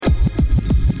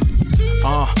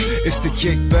It's the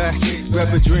kickback.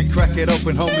 Grab a drink, crack it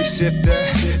open, homie, sip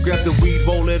that. Grab the weed,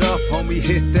 roll it up, homie,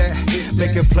 hit that.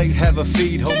 Make a plate, have a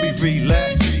feed, homie,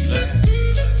 relax.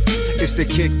 It's the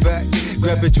kickback.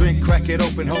 Grab a drink, crack it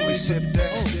open, homie, sip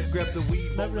that. Grab the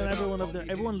weed, roll it up.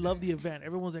 Everyone loved the event.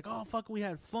 Everyone's like, "Oh fuck, we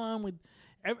had fun."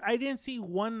 I didn't see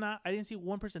one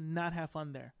person not have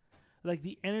fun there. Like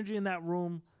the energy in that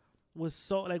room was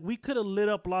so like we could have lit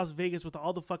up Las Vegas with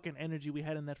all the fucking energy we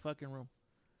had in that fucking room.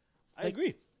 I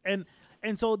agree. And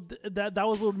so that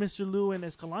was what Mr. Lou and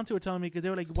Escalante were telling me, because they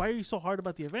were like, "Why are you so hard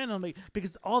about the event?" And I'm like,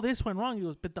 "Because all this went wrong." He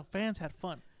goes, "But the fans had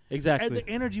fun." Exactly. And the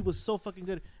energy was so fucking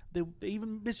good.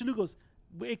 Even Mr. Lou goes,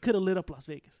 "It could have lit up Las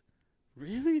Vegas."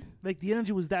 Really? Like the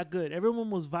energy was that good. Everyone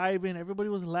was vibing. Everybody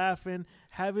was laughing,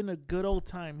 having a good old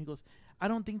time. He goes, "I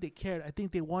don't think they cared. I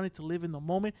think they wanted to live in the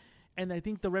moment." And I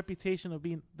think the reputation of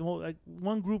being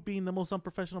one group being the most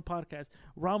unprofessional podcast.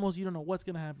 Ramos, you don't know what's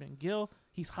gonna happen. Gil,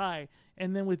 he's high,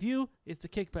 and then with you, it's the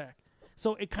kickback.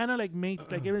 So it kind of like made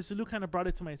Mr. Lou kind of brought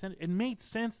it to my attention. It made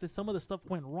sense that some of the stuff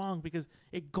went wrong because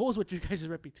it goes with your guys'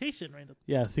 reputation, right?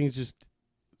 Yeah, things just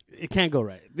it can't go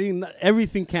right.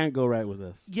 Everything can't go right with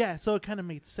us. Yeah, so it kind of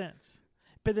made sense.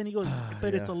 But then he goes,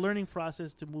 but it's a learning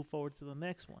process to move forward to the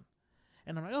next one.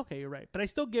 And I'm like, okay, you're right. But I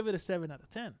still give it a 7 out of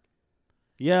 10.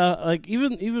 Yeah, like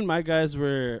even my guys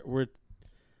were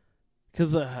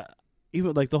because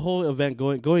even like the whole event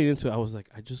going into it, I was like,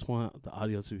 I just want the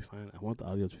audio to be fine. I want the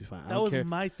audio to be fine. That was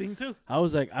my thing too. I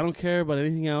was like, I don't care about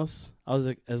anything else. I was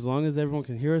like, as long as everyone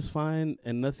can hear us fine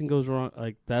and nothing goes wrong,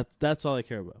 like that's all I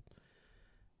care about.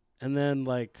 And then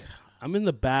like I'm in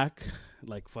the back,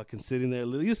 like fucking sitting there.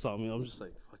 You saw me. I'm just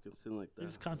like fucking sitting like that. You're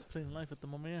just contemplating life at the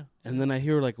moment, yeah. And then I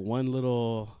hear like one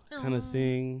little kind of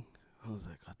thing. I was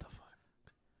like, what the fuck?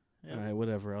 Yeah. All right,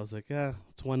 whatever. I was like, yeah,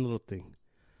 it's one little thing.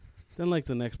 Then, like,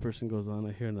 the next person goes on.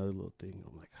 I hear another little thing.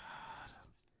 I'm like, God,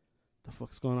 what the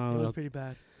fuck's going on? It was pretty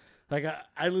bad. Like,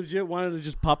 I legit wanted to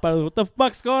just pop out of what the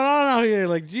fuck's going on out here?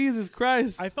 Like, Jesus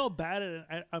Christ. I felt bad.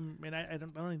 I don't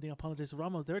even think I apologize to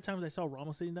Ramos. There were times I saw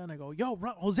Ramos sitting down. And I go, yo,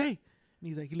 Jose. And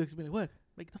he's like, he looks at me like, what?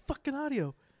 Like, the fucking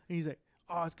audio. And he's like,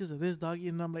 oh, it's because of this, doggy.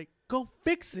 And I'm like, go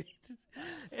fix it.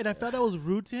 And I felt I was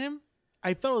rude to him.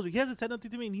 He hasn't said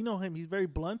nothing to me, and you know him. He's very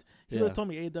blunt. He would have told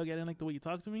me, hey, Doug, I didn't like the way you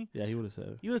talked to me. Yeah, he would have said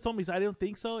it. He would have told me, so I don't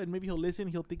think so, and maybe he'll listen,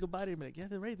 he'll think about it, and be like, yeah,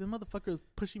 they're right. This motherfucker is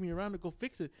pushing me around to go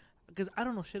fix it. Because I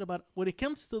don't know shit about it. When it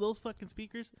comes to those fucking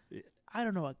speakers, I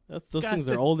don't know. Those things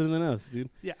are older than us, dude.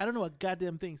 Yeah, I don't know a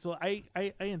goddamn thing. So I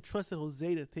entrusted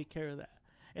Jose to take care of that.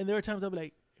 And there were times I'd be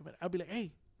like,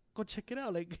 hey, go check it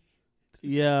out. Like,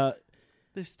 yeah.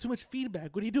 There's too much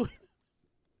feedback. What are you doing?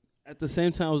 At the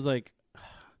same time, I was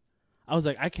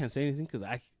like, I can't say anything because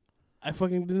I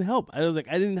fucking didn't help. I was like,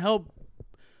 I didn't help.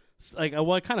 Like,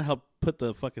 I kind of helped put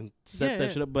the fucking set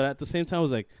that shit up, but at the same time, I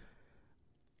was like,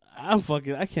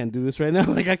 I can't do this right now.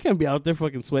 Like, I can't be out there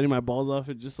fucking sweating my balls off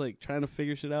and just like trying to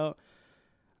figure shit out.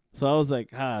 So I was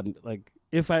like, like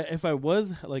if I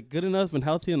was like good enough and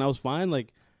healthy and I was fine,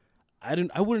 like I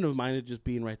wouldn't have minded just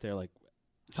being right there, like.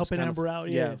 Helping Amber out,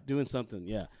 yeah. Doing something,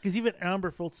 yeah. Because even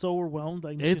Amber felt so overwhelmed.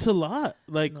 Like, it's a lot.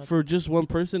 Like, for just one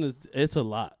person, it's a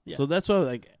lot. Yeah. So that's why,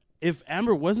 like, if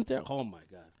Amber wasn't there, oh, my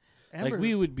God. Amber, like,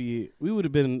 we would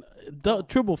have been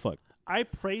triple fucked. I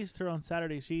praised her on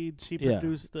Saturday. She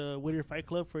produced the Whittier Fight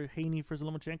Club for Haney for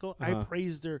Lomachenko. I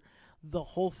praised her the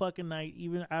whole fucking night,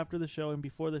 even after the show and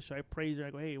before the show. I praised her. I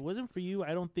go, hey, it wasn't for you,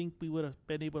 I don't think we would have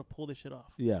been able to pull this shit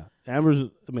off. Yeah. Amber's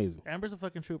amazing. Amber's a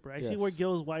fucking trooper. I see where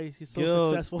Gil's why he's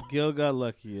so successful. Gil got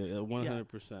lucky 100%.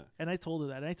 Yeah. And I told her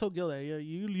that. And I told Gil that. Yeah,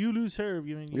 you lose her.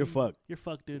 You're fucked. You're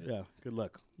fucked, dude. Yeah. Good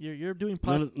luck. You're doing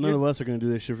none of us are going to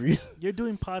do this shit for you. You're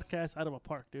doing podcasts out of a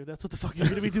park, dude. That's what the fuck you're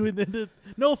going to be doing.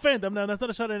 No offense. That's not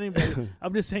a shot at anybody.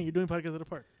 I'm just saying you're doing podcasts out of a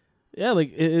park. Yeah,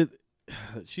 like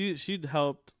she'd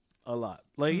helped a lot.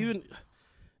 Like even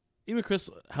Chris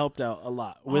helped out a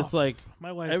lot with like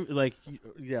my wife.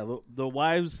 The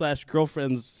wives /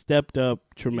 girlfriends stepped up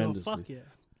tremendously. Fuck yeah!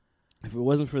 If it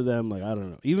wasn't for them, like I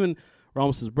don't know. Even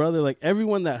Ramos's brother, like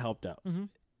everyone that helped out,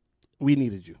 we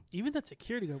needed you. Even that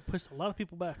security guard pushed a lot of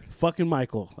people back. Fucking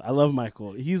Michael, I love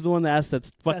Michael. He's the one that asked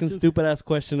that fucking stupid ass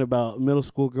question about middle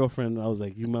school girlfriend. I was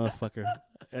like, you motherfucker,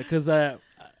 because I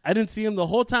didn't see him the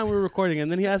whole time we were recording,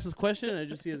 and then he asked this question, and I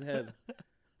just see his head.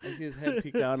 I see his head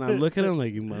peek out, and I look at him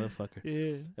like, you motherfucker.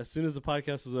 Yeah. As soon as the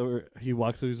podcast was over, he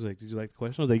walks over, he's like, did you like the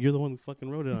question? I was like, you're the one who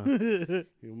fucking wrote it on.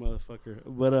 You motherfucker.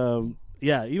 But,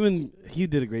 yeah, even he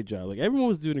did a great job. Like, everyone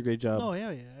was doing a great job. Oh,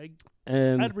 yeah.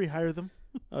 I'd rehire them.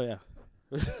 Oh, yeah.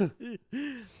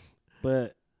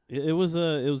 But it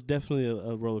was definitely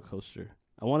a roller coaster.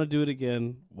 I want to do it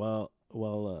again while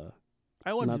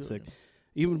I want not to sick.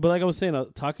 Even, but like I was saying,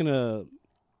 talking to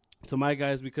to my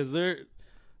guys because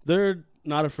they're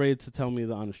not afraid to tell me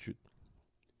the honest truth.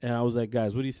 And I was like,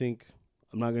 guys, what do you think?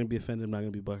 I'm not going to be offended. I'm not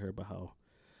going to be butthurt about how.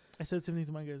 I said something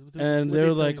to my guys. And they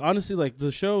were like, honestly, like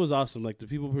the show was awesome. Like the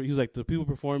people, he was like, the people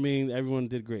performing, everyone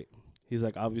did great. He's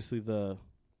like, obviously the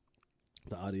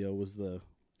audio was the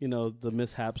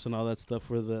mishaps and all that stuff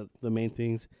were the main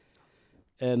things.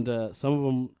 And some of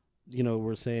them,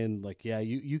 were saying like, yeah,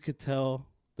 you could tell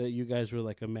that you guys were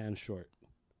like a man short.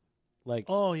 Like,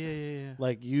 oh yeah.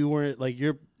 Like you weren't like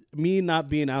me not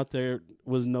being out there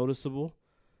was noticeable.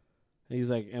 And he's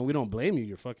like, and we don't blame you.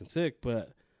 You're fucking sick,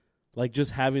 but like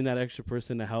just having that extra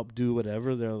person to help do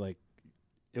whatever, they're like,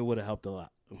 it would have helped a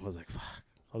lot. I was like, fuck.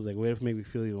 I was like, wait, if it made me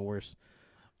feel even worse.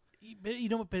 But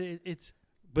it's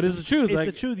the truth. It's like,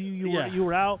 the truth. You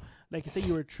were out. Like I said,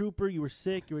 you were a trooper. You were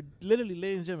sick. You were literally,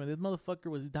 ladies and gentlemen, this motherfucker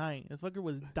was dying. This fucker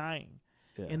was dying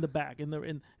in the back. And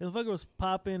the fucker was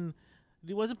popping.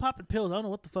 He wasn't popping pills. I don't know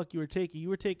what the fuck you were taking. You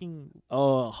were taking.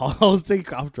 Oh, I was taking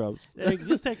cough drops. Like,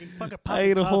 just taking fucking popping. I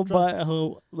ate a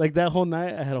whole like that whole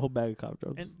night. I had a whole bag of cough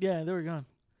drops. And yeah, they were gone.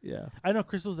 Yeah, I know.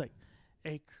 Chris was like,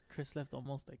 "Hey, Chris left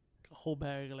almost like a whole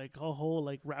bag, like a whole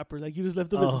like wrapper. Like you just left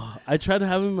them." I tried to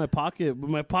have them in my pocket, but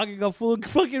my pocket got full of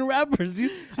fucking wrappers. Dude.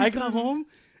 I got home,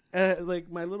 and like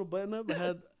my little button up.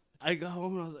 I got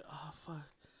home and I was like, "Oh fuck."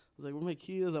 I was like, where my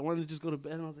keys? I wanted to just go to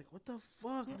bed. And I was like, what the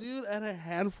fuck, dude? I had a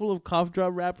handful of cough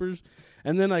drop wrappers.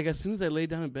 And then, like, as soon as I laid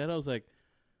down in bed, I was like,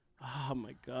 oh,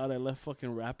 my God. I left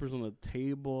fucking wrappers on the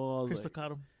table. Crystal caught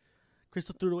them.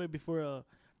 Crystal threw it away before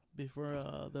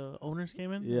the owners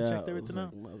came in and checked everything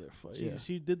out.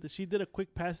 Motherfucker. She did a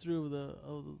quick pass-through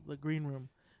of the green room.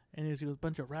 And she goes, a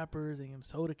bunch of wrappers and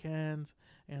soda cans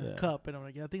and a cup. And I'm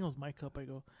like, yeah, I think it was my cup. I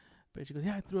go. But she goes,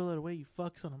 yeah, I threw all that away, you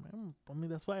fucks. And I'm like, I mean,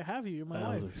 that's why I have you. You're my wife.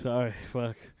 I was like, sorry,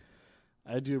 fuck.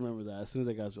 I do remember that. As soon as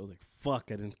I got, I was like, fuck,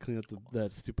 I didn't clean up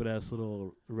that stupid-ass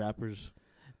little wrappers.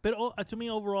 But to me,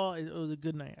 overall, it was a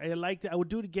good night. I liked it. I would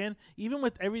do it again. Even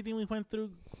with everything we went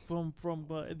through from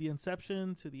the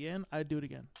inception to the end, I'd do it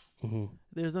again. Mm-hmm.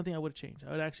 There's nothing I would change.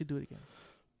 I would actually do it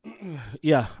again.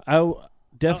 Yeah,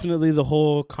 definitely the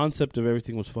whole concept of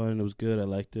everything was fun. It was good. I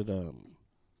liked it.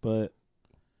 But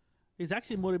it's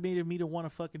actually motivated me to want to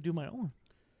fucking do my own.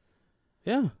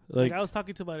 Yeah. Like I was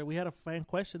talking to about it. We had a fan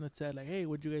question that said, like, hey,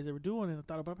 would you guys ever do one? And I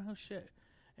thought about it. Oh, shit.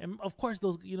 And, of course,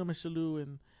 those, Mr. Lou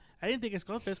and I didn't think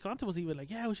Escalante was even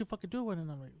like, yeah, we should fucking do one.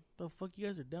 And I'm like, the fuck you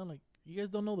guys are down? Like, you guys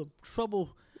don't know the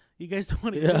trouble you guys don't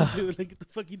want to get into. Like, what the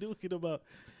fuck you doing about?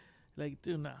 Like,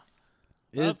 dude, nah.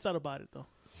 I've thought about it, though.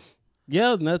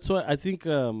 Yeah, and that's why I think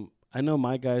I know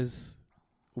my guys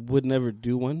would never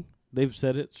do one. They've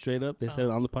said it straight up. They said it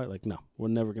on the pod. Like, no, we're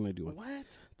never going to do one.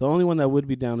 What? The only one that would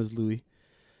be down is Louis.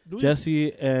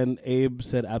 Jesse and Abe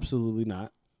said absolutely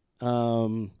not.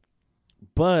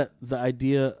 But the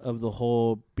idea of the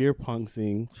whole beer pong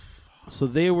thing, so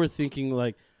they were thinking,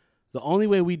 like, the only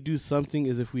way we do something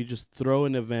is if we just throw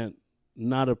an event,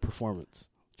 not a performance.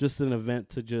 Just an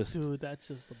event to just... Dude, that's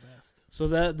just the best. So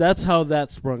that's how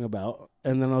that sprung about.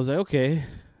 And then I was like, okay,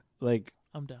 like...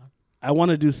 I'm down. I want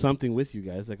to do something with you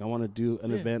guys. Like, I want to do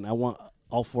an event. I want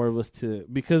all four of us to...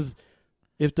 Because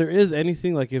if there is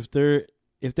anything, like, if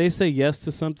they say yes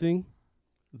to something,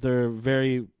 they're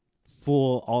very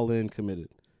full, all-in committed.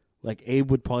 Like,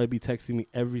 Abe would probably be texting me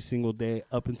every single day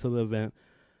up until the event.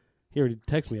 He already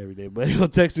texts me every day, but he'll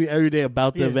text me every day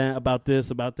about the event, about this,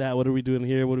 about that. What are we doing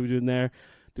here? What are we doing there?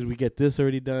 Did we get this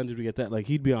already done? Did we get that? Like,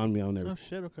 he'd be on me on everything. Oh,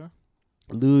 shit, okay.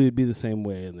 Louis would be the same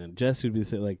way, and then Jesse would be the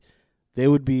same. Like, they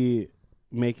would be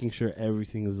making sure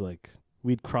everything is, like,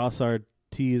 we'd cross our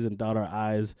T's and dot our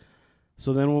I's.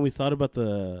 So then when we thought about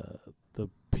the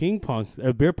ping pong,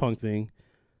 beer pong thing,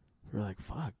 we're like,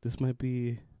 fuck, this might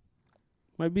be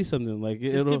something. Like,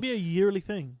 this could be a yearly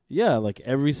thing. Yeah, like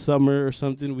every summer or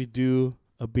something, we do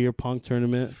a beer pong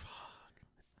tournament. Fuck.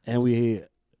 And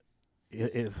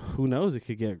who knows? It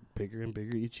could get bigger and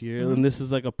bigger each year. Mm-hmm. And this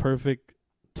is like a perfect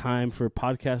time for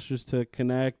podcasters to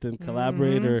connect and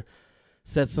collaborate or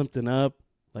set something up.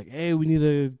 Like, hey,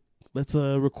 let's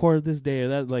record this day or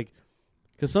that. Like,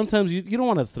 because sometimes you don't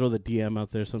want to throw the DM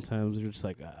out there. Sometimes you're just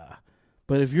like,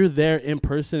 But if you're there in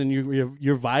person and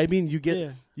you're vibing, you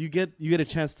get a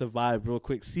chance to vibe real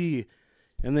quick. See,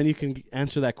 and then you can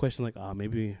answer that question like,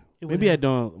 maybe I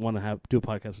don't want to do a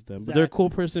podcast with them, but they're a cool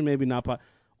person. Maybe not,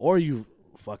 or you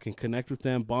fucking connect with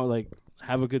them, bond, like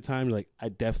have a good time. You're like, I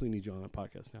definitely need you on that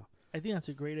podcast now. I think that's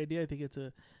a great idea. I think it's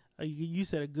you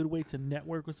said a good way to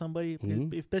network with somebody,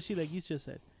 especially like you just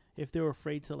said. If they were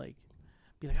afraid to like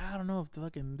be like, I don't know if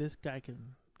fucking this guy can.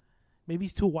 Maybe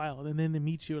he's too wild, and then they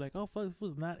meet you like, oh fuck, this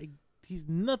was not. He's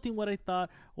nothing what I thought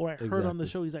or I heard on the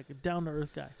show. He's like a down to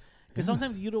earth guy, Because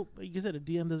sometimes you don't, like you said, a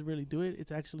DM doesn't really do it.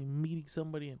 It's actually meeting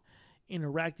somebody and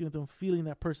interacting with them, feeling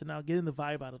that person out, getting the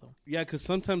vibe out of them. Yeah, because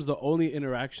sometimes the only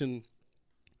interaction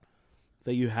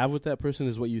that you have with that person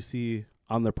is what you see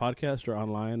on their podcast or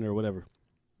online or whatever.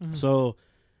 Mm-hmm. So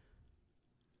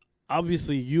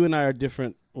obviously you and I are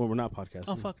different when we're not podcasting.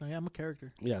 Oh, fuck no. Yeah, I'm a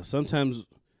character. Yeah, sometimes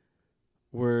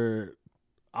we're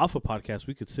off a podcast.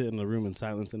 We could sit in the room in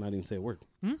silence and not even say a word.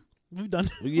 We've done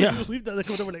Yeah. we've done that.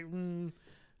 We're like,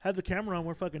 have the camera on.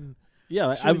 We're fucking. Yeah,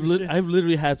 like I've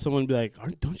literally had someone be like,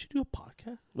 "Don't you do a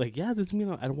podcast?" Like, yeah, this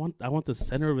means I want the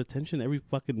center of attention every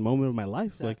fucking moment of my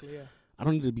life. Exactly, like, yeah. I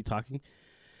don't need to be talking.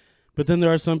 But then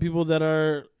there are some people that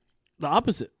are the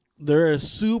opposite. They're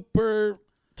super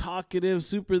talkative,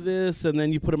 super this, and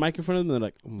then you put a mic in front of them, and they're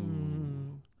like,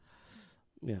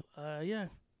 yeah. Yeah,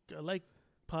 I like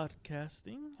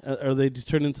podcasting. Or they just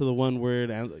turn into the one word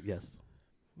and yes.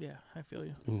 Yeah, I feel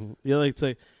you. Mm-hmm. Yeah, like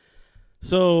say,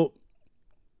 so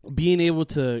being able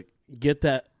to get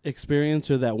that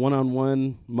experience or that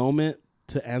one-on-one moment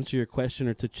to answer your question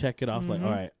or to check it off, like,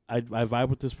 all right, I vibe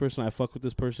with this person, I fuck with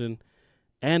this person,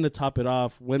 and to top it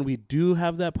off, when we do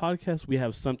have that podcast, we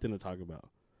have something to talk about.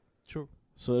 True.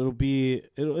 So it'll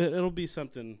be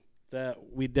something that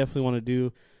we definitely want to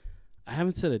do. I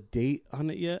haven't set a date on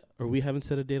it yet, or we haven't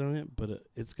set a date on it, but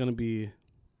it's gonna be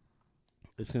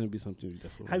something we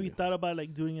definitely. Have you thought about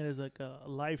like doing it as like a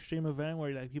live stream event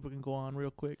where like people can go on real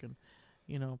quick and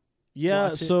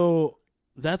Yeah, so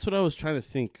that's what I was trying to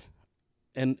think,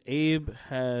 and Abe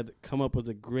had come up with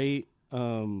a great.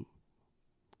 I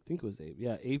think it was Abe.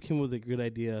 Yeah, Abe came up with a good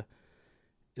idea.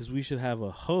 Is we should have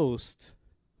a host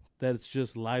that's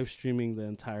just live streaming the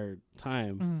entire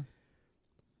time,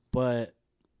 but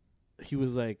he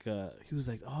was like,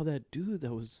 oh, that dude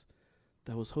that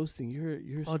was hosting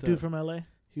your stuff. Dude from LA.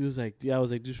 He was like, yeah, I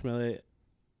was like, dude from LA,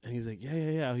 and he's like,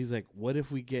 yeah. He's like, what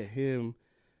if we get him?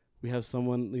 We have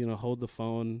someone, hold the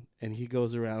phone, and he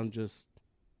goes around just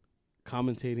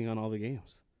commentating on all the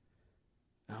games.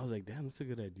 And I was like, damn, that's a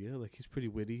good idea. Like, he's pretty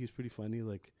witty, he's pretty funny.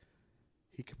 Like,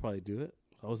 he could probably do it.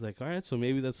 I was like, all right, so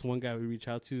maybe that's one guy we reach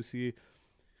out to, see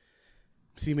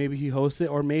maybe he hosts it,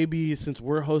 or maybe since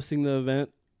we're hosting the event,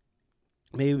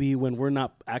 maybe when we're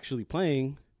not actually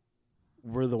playing,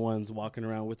 we're the ones walking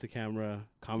around with the camera,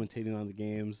 commentating on the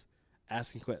games,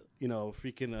 asking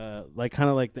freaking like kind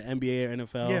of like the NBA or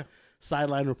NFL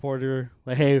sideline reporter,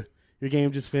 like, hey, your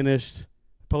game just finished,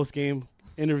 post game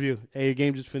interview, hey, your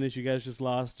game just finished, you guys just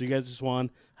lost, you guys just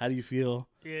won, how do you feel?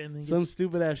 Yeah, and then some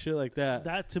stupid ass shit like that.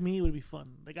 That to me would be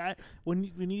fun. Like when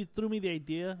you threw me the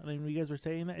idea, and then you guys were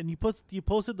saying that, and you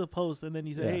posted the post, and then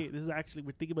you said, hey, this is actually,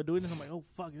 we're thinking about doing this. I'm like, oh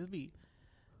fuck, this be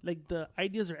like, the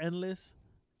ideas are endless,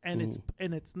 and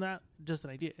it's not just an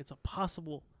idea, it's a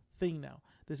possible thing now.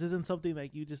 This isn't something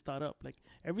like you just thought up. Like,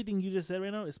 everything you just said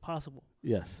right now is possible.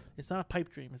 Yes. It's not a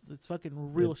pipe dream. It's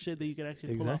fucking real shit that you can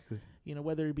actually pull off.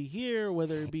 Whether it be here,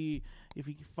 whether it be if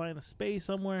you can find a space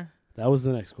somewhere. That was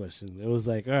the next question. It was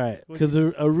like, all right, because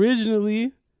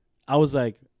originally I was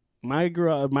like, my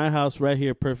garage, my house right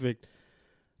here, perfect.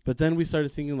 But then we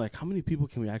started thinking, like, how many people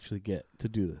can we actually get to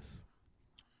do this?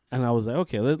 And I was like,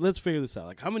 okay, let's figure this out.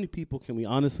 Like, how many people can we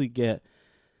honestly get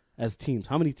as teams?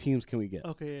 How many teams can we get?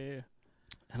 Okay, yeah.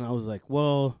 And I was like,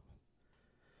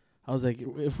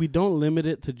 if we don't limit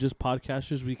it to just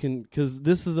podcasters, we can, because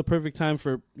this is a perfect time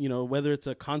for, whether it's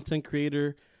a content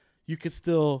creator, you could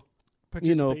still,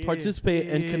 participate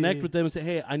and connect with them and say,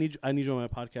 hey, I need you on my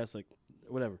podcast, like,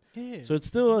 whatever. Yeah. So it's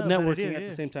still networking at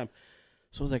the same time.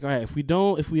 So I was like, all right,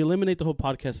 if we eliminate the whole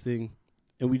podcast thing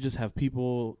and we just have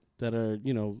people that are,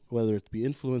 whether it be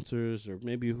influencers or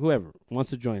maybe whoever wants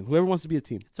to join, whoever wants to be a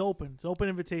team. It's open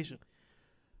invitation.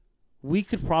 We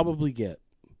could probably get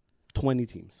 20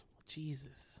 teams.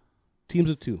 Jesus.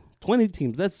 Teams of 2. 20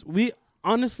 teams.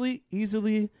 Honestly,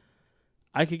 easily,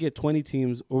 I could get 20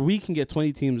 teams, or we can get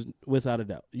 20 teams without a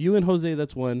doubt. You and Jose,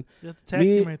 that's one. That's a tag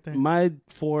team right there. My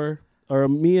 4, or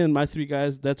me and my 3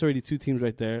 guys, that's already 2 teams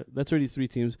right there. That's already 3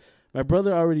 teams. My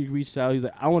brother already reached out. He's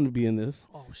like, I want to be in this.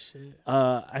 Oh, shit.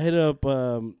 I hit up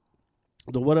the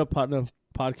What Up Partner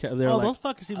podcast. Those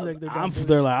fuckers seem like they're down.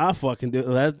 They're like, I'll fucking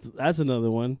do it. That's another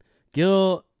one.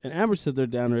 Gil and Amber said they're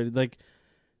down already. Like,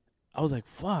 I was like,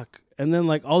 fuck. And then,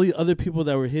 like, all the other people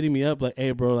that were hitting me up, like,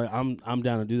 hey, bro, like, I'm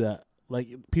down to do that. Like,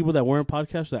 people that weren't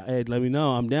podcasts, like, hey, let me know.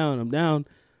 I'm down.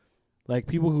 Like,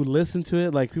 people who listen to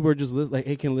it, like, people are just like,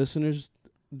 hey, can listeners,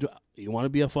 you want to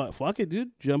be a fuck it,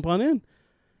 dude? Jump on in.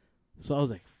 So I was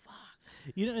like, fuck.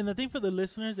 And the thing for the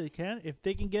listeners, if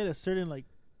they can get a certain, like,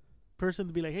 person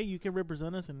to be like, hey, you can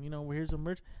represent us, and here's some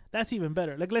merch. That's even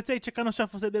better. Like, let's say Chicano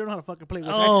Shuffle said they don't know how to fucking play.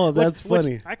 That's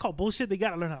funny. Which I call bullshit. They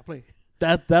gotta learn how to play.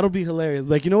 That'll be hilarious.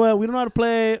 Like, you know what? We don't know how to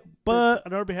play, but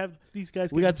I'd already have these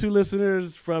guys. we got 2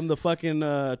 listeners from the fucking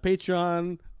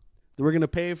Patreon that we're gonna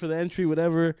pay for the entry,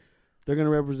 whatever. They're gonna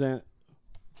represent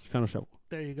Chicano Shovel.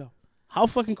 There you go. How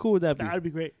fucking cool would that be? That'd be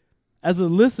great. As a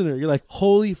listener, you're like,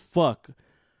 holy fuck,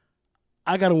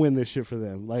 I gotta win this shit for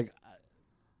them. Like,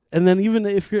 and then even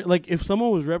if you're like, if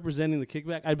someone was representing the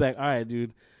Kickback, I'd be like, all right,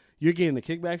 dude, you're getting the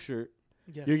Kickback shirt.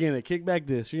 Yes. You're getting a Kickback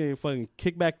this. You're getting a fucking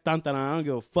Kickback tan. I don't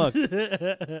give a fuck.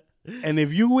 And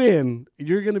if you win,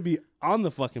 you're gonna be on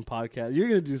the fucking podcast. You're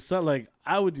gonna do something like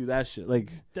I would do that shit. Like,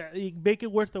 You make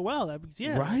it worth the while. That means,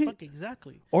 yeah, Right? Fuck,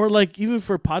 exactly. or like even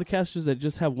for podcasters that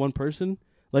just have one person.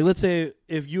 Like, let's say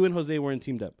if you and Jose weren't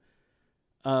teamed up.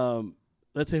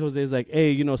 Let's say Jose's like,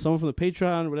 hey, you know, someone from the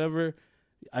Patreon, whatever.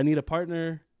 I need a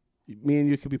partner. Me and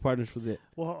you could be partners with it.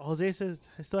 Well, Jose says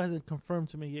he still hasn't confirmed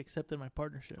to me he accepted my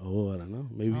partnership. Oh, I don't know.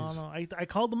 Maybe. I don't know. I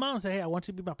called him out and said, hey, I want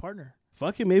you to be my partner.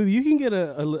 Fuck it. Maybe you can get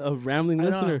a rambling I know.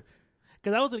 listener.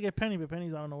 Because I was going to get Penny, but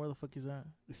Penny's, I don't know where the fuck he's at.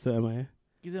 So am I?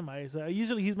 He's in my, so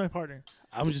usually he's my partner.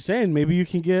 I'm just saying, maybe you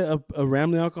can get a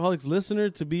Rambling Alcoholics listener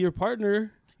to be your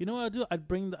partner. You know what I'd do?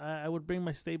 I would bring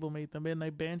my stablemate, the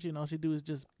Midnight Banshee, and all she'd do is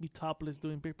just be topless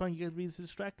doing beer pong. You guys be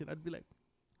distracted. I'd be like,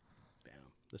 Damn,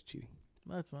 that's cheating.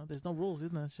 no, it's not. There's no rules,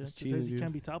 isn't that shit? That's It says cheating, you dude.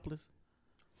 can't be topless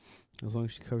As long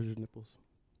as she covers her nipples.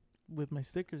 with my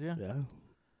stickers, yeah. Yeah.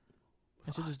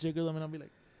 I should just jiggle them, and I'll be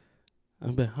like,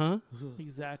 I'm like, huh?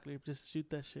 exactly. Just shoot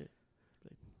that shit.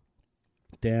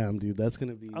 Damn, dude, that's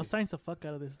gonna be. I'll science the fuck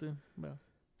out of this, dude. Bro.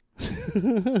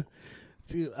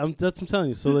 Dude, I'm telling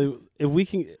you. So like, if we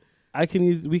can,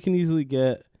 we can easily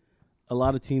get a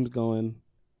lot of teams going,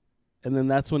 and then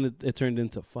that's when it turned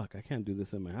into fuck. I can't do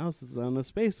this in my house. It's not enough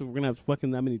space. So we're gonna have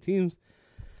fucking that many teams.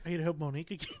 I need to help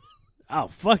Monique again. Oh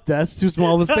fuck, that's too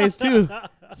small of a space too.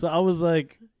 So I was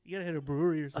like, You gotta hit a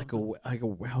brewery or something. I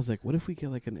was like, what if we get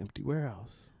like an empty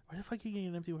warehouse? Where the fuck you get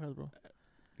an empty warehouse, bro?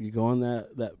 You go on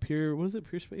that pier. What is it?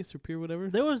 Pier space or pier whatever?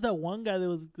 There was that one guy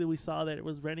that we saw that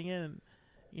was renting it, and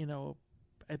you know,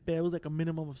 I bet it was like a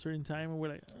minimum of a certain time, and we're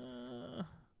like,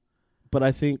 But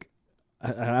I think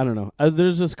I don't know.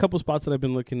 There's just a couple spots that I've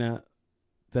been looking at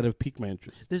that have piqued my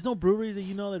interest. There's no breweries that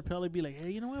you know that'd probably be like, hey,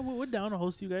 you know what? We're down to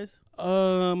host you guys.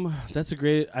 That's a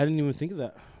great. I didn't even think of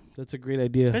that. That's a great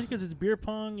idea. Especially because it's beer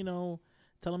pong. You know,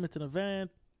 tell them it's an event.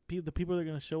 The people that are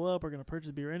gonna show up are gonna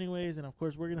purchase beer anyways, and of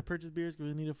course we're gonna purchase beers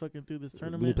because we need to fucking do this We need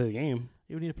tournament. to play the game.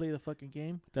 We need to play the fucking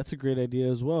game. That's a great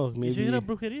idea as well. You Maybe. should hit up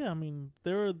Brujeria. I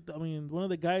mean, one of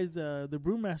the guys, the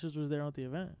brewmasters, was there at the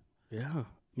event. Yeah.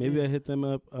 Maybe Yeah. I hit them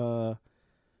up.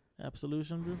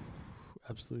 Absolution, bro.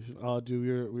 Absolution. Oh,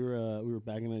 dude, we were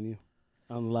bagging on you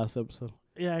on the last episode.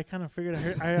 Yeah, I kind of figured. I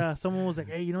heard. Someone was like,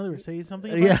 "Hey, you know, they were saying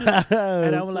something." About you. Yeah.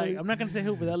 And I'm like, I'm not gonna say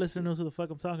who, but that listener knows who the fuck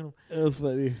I'm talking to. It was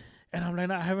funny. And I'm like,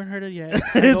 no, I haven't heard it yet.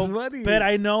 It's funny. But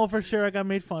I know for sure I got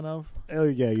made fun of. Oh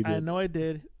yeah, you did. I know I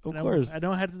did. Of And course. I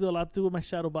know I had to do a lot to do with my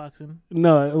shadow boxing.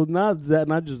 No, it was not that.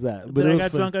 Not just that. But Did it I was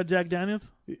got fun. drunk at Jack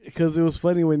Daniels? Because it was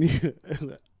funny when you.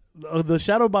 The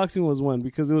shadow boxing was one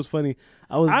because it was funny.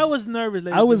 I was nervous.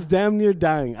 I was damn near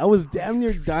dying.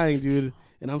 Dude.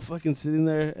 And I'm fucking sitting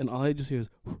there, and all I just hear is.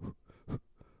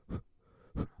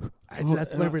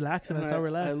 That's my relaxing. That's how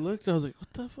relaxed. I looked. I was like,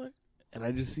 "What the fuck?" And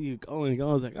I just see you going. I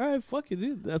was like, "All right, fuck it,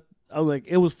 dude." I was like,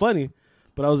 it was funny,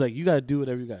 but I was like, "You gotta do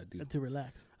whatever you gotta do." To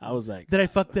relax. I was like, Did I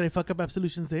fuck up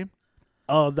Absolution's name?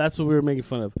 "Oh, that's what we were making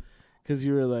fun of," because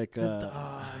you were like,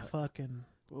 I fucking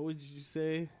 "What would you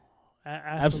say?"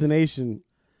 Abstination.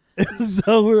 Abstination.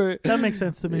 So we're That makes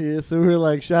sense to me. yeah. So we were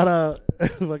like, "Shout out!"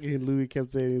 Fucking Louis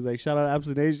kept saying, "He's like, shout out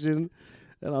Abstination,"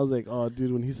 and I was like, "Oh,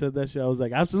 dude!" When he said that shit, I was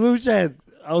like, "Absolution!"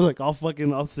 I was like, all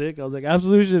sick. I was like,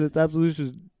 "Absolution! It's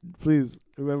Absolution! Please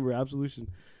remember Absolution."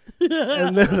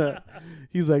 And then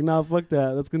he's like, "Nah, fuck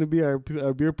that. That's gonna be our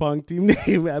beer pong team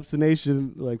name,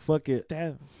 Abstination." Like, fuck it.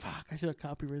 Damn. Fuck. I should have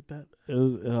copyrighted that. It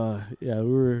was yeah.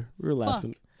 We were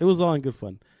laughing. It was all in good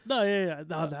fun. No, yeah.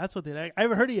 No, that's what they did. I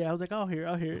haven't heard it yet. I was like, I'll hear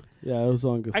it. Yeah, it was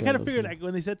all in good fun. I kind of It was figured, fun. like,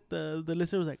 when they said the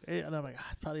listener was like, hey, and I'm like,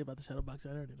 it's probably about the shadow box. I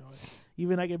already know it.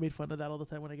 Even I get made fun of that all the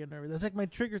time when I get nervous. That's like my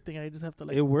trigger thing. I just have to,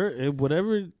 like,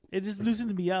 whatever. it just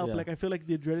loosens me out. Yeah. But, like, I feel like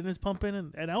the adrenaline is pumping,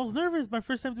 and I was nervous my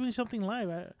first time doing something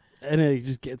live. And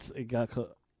it got.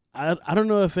 I don't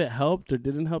know if it helped or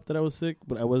didn't help that I was sick,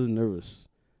 but I wasn't nervous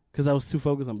because I was too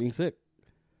focused on being sick.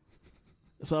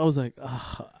 So I was like,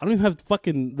 I don't even have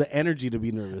fucking the energy to be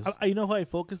nervous. You know who I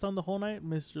focused on the whole night?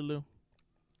 Mr. Lou.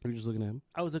 You're just looking at him.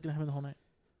 I was looking at him the whole night.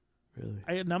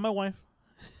 Really? Not my wife.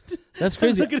 That's I was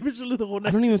crazy. looking at Mr. Lou the whole I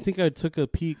night. don't even think I took a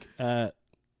peek at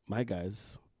my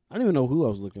guys. I don't even know who I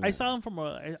was looking at. I saw him from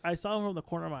the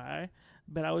corner of my eye,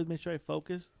 but I always made sure I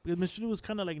focused because Mr. Lou was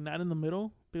kind of like not in the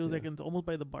middle. But it was like almost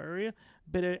by the bar area.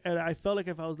 But I felt like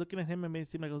if I was looking at him, it made it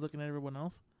seem like I was looking at everyone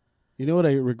else. You know what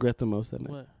I regret the most that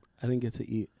night? What? I didn't get to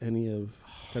eat any of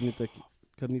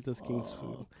Carnitas King's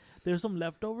food. There's some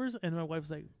leftovers, and my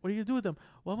wife's like, "What are you gonna do with them?"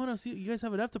 Well, I'm gonna see. You guys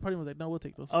have an after party. I was like, "No, we'll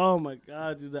take those." Oh my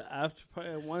god, dude! The after party,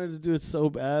 I wanted to do it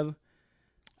so bad.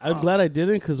 I'm glad I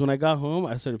didn't, because when I got home,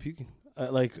 I started puking.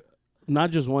 Like, not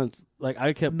just once. Like,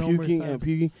 I kept puking and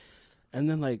puking, and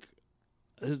then like,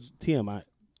 it's TMI,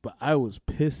 but I was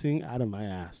pissing out of my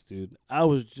ass, dude.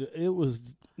 It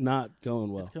was not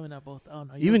going well. It's coming out both. Oh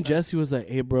no! Even Jesse was like,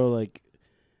 "Hey, bro, like,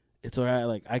 it's alright.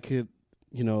 Like, I could,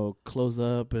 close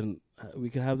up and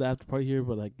we could have the after party here,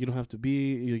 but like, you don't have to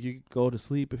be. You could go to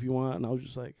sleep if you want." And I was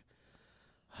just like,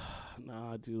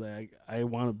 "Nah, dude. Like, I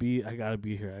want to be. I gotta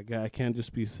be here. I can't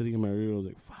just be sitting in my room." I was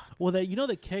like, "Fuck." Well,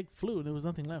 the keg flew. There was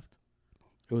nothing left.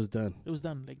 It was done. It was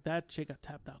done. Like that shit got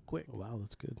tapped out quick. Oh, wow,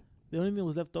 that's good. The only thing that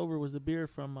was left over was the beer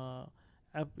from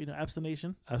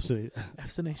Abstination. Absolutely.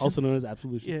 Abstination. Also known as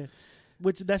Absolution. Yeah.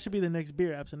 Which that should be the next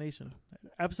beer, Abstination.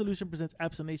 Absolution presents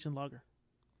Abstination Lager.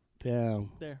 Damn.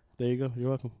 There you go. You're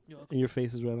welcome. You're welcome. And your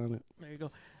face is right on it. There you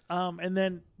go. And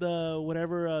then the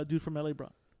whatever dude from LA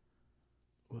brought.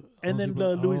 And then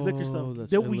the Louis Liquor stuff.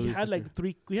 Then we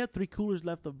had three coolers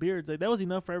left of beers. Like that was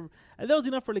enough for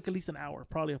like at least an hour,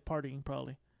 probably of partying,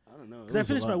 probably. I don't know. Because I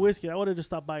finished my whiskey. I would have just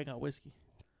stopped buying out whiskey.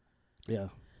 Yeah.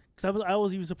 Because I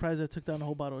was even surprised I took down a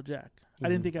whole bottle of Jack. I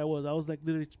didn't think I was. I was like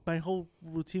literally, my whole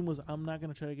routine was I'm not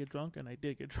gonna try to get drunk, and I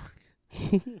did get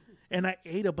drunk. And I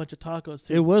ate a bunch of tacos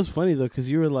too. It was funny though, because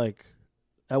you were like,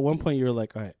 at one point you were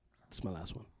like, "All right, this is my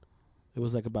last one." It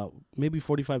was like about maybe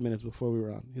 45 minutes before we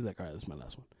were on. He's like, "All right, this is my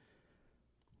last one."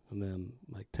 And then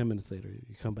like 10 minutes later,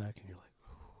 you come back and you're like,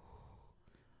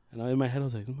 and in my head I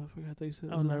was like, "Motherfucker, I thought you said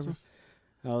that." I was nervous.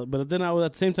 But then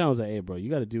at the same time I was like, "Hey, bro,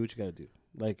 you got to do what you got to do.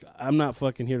 Like, I'm not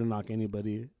fucking here to knock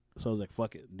anybody." So I was like,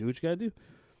 "Fuck it, do what you got to do."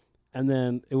 And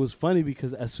then it was funny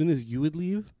because as soon as you would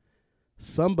leave,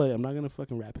 somebody, I'm not gonna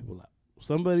fucking rat people out,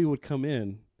 somebody would come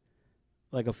in,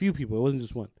 like a few people, it wasn't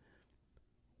just one,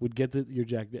 would get your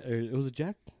Jack, or it was a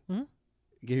Jack? Mm-hmm.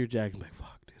 Get your Jack and be like,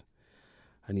 "Fuck, dude,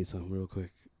 I need something real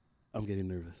quick. I'm getting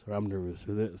nervous, or I'm nervous,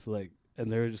 or this." Like, and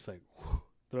they were just like, whew,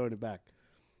 throwing it back.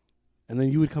 And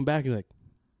then you would come back and like,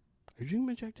 "Are you drinking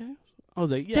my Jack Daniels?" I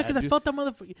was like, "Yeah," because I felt that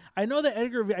motherfucker. I know that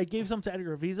I gave some to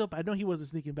Edgar Rizzo, but I know he wasn't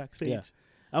sneaking backstage. Yeah.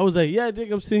 I was like, "Yeah,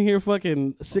 Dick, I'm sitting here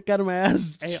fucking sick out of my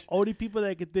ass." Hey, only people that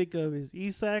I could think of is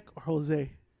Isak or Jose.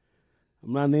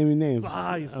 I'm not naming names.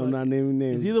 I'm not naming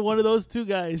names. It's either one of those two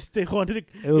guys. They wanted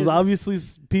to. It was obviously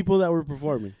people that were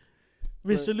performing.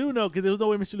 Mr. Lou, no, because there was no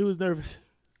way Mr. Lou was nervous.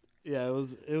 Yeah, it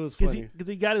was funny. Because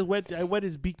he got his wet. I wet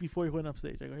his beak before he went up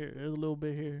stage. I go, "Here, there's a little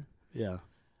bit here." Yeah,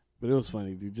 but it was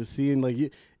funny, dude. Just seeing like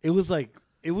it was like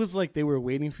they were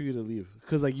waiting for you to leave,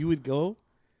 because like you would go,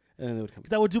 and then they would come.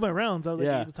 Because I would do my rounds. I was like,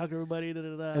 Yeah. talk to everybody. Da,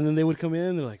 da, da. And then they would come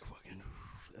in. They're like, "Fucking,"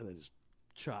 and then just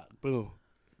shot, boom.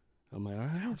 I'm like, "All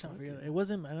right." I'm trying to figure that. It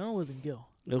wasn't. I know it wasn't Gil.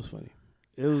 It was funny.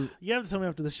 It was. You have to tell me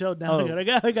after the show. Now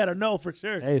Oh. I gotta know for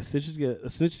sure. Hey, snitches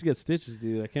get stitches,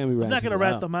 dude. I can't be. I'm not gonna ratting rat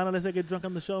people them out unless I get drunk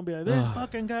on the show and be like, "This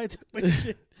fucking guy took my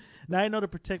shit." Now I know to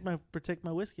protect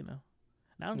my whiskey now.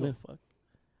 Now I don't give a fuck.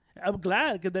 I'm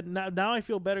glad because now I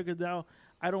feel better because now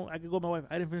I can go with my wife.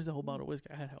 I didn't finish the whole bottle of whiskey.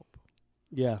 I had help.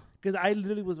 Yeah. Because I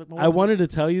literally was like, I wanted to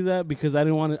tell you that because I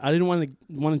didn't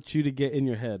want you to get in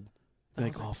your head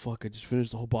like, "Oh fuck, I just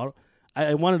finished the whole bottle."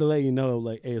 I wanted to let you know,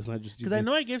 like, hey, it's not just you. Because I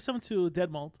know I gave some to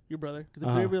Dead Malt, your brother. Because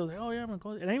everybody was like, "Oh yeah, I'm gonna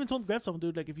call it." And I even told him to grab some,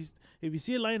 dude. Like if you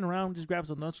see it lying around, just grab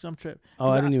some. Don't some trip. Oh,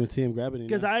 I didn't even see him grabbing it.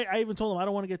 Because I even told him I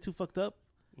don't want to get too fucked up.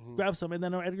 Mm-hmm. Grab some. And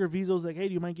then Edgar Vizzo was like, "Hey,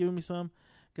 do you mind giving me some?"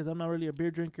 Because I'm not really a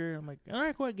beer drinker. I'm like, "All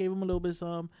right, cool." I gave him a little bit of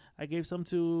some. I gave some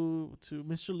to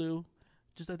Mr. Lou.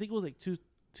 Just I think it was like two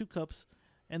cups,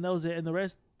 and that was it. And the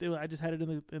rest, I just had it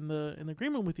in the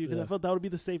agreement with you because I felt that would be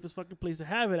the safest fucking place to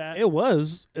have it at. It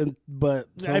was, but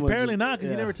apparently not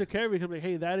because he never took care of it. Because like,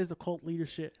 hey, that is the cult leader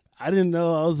shit. I didn't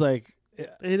know. I was like,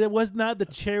 it was not the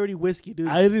charity whiskey, dude.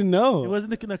 I didn't know. It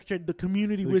wasn't the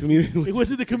community whiskey. It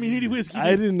wasn't the community whiskey. Dude.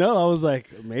 I didn't know. I was like,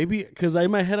 maybe because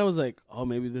in my head I was like, oh,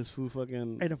 maybe this food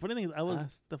fucking. Hey, the funny thing is,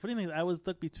 I was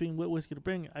stuck between what whiskey to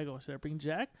bring. I go, should I bring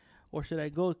Jack, or should I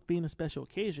go being a special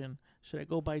occasion? Should I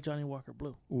go buy Johnny Walker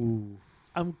Blue? Ooh.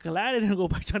 I'm glad I didn't go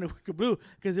buy Johnny Walker Blue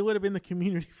because it would have been the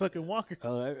community fucking Walker.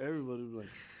 Oh, everybody was like,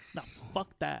 no, fuck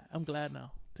that. I'm glad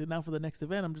now. Now for the next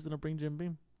event, I'm just gonna bring Jim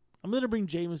Beam. I'm gonna bring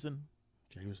Jameson.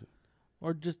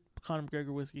 Or just Conor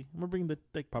McGregor whiskey. I'm gonna bring the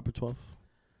Proper 12.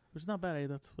 Which is not bad.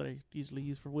 That's what I usually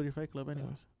use for Woody Fight Club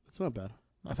anyways. It's not bad.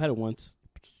 I've had it once.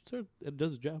 It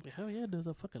does the job. Hell yeah, it does.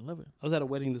 I fucking love it. I was at a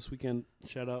wedding this weekend.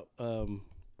 Shout out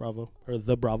Bravo, or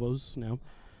the Bravos now,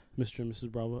 Mr. and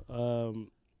Mrs. Bravo.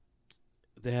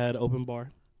 They had open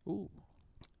bar. Ooh.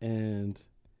 And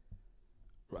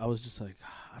I was just like,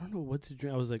 I don't know what to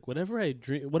drink. I was like, whatever I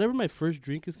drink, whatever my first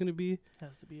drink is going to be,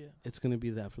 Has to be it. it's going to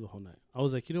be that for the whole night. I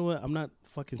was like, you know what? I'm not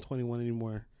fucking 21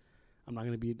 anymore. I'm not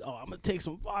going to be, I'm going to take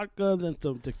some vodka, then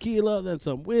some tequila, then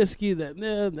some whiskey,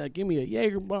 then give me a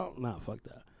Jaeger bomb. Nah, fuck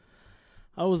that.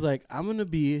 I was like, I'm going to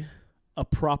be a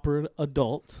proper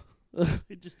adult.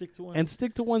 You just stick to one. And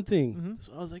stick to one thing. Mm-hmm.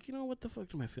 So I was like, you know, what the fuck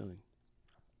am I feeling?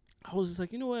 I was just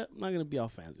like, you know what? I'm not going to be all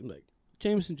fancy. I'm like,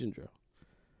 Jameson ginger ale.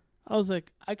 I was like,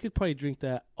 I could probably drink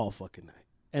that all fucking night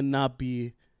and not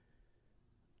be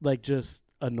like just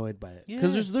annoyed by it.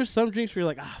 Because there's some drinks where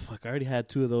you're like, fuck, I already had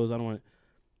 2 of those. I don't want it.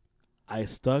 I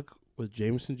stuck with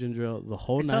Jameson ginger ale the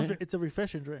whole night. It's a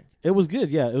refreshing drink. It was good.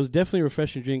 Yeah, it was definitely a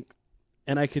refreshing drink.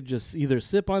 And I could just either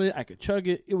sip on it, I could chug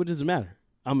it. It doesn't matter.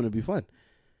 I'm going to be fine.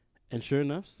 And sure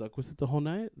enough, stuck with it the whole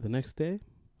night. The next day,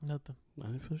 nothing. I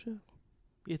didn't feel shit.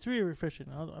 It's really refreshing.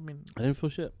 I didn't feel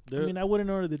shit. I wouldn't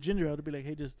order the ginger ale to be like,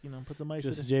 hey, just put some ice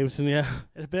in it. Just Jameson, yeah.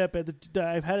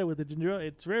 I've had it with the ginger ale.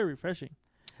 It's very refreshing.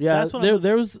 Yeah,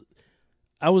 the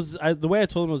way I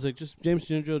told him, I was like, just Jameson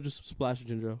ginger ale, just a splash of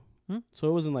ginger ale. So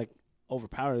it wasn't like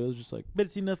overpowering. It was just like, but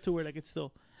it's enough to where like it's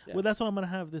still. Yeah. Well, that's what I'm gonna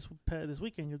have this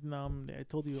weekend. I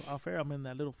told you off air. I'm in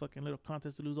that little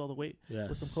contest to lose all the weight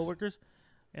with some coworkers,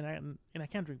 and I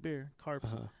can't drink beer, carbs.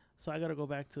 Uh-huh. So I gotta go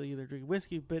back to either drink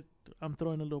whiskey, but I'm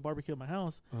throwing a little barbecue at my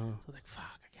house. Uh-huh. So I was like,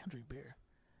 fuck, I can't drink beer,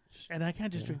 and I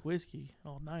can't just drink whiskey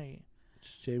all night.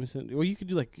 Just Jameson. Well, you could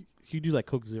do like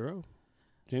Coke Zero,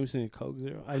 Jameson and Coke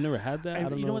Zero. I've never had that. I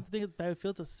don't know. You know what the thing is? I feel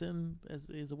it's a sin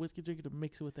as a whiskey drinker to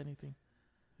mix it with anything.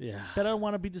 Yeah. But I don't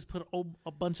want to be just put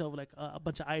a bunch of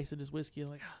ice in this whiskey and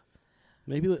like.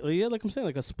 Maybe like I'm saying,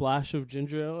 like a splash of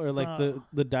ginger ale or like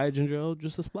the diet ginger ale,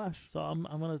 just a splash. So I'm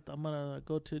gonna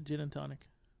go to gin and tonic.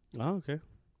 Oh, okay.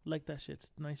 Like that shit.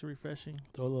 It's nice and refreshing.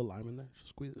 Throw a little lime in there. Just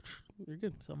squeeze it. You're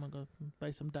good. So I'm gonna go buy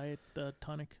some diet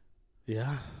tonic.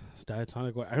 Yeah, it's diet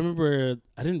tonic. I remember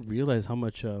I didn't realize how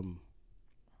much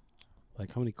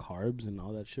like how many carbs and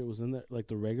all that shit was in there. Like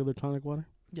the regular tonic water.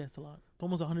 Yeah, it's a lot. It's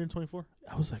almost 124.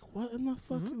 I was like, what in the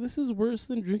fuck? Mm-hmm. This is worse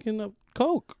than drinking a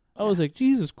Coke. I was like,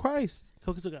 Jesus Christ.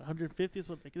 Coke still got 150.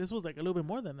 This was like a little bit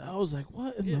more than that. I was like,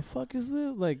 what in the fuck is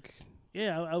this? Like,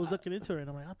 yeah, I was looking into it and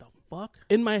I'm like, what the fuck?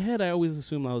 In my head, I always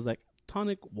assumed I was like,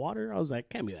 tonic water? I was like,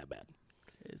 can't be that bad.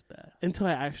 It's bad. Until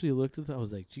I actually looked at it, I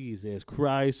was like, Jesus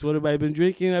Christ, what have I been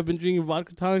drinking? I've been drinking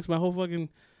vodka tonics my whole fucking...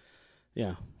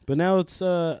 Yeah. But now it's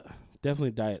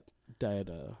definitely diet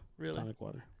really? Tonic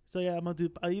water. So yeah,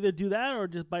 I either do that or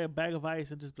just buy a bag of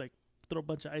ice and just like throw a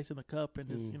bunch of ice in the cup and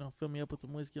just fill me up with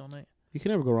some whiskey all night. You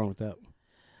can never go wrong with that.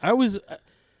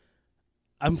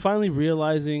 I'm finally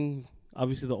realizing,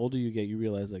 obviously the older you get, you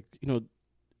realize like,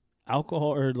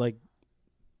 alcohol or like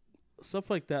stuff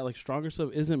like that, like stronger stuff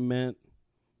isn't meant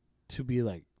to be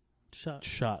like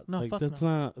shot. No, like fuck that's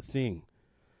no. not a thing.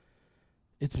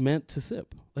 It's meant to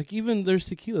sip. Like even there's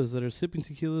tequilas that are sipping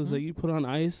tequilas that you put on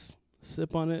ice,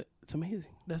 sip on it. It's amazing.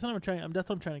 That's what I'm trying. That's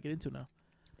what I'm trying to get into now.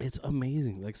 It's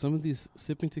amazing. Like some of these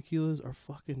sipping tequilas are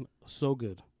fucking so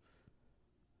good.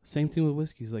 Same thing with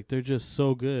whiskeys. Like they're just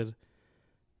so good.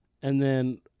 And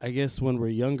then I guess when we're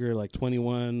younger, like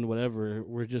 21, whatever,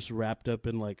 we're just wrapped up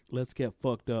in like, let's get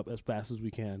fucked up as fast as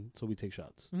we can. So we take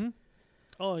shots. Mm-hmm.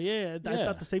 Oh yeah. I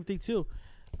thought the same thing too.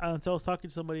 So I was talking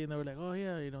to somebody and they were like, oh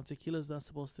yeah, tequila's not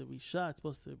supposed to be shot. It's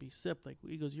supposed to be sipped. Like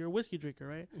he goes, you're a whiskey drinker,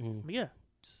 right? Mm-hmm. Yeah.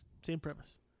 Same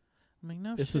premise. I'm like,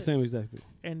 no, it's shit. the same exact thing.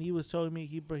 And he was telling me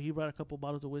he brought a couple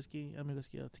bottles of whiskey.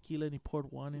 Tequila, and he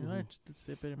poured one, and I just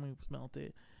sip it, and we smelled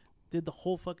it. Did the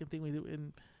whole fucking thing we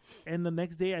did, and the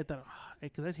next day I thought,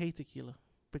 because I hate tequila,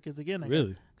 because again,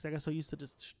 I got so used to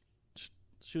just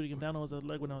shooting him down.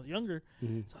 When I was younger, so I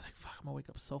was like, fuck, I'm gonna wake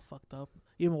up so fucked up.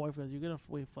 Even my wife goes, you're gonna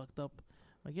wake fucked up.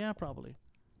 I'm like, yeah, probably.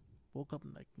 Woke up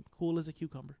like cool as a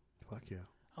cucumber. Fuck yeah.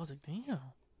 I was like, damn.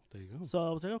 There you go. So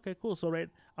I was like, okay, cool. So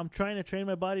I'm trying to train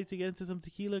my body to get into some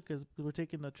tequila because we're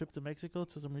taking a trip to Mexico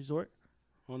to some resort.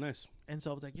 Oh, nice. And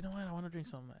so I was like, you know what? I want to drink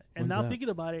some of that. And now thinking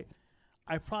about it,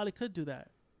 I probably could do that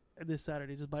this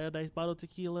Saturday. Just buy a nice bottle of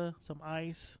tequila, some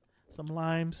ice, some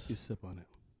limes. You sip on it.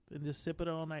 And just sip it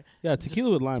all night. Yeah,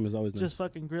 tequila with lime is always nice. Just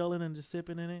fucking grilling and just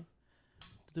sipping in it.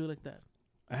 Do it like that.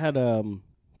 I had I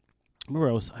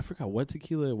forgot what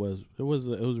tequila it was. It was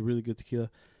a really good tequila.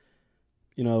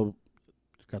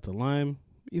 Got the lime,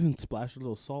 even splashed a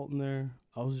little salt in there.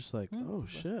 I was just like, oh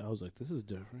shit. I was like, this is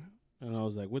different. And I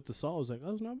was like, with the salt, I was like,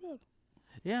 oh, it's not bad.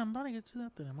 Yeah, I'm about to get to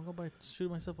that then. I'm gonna go shoot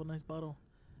myself a nice bottle.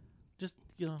 Just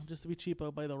to be cheap,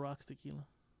 I'll buy the Rocks tequila.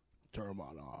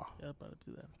 Terramana. Yeah, I'm about to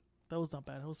do that. That was not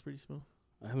bad. That was pretty smooth.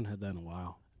 I haven't had that in a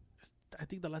while. I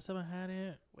think the last time I had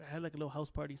it, I had like a little house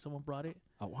party. Someone brought it.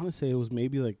 I want to say it was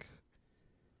maybe like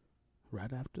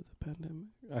right after the pandemic.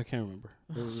 I can't remember.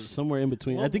 It was somewhere in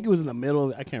between. I think it was in the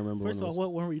middle. I can't remember. First of all,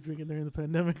 what were you drinking during the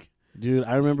pandemic? Dude,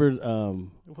 I remember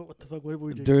What the fuck? What were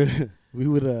we drinking? we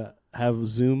would have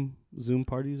Zoom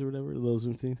parties or whatever, those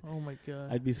Zoom things. Oh my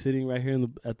god! I'd be sitting right here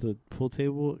at the pool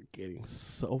table, getting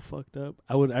so fucked up.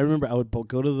 I remember I would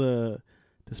go to the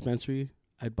dispensary.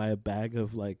 I'd buy a bag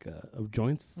of of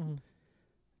joints,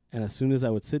 and as soon as I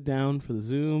would sit down for the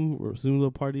Zoom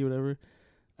little party, or whatever,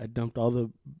 I dumped all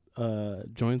the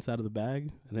joints out of the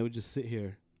bag, and they would just sit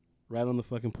here, right on the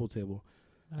fucking pool table.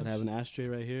 I'd have an ashtray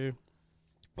right here,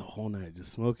 the whole night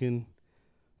just smoking.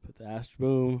 Put the ashtray,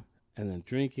 boom, and then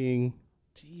drinking.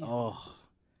 Jesus. Oh,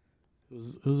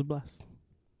 it was a blast.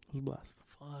 It was a blast.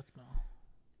 Fuck no.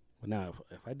 But now,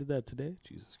 if I did that today,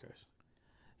 Jesus Christ.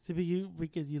 See,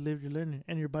 because you lived, you're learning,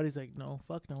 and your body's like, no,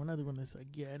 fuck no, we're not doing this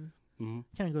again. Mm-hmm.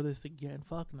 Can't go this again.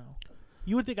 Fuck no.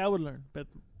 You would think I would learn, but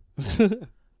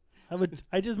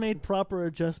I just made proper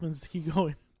adjustments to keep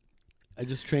going. I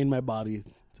just trained my body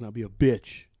to not be a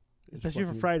bitch. Especially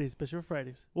for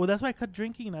Fridays. Well, that's why I cut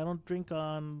drinking. I don't drink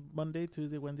on Monday,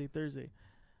 Tuesday, Wednesday, Thursday.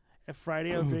 At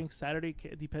Friday, I'll drink. Saturday,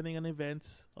 depending on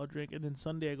events, I'll drink. And then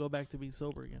Sunday, I go back to being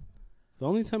sober again. The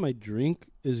only time I drink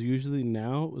is usually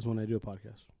now is when I do a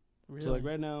podcast. Really? So, like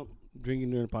right now,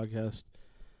 drinking during a podcast,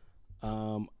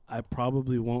 I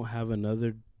probably won't have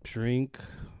another drink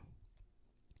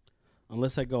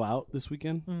unless I go out this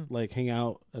weekend, like hang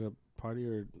out at a party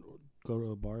or go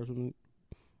to a bar or something.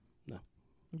 No.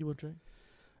 You won't drink?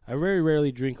 I very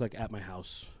rarely drink like at my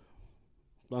house,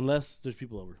 unless there's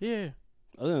people over. Yeah.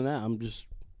 Other than that, I'm just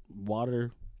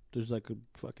water. There's like a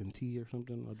fucking tea or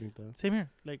something. I'll drink that. Same here.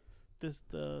 Like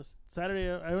the Saturday,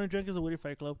 I only drank as a Woody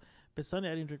Fight Club, but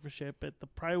Sunday I didn't drink for shit. But the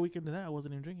prior weekend to that, I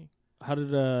wasn't even drinking. How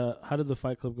did the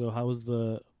Fight Club go? How was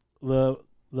the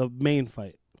main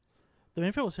fight? The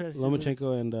main fight was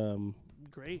Lomachenko and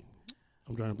great.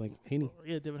 I'm drawing a blank. Haney.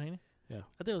 Yeah, Devin Haney. Yeah,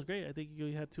 I think it was great. I think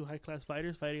you had two high class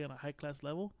fighters fighting on a high class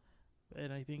level,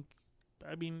 and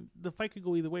I mean, the fight could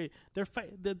go either way. The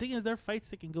thing is, there are fights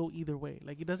that can go either way.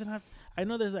 Like, it doesn't have. I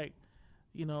know there's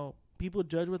people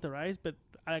judge with their eyes, but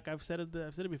like I've said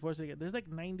it before. So again, there's like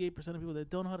 98% of people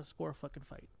that don't know how to score a fucking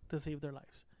fight to save their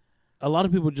lives. A lot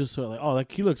of people just are like, oh,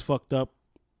 like he looks fucked up.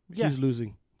 Yeah. He's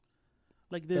losing.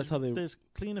 Like there's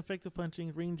clean, effective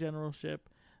punching, ring generalship,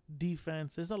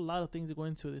 defense. There's a lot of things that go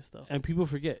into this stuff. And people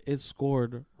forget it's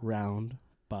scored round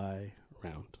by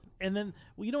round. And then,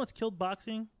 you know what's killed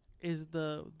boxing is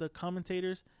the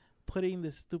commentators putting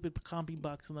this stupid compy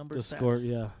box number The stats. score,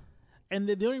 yeah. And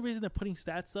the only reason they're putting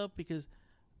stats up because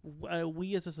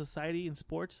we as a society in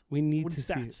sports, we need to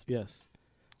stats. see. Yes.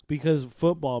 Because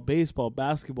football, baseball,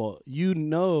 basketball,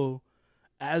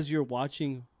 as you're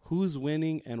watching who's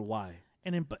winning and why.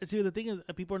 And see, the thing is,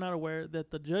 people are not aware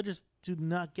that the judges do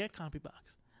not get compy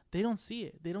box. They don't see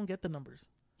it. They don't get the numbers.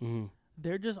 Mm-hmm.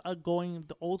 They're just going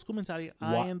the old school mentality,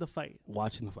 eyeing the fight.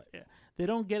 Watching the fight. Yeah. They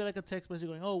don't get it like a text message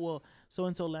going, oh, well,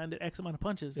 so-and-so landed X amount of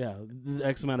punches. Yeah,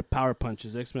 X amount of power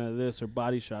punches, X amount of this, or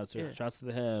body shots, or shots to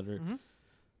the head. Or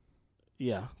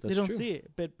Yeah, that's true. They don't see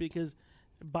it. But because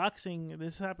boxing,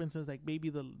 this happened since like maybe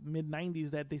the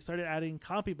mid-90s that they started adding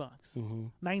copy box.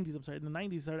 90s, I'm sorry. In the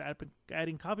 90s, started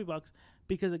adding copy box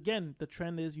because, again, the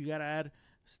trend is you got to add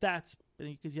stats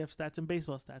because you have stats in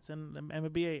baseball, stats in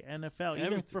NBA, NFL,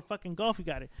 even for fucking golf you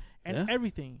got it, and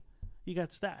everything you got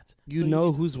stats. You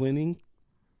know who's winning,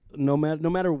 no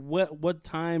matter what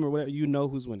time or whatever. You know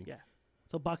who's winning. Yeah.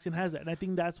 So boxing has that, and I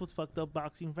think that's what's fucked up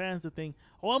boxing fans to think,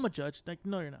 oh, I'm a judge. Like,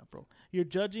 no, you're not, bro. You're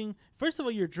judging. First of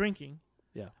all, you're drinking.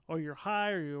 Yeah. Or you're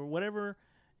high, or you're whatever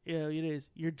it is.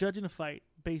 You're judging a fight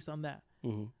based on that.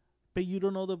 Mm-hmm. But you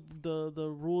don't know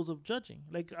the rules of judging.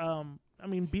 Like, I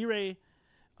mean, B-Ray,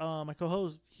 my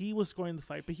co-host, he was scoring the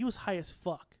fight, but he was high as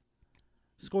fuck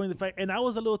scoring the fight. And I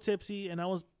was a little tipsy, and I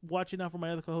was watching out for my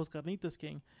other co-host, Carnitas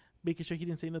King, making sure he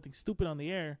didn't say nothing stupid on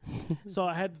the air. So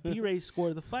I had B-Ray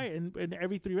score the fight, and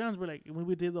every 3 rounds, we're like, when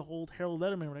we did the whole Harold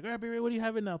Letterman, we're like, all right, B-Ray, what do you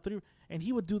have in now? 3, and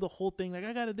he would do the whole thing, like,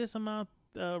 I got this amount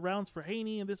rounds for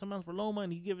Haney and this amount for Loma,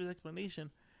 and he'd give his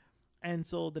explanation. And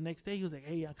so the next day, he was like,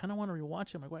 hey, I kind of want to rewatch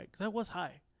it. I'm like, why? Because I was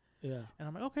high. Yeah. And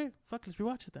I'm like, okay, fuck, let's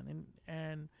rewatch it then.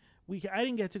 And I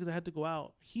didn't get to because I had to go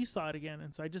out. He saw it again,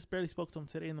 and so I just barely spoke to him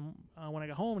today when I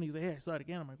got home, and he's like, hey, I saw it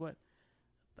again. I'm like, what?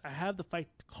 I have the fight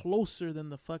closer than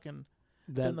the fucking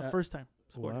than the first time.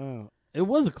 Scored. Wow. It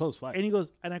was a close fight. And he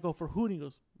goes, and I go, for who? And he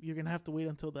goes, you're going to have to wait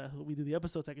until we do the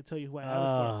episodes. I can tell you who I have it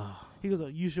for. He goes, oh,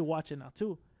 you should watch it now,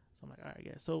 too. So I'm like, all right,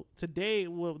 yeah. So today,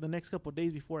 well, the next couple of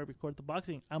days before I record the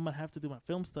boxing, I'm gonna have to do my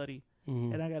film study,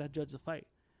 and I gotta judge the fight.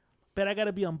 But I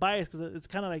gotta be unbiased because it's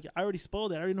kind of like I already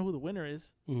spoiled it. I already know who the winner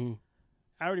is. I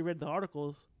already read the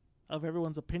articles of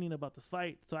everyone's opinion about this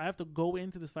fight, so I have to go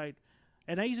into this fight.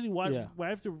 And I usually watch. Yeah.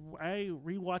 I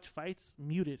rewatch fights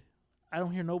muted. I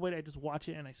don't hear nobody. I just watch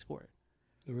it and I score it.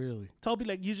 Really? So I'll be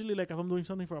like, usually like if I'm doing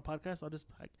something for a podcast, I'll just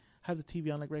like have the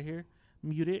TV on like right here,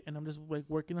 mute it, and I'm just like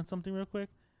working on something real quick,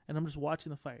 and I'm just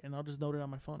watching the fight, and I'll just note it on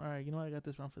my phone. All right, you know what? I got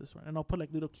this round for this one, and I'll put like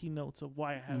little keynotes of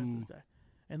why I have it for this guy.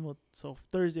 And so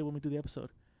Thursday when we do the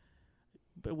episode,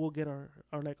 but we'll get our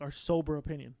sober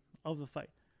opinion of the fight.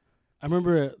 I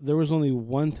remember there was only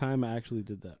one time I actually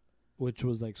did that, which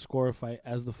was like score a fight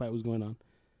as the fight was going on,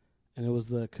 and it was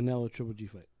the Canelo Triple G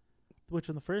fight. Which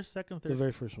one? The first, second, third? The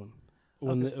very first one,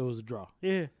 when it was a draw.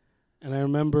 Yeah. And I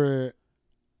remember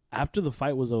after the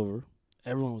fight was over,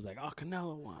 everyone was like, "Oh,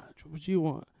 Canelo won. Triple G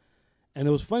won." And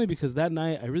it was funny because that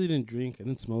night I really didn't drink, I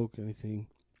didn't smoke anything,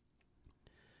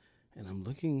 and I'm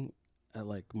looking at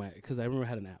like because I remember I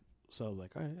had an app, so I was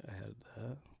like, all right, I had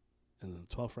that, and then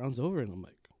 12 rounds over, and I'm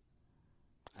like,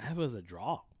 I have it as a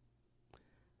draw.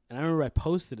 And I remember I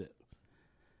posted it.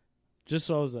 Just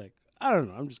so I was like, I don't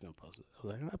know, I'm just going to post it. I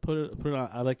was like, I put it on.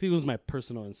 I think it was my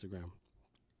personal Instagram.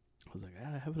 I was like,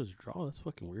 I have it as a draw. That's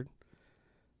fucking weird.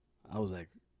 I was like,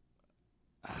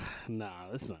 nah,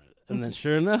 that's not it. And then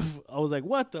sure enough, I was like,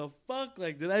 what the fuck?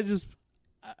 Like, did I just,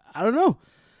 I don't know.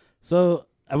 So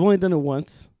I've only done it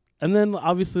once. And then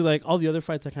obviously like all the other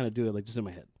fights, I kind of do it like just in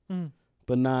my head.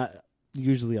 But not,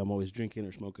 usually I'm always drinking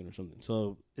or smoking or something.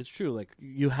 So it's true. Like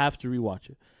you have to rewatch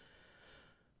it.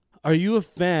 Are you a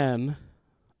fan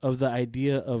of the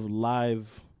idea of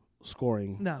live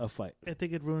scoring a fight? I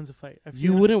think it ruins a fight.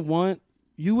 You wouldn't want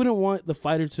the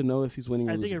fighter to know if he's winning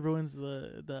or losing. I think it ruins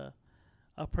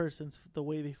a person's the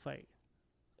way they fight.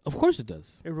 Of course it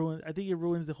does. I think it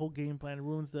ruins the whole game plan. It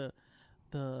ruins the.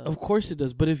 Of course it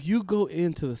does. But if you go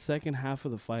into the second half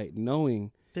of the fight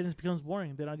knowing, then it becomes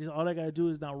boring. Then all I gotta do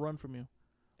is now run from you.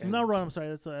 Not run. I'm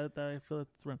sorry. I feel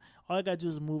that's run. All I gotta do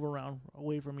is move around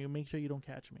away from you. Make sure you don't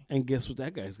catch me. And guess what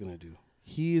that guy's gonna do?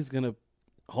 He is gonna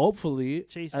hopefully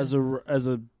chase as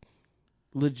a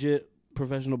legit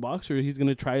professional boxer. He's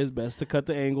gonna try his best to cut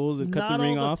the angles and cut the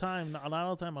ring off. Not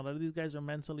all the time. A lot of these guys are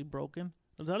mentally broken.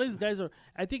 A lot of these guys are.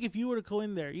 I think if you were to go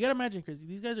in there, you gotta imagine, Chris.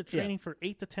 These guys are training for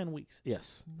 8 to 10 weeks.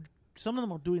 Yes. Some of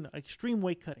them are doing extreme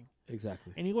weight cutting.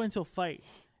 Exactly. And you go into a fight,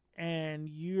 and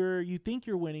you think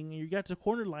you're winning, and you got the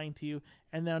corner lying to you,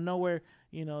 and then nowhere,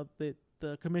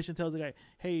 the commission tells the guy,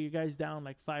 "Hey, you guys down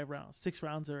like 6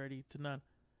 rounds already to none."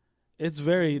 It's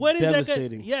very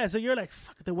devastating. Yeah. So you're like,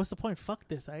 "Fuck it. What's the point? Fuck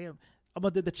this.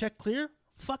 Did the check clear?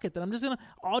 Fuck it. Then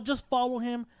I'll just follow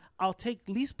him. I'll take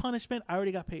least punishment. I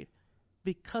already got paid."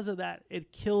 Because of that,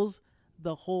 it kills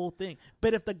the whole thing.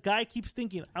 But if the guy keeps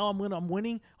thinking, "Oh, I'm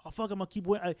winning. Oh, fuck, I'm gonna keep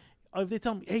winning." If they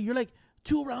tell me, "Hey, you're like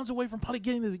 2 rounds away from probably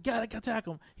getting this," I gotta attack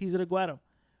him. He's gonna go at him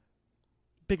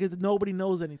because nobody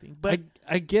knows anything. But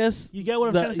I guess you get what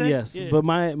I'm trying to say. Yes, yeah. But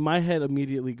my head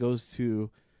immediately goes to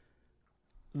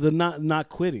the not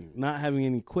quitting, not having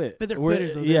any quit. But they're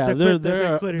quitters.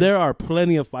 There are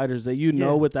plenty of fighters that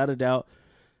without a doubt.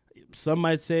 Some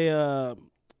might say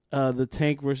the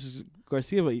Tank versus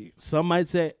Garcia, but some might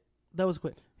say that was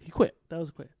quit. He quit. That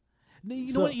was quit.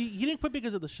 You know what? He didn't quit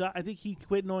because of the shot. I think he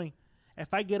quit knowing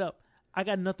if I get up, I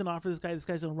got nothing to offer this guy. This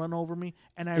guy's gonna run over me,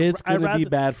 and it's gonna be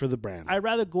bad for the brand. I'd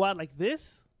rather go out like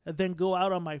this than go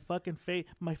out on my fucking face,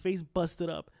 my face busted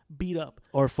up, beat up,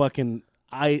 or fucking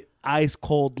ice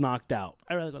cold knocked out.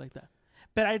 I'd rather go like that.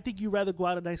 But I think you'd rather go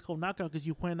out a nice cold knockout because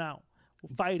you went out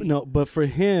fighting. No, but for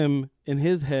him in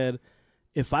his head,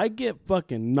 if I get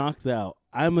fucking knocked out,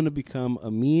 I'm going to become a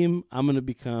meme. I'm going to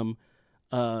become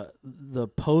the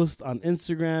post on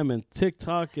Instagram and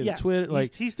TikTok and Twitter.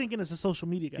 He's thinking as a social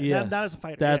media guy, not as a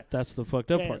fighter. That's the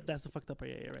fucked up part. That's the fucked up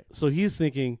part. Yeah, right. So he's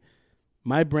thinking,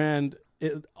 my brand,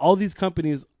 all these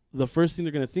companies, the first thing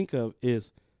they're going to think of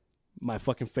is my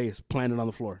fucking face planted on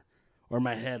the floor or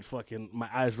my head my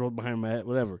eyes rolled behind my head,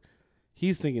 whatever.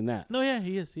 He's thinking that. No, yeah,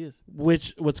 he is.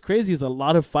 What's crazy is a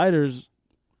lot of fighters,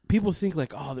 people think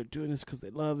like, oh, they're doing this because they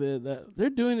love it. That they're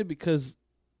doing it because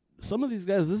some of these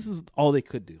guys, this is all they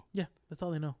could do. Yeah, that's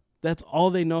all they know. That's all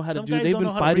they know how to do. They've been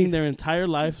fighting their entire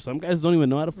life. Some guys don't even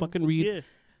know how to fucking read. Yeah.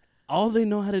 All they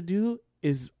know how to do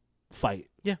is fight.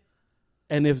 Yeah.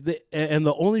 And and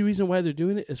the only reason why they're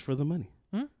doing it is for the money.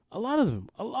 A lot of them.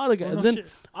 A lot of guys. Well, then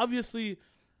obviously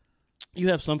you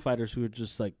have some fighters who are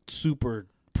just like super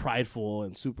prideful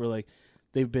and super like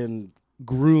they've been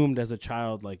groomed as a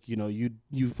child, like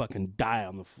you fucking die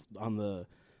on the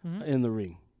in the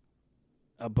ring.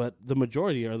 But the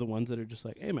majority are the ones that are just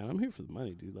like, hey man, I'm here for the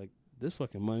money, dude. Like this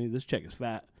fucking money, this check is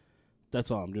fat.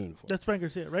 That's all I'm doing it for. That's Frank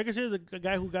Garcia. Frank Garcia is a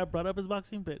guy who got brought up as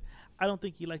boxing, but I don't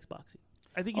think he likes boxing.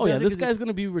 I think. This guy's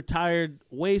gonna be retired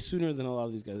way sooner than a lot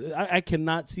of these guys. I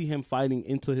cannot see him fighting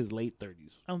into his late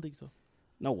 30s. I don't think so.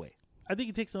 No way. I think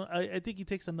he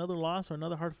takes another loss or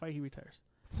another hard fight. He retires.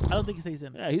 I don't think he stays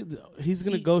in. Yeah, he's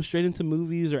gonna go straight into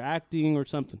movies or acting or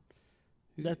something.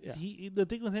 The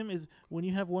thing with him is when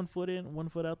you have 1 foot in, 1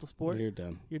 foot out the sport, you're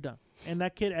done. You're done. And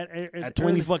that kid at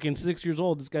 26 years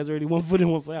old, this guy's already 1 foot in,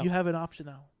 1 foot out. You have an option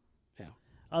now.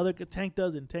 Yeah. Tank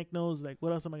doesn't. Tank knows like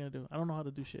what else am I gonna do? I don't know how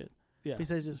to do shit. Yeah.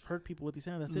 Besides just hurt people with his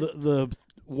hand. That's it. The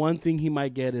one thing he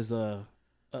might get is a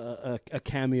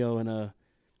cameo in a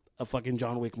fucking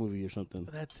John Wick movie or something.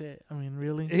 That's it. I mean,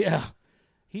 really? Yeah.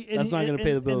 That's not going to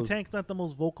pay the bills. And Tank's not the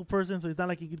most vocal person, so it's not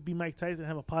like he could be Mike Tyson and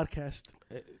have a podcast.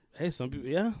 Hey, some people,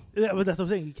 yeah. Yeah, but that's what I'm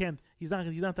saying. He can't. He's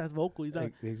not that vocal. He's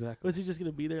not. Exactly. Was he just going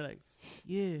to be there like,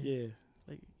 yeah. Yeah.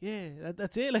 Like, yeah,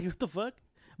 that's it. Like, what the fuck?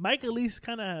 Mike at least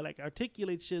kind of like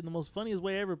articulates shit in the most funniest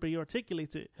way ever, but he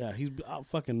articulates it. Yeah, he's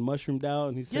fucking mushroomed out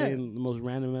and he's saying the most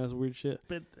random ass weird shit.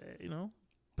 But,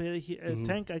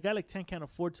 Tank, a guy like Tank can't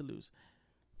afford to lose.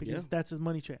 Because that's his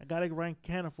money train. A guy like Ryan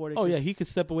can't afford it. Oh yeah, he could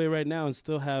step away right now and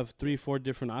still have 3-4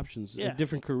 different options,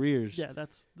 different careers. Yeah,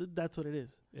 that's what it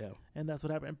is. Yeah, and that's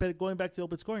what happened. But going back to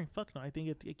open scoring, fuck no, I think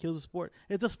it kills the sport.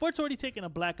 The sport's already taking a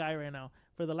black eye right now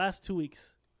for the last 2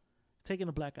 weeks. Taking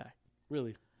a black eye.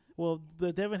 Really? Well,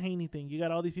 the Devin Haney thing, you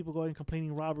got all these people going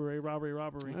complaining robbery. Yeah, a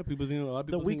lot of people think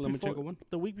Lomachenko won.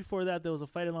 The week before that, there was a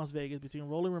fight in Las Vegas between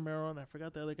Rolly Romero and I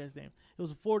forgot the other guy's name. It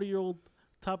was a 40-year-old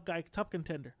top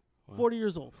contender. Wow. 40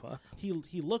 years old. Fuck.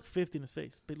 He looked 50 in his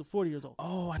face, but he looked 40 years old.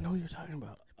 Oh, I know what you're talking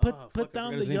about. Put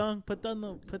down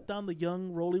the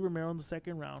young Rolly Romero in the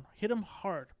second round. Hit him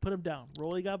hard. Put him down.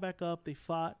 Rolly got back up. They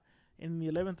fought. In the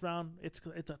 11th round, it's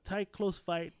a tight, close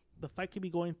fight. The fight could be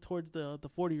going towards the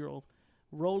 40-year-old.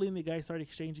 Rolly and the guy started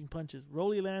exchanging punches.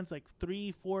 Rolly lands like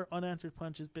 3-4 unanswered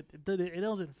punches, but it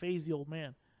doesn't phase the old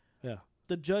man. Yeah.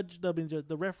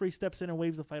 The referee steps in and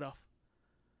waves the fight off.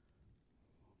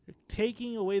 You're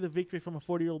taking away the victory from a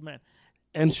 40-year-old man.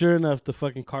 And sure enough, the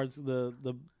fucking cards, the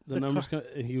numbers,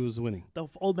 he was winning. The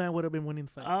old man would have been winning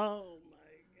the fight. Oh,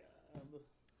 my God.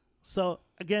 So,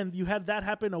 again, you had that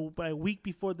happen a week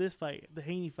before this fight, the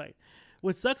Haney fight.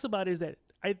 What sucks about it is that,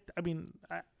 I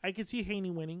can see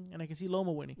Haney winning, and I can see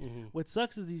Loma winning. Mm-hmm. What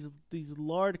sucks is these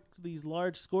large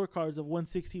scorecards of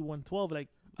 160, 112, like,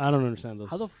 I don't understand those.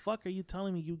 How the fuck are you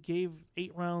telling me you gave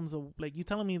 8 rounds of, like, you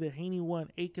telling me that Haney won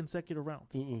 8 consecutive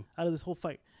rounds out of this whole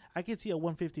fight? I could see a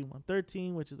 115,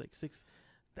 113, which is like 6.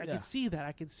 I can see that.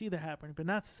 I can see that happening, but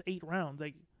not 8 rounds.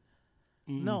 Like,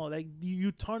 no, like,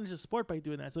 you tarnish the sport by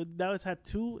doing that. So now it's had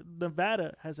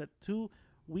Nevada has had 2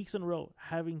 weeks in a row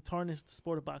having tarnished the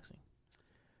sport of boxing.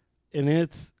 And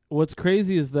what's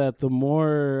crazy is that the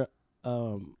more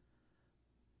the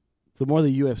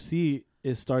UFC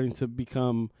is starting to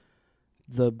become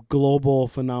the global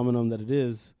phenomenon that it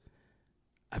is,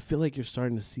 I feel like you're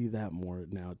starting to see that more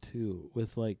now too,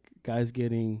 with like guys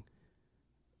getting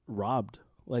robbed,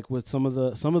 like with some of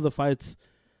the fights,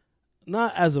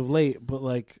 not as of late, but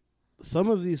like some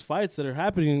of these fights that are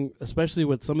happening, especially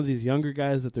with some of these younger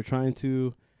guys that they're trying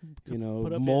to,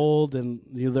 mold, and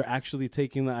they're actually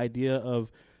taking the idea of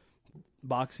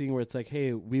boxing where it's like,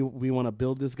 hey, we want to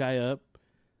build this guy up.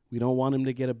 We don't want him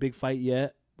to get a big fight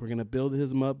yet. We're going to build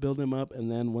him up,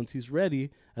 and then once he's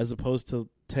ready, as opposed to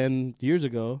 10 years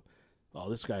ago, oh,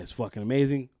 this guy is fucking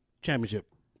amazing, championship,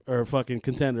 or fucking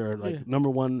contender, or like number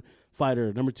 1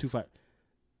 fighter, number 2 fighter.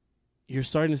 You're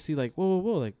starting to see like, whoa,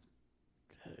 like,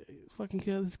 fucking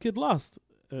kid, this kid lost.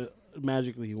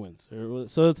 Magically he wins.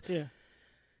 So it's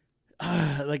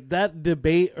like that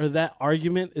debate or that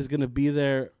argument is going to be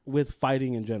there with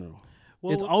fighting in general.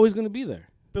 Well, it's always going to be there.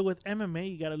 But with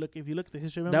MMA, you got to look. If you look at the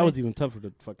history of MMA, that was even tougher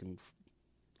to fucking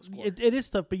score. It is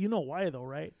tough, but you know why though,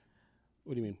 right?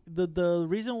 What do you mean? The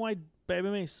reason why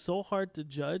MMA is so hard to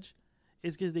judge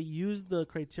is because they use the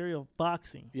criteria of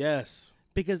boxing. Yes.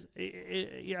 Because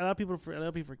a lot of people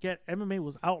forget MMA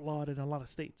was outlawed in a lot of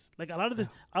states. Like a lot of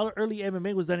early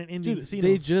MMA was done in Indian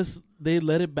casinos. They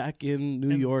let it back in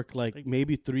New York like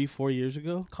maybe 3-4 years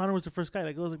ago. Conor was the first guy.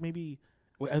 Like it was like maybe.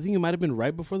 I think it might have been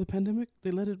right before the pandemic.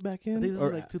 They let it back in. I think this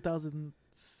was like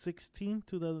 2016.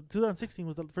 2016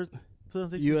 was the first.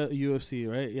 2016. UFC,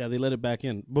 right? Yeah, they let it back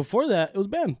in. Before that, it was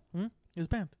banned. It was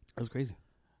banned. That was crazy.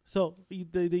 So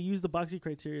they use the boxing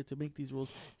criteria to make these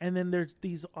rules, and then there's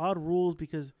these odd rules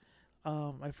because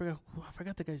I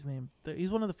forgot the guy's name.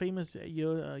 He's one of the famous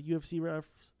UFC refs.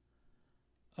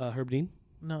 Herb Dean.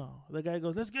 No, the guy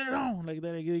goes, let's get it on. Like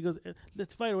that. He goes,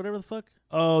 let's fight, whatever the fuck.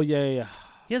 Oh, yeah.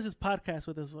 He has his podcast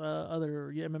with his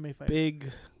other MMA fighter.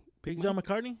 Big John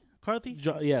McCarthy?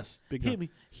 Yes, Big John.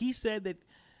 He said that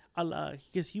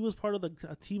because he was part of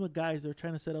a team of guys that were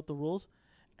trying to set up the rules.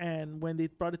 And when they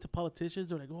brought it to politicians,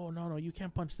 they're like, oh, no, you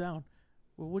can't punch down.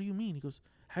 Well, what do you mean? He goes,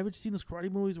 haven't you seen those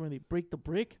karate movies where they break the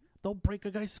brick? They'll break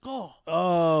a guy's skull.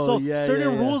 Oh, so yeah.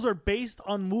 certain rules are based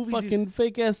on movies. Fucking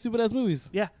fake ass, stupid ass movies.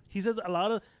 Yeah, he says a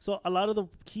lot of the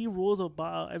key rules of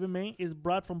MMA is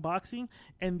brought from boxing,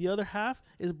 and the other half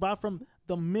is brought from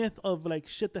the myth of like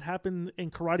shit that happened in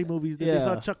karate movies that they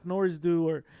saw Chuck Norris do,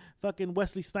 or fucking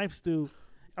Wesley Snipes do,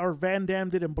 or Van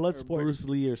Damme did in Bloodsport, Bruce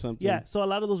Lee or something. Yeah, so a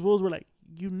lot of those rules were like,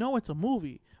 it's a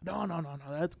movie. No,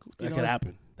 that's that could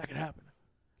happen. That could happen.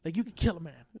 Like you could kill a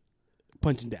man,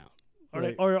 punching down.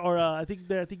 Or I think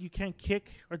you can't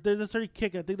kick, or there's a certain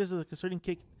kick. I think there's like a certain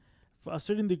kick, for a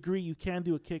certain degree you can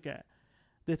do a kick at.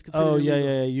 That's considered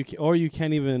illegal. You can, or you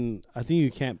can't even. I think you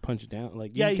can't punch it down.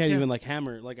 Like you can't even like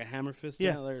hammer, like a hammer fist.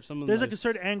 Yeah, down, or something. There's like a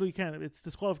certain angle you can't. It's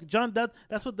disqualified.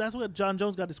 That's what John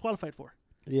Jones got disqualified for.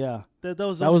 Yeah, that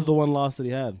was the one loss that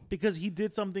he had because he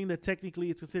did something that technically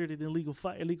it's considered an illegal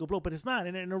blow, but it's not.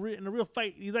 And in a real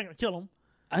fight, he's not gonna kill him.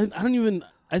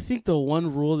 I think the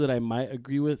one rule that I might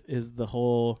agree with is the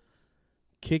whole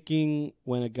kicking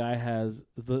when a guy has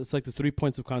it's like the 3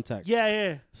 points of contact.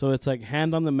 Yeah. So it's like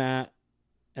hand on the mat,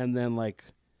 and then like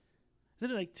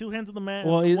isn't it like 2 hands on the mat?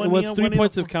 Well, it's 3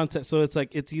 points of contact. So it's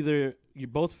like it's either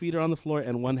both feet are on the floor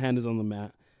and one hand is on the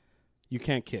mat. You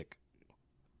can't kick.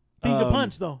 But you can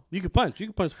punch though. You can punch.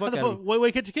 Fuck at him.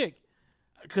 Why can't you kick?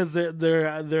 Because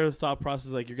their thought process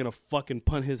is like you're gonna fucking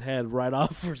punt his head right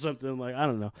off or something. Like I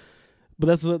don't know,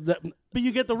 but But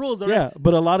you get the rules, yeah. right?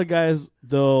 But a lot of guys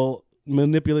they'll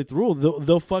manipulate the rule.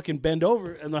 They'll fucking bend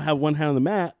over and they'll have one hand on the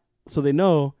mat, so they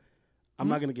know I'm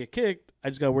not gonna get kicked. I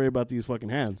just gotta worry about these fucking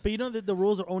hands. But you know that the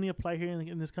rules are only apply here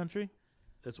in this country.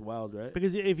 That's wild, right?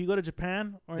 Because if you go to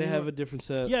Japan, they have a different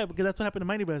set. Yeah, because that's what happened to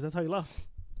Mighty Bears. That's how he lost.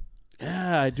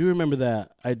 Yeah, I do remember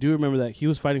that. He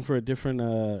was fighting for a different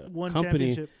one company.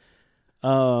 Championship.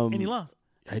 And he lost.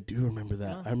 I do remember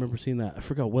that. I remember seeing that. I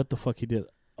forgot what the fuck he did.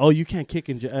 Oh, you can't kick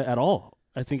at all.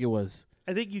 I think it was.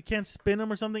 I think you can't spin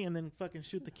him or something and then fucking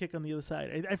shoot the kick on the other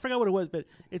side. I forgot what it was, but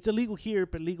it's illegal here,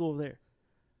 but legal over there.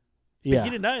 Yeah, but he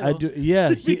didn't die though. I do.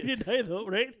 Yeah, he didn't die though,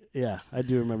 right? Yeah, I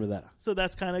do remember that. So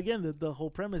that's kind of again the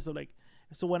whole premise of like.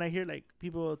 So when I hear like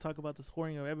people talk about the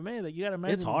scoring of MMA, like you gotta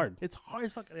imagine it's hard. It's hard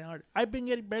as fucking hard. I've been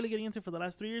barely getting into it for the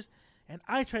last 3 years, and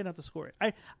I try not to score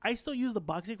it. I still use the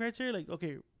boxing criteria, like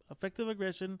okay, effective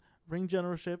aggression, ring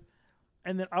generalship,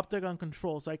 and then octagon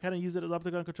control. So I kind of use it as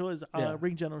octagon control as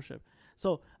ring generalship.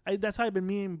 So that's how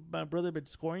me and my brother been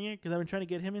scoring it because I've been trying to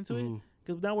get him into it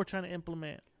because now we're trying to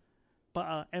implement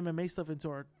MMA stuff into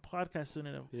our podcast soon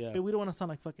enough. Yeah. But we don't want to sound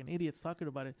like fucking idiots talking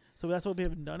about it. So that's why we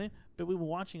haven't done it. But we've been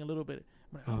watching a little bit.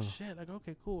 I'm like, oh shit! Like,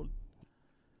 okay, cool.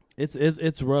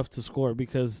 It's rough to score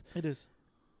because it is.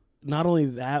 Not only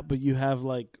that, but you have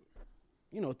like,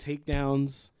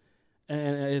 takedowns,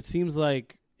 and it seems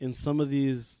like in some of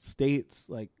these states,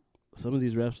 like some of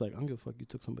these refs, like I don't give a fuck, you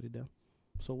took somebody down,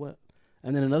 so what?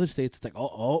 And then in other states, it's like,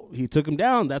 oh, he took him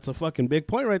down. That's a fucking big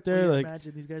point right there. Well, like,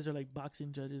 imagine these guys are like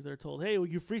boxing judges. They're told, hey, were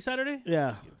you free Saturday?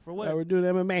 Yeah. For what? Yeah, we're doing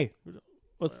MMA.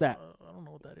 What's that? I don't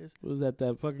know what that is. Was that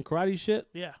fucking karate shit?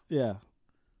 Yeah. Yeah. All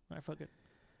right, fuck it.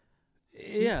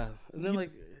 Yeah. And then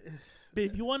but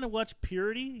if you want to watch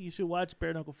purity, you should watch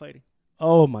bare knuckle fighting.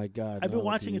 Oh my god! I've been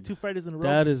watching it 2 Fridays in a row.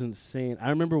 That is insane. I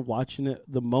remember watching it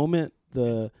the moment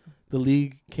the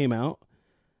league came out.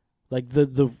 Like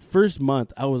the first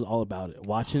month, I was all about it,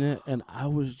 watching it, and I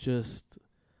was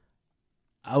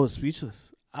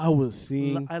speechless. I was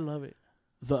seeing. I love it.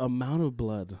 The amount of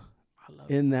blood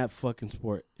in that fucking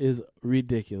sport is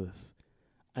ridiculous.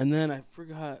 And then I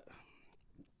forgot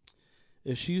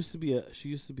if she used to be a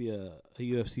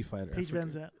UFC fighter. Paige Van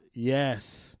Zandt.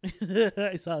 Yes,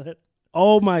 I saw that.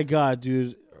 Oh my god,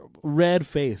 dude! Red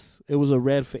face. It was a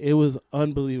red face. It was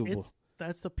unbelievable.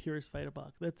 That's the purest fight of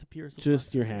box. That's the purest.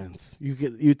 Just your hands.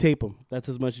 You tape them. That's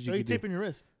as much as you can do. You taping your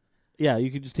wrist. Yeah, you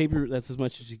could just tape your. That's as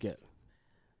much as you get.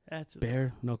 That's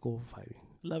bare knuckle fighting.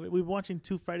 Love it. We've been watching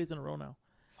 2 Fridays in a row now.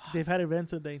 They've had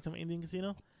events today in some Indian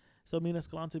casino. So me and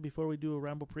Escalante, before we do a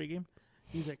Rambo pregame,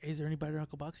 he's like, hey, is there any bare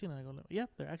knuckle boxing? And I go, yeah,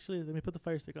 there actually is. Let me put the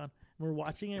fire stick on. And we're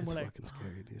watching it. And That's we're fucking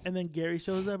scary, dude. And then Gary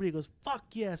shows up and he goes, fuck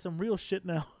yeah, some real shit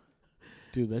now.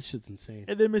 Dude, that shit's insane.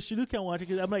 And then Miss Shinu can't watch it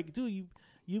because I'm like, dude,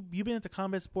 you've been into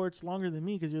combat sports longer than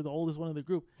me because you're the oldest one in the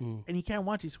group. And you can't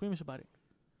watch it. He's squeamish about it.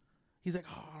 He's like,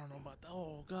 oh, I don't know about that.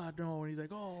 Oh, God, no. And he's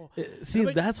like, oh. See,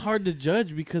 that's hard to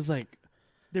judge because, like,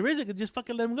 There isn't. Just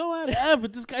fucking let him go at it. Yeah,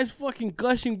 but this guy's fucking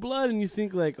gushing blood, and you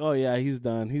think like, oh yeah, he's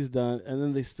done, and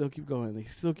then they still keep going, they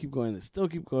still keep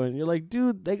going. You're like,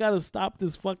 dude, they gotta stop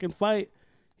this fucking fight.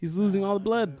 He's losing all the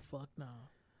blood. Fuck no.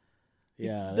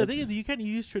 Yeah, The thing is, you can't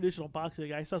use traditional boxing.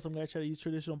 Like, I saw some guy try to use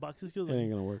traditional boxing skills. It Like,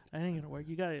 ain't gonna work. that ain't gonna work.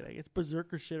 You got it. Like, it's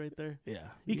berserker shit right there. Yeah,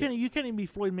 You can't even be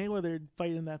Floyd Mayweather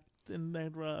fighting in that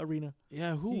arena.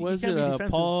 Yeah, who You was can't it? be defensive.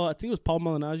 Paul. I think it was Paul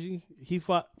Malignaggi. He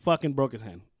fucking broke his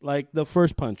hand. Like the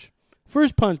first punch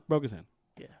broke his hand.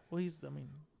 Yeah. Well, he's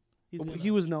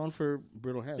He was known for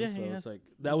brittle hands, Yeah, so he it's has. like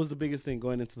that was the biggest thing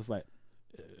going into the fight.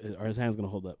 Are his hands gonna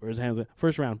hold up? Or his hands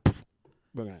first round, poof,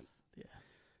 broken hand. Yeah,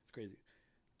 it's crazy.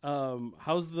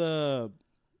 How's the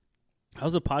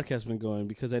podcast been going?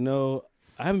 Because I know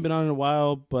I haven't been on in a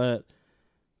while, but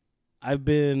I've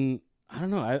been. I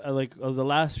don't know. I like the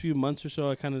last few months or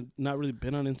so. I kind of not really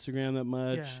been on Instagram that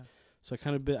much, yeah. so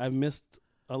I've missed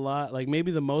a lot. Like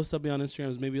maybe the most I'll be on Instagram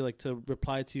is maybe like to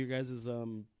reply to your guys'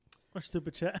 Or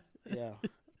stupid chat. yeah,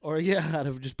 or out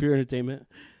of just pure entertainment.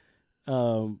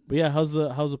 But yeah, how's the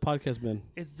podcast been?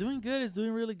 It's doing good. It's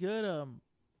doing really good.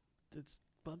 It's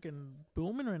fucking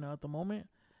booming right now at the moment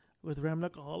with Ram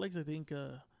Knuckleaholics.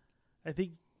 I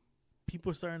think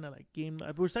people are starting to like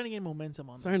we're starting to gain momentum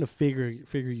on that. Starting to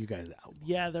figure you guys out.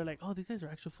 Yeah, they're like, oh, these guys are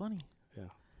actually funny. Yeah,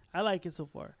 I like it so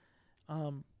far.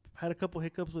 Had a couple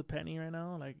hiccups with Penny right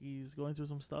now. Like he's going through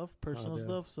some stuff, personal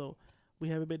stuff. So we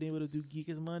haven't been able to do Geek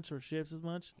as much or Shifts as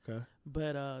much. Okay.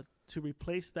 But to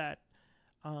replace that,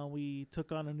 we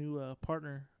took on a new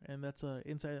partner, and that's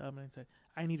Inside.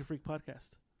 I Need a Freak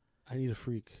podcast. I Need a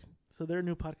Freak. So they're a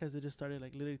new podcast that just started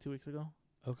like literally 2 weeks ago.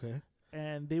 Okay.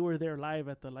 And they were there live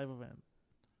at the live event.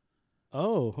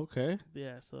 Oh, okay.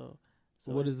 Yeah, so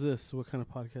what is this? What kind of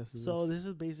podcast is this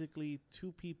is basically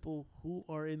two people who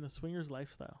are in the swingers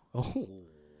lifestyle. Oh.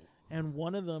 And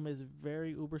one of them is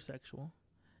very uber sexual.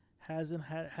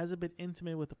 Hasn't been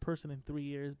intimate with a person in 3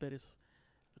 years, but is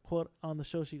quote on the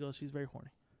show she goes, she's very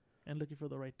horny and looking for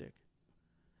the right dick.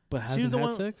 But hasn't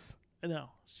had sex? No.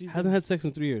 She hasn't had sex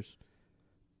in 3 years.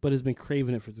 But has been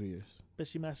craving it for 3 years. But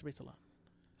she masturbates a lot.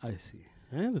 I see.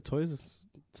 And the toys,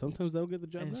 sometimes they'll get the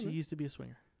job done. And done. she used to be a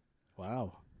swinger.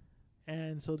 Wow.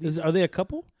 And so are they a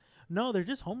couple? No, they're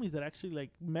just homies that actually like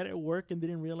met at work and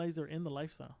didn't realize they're in the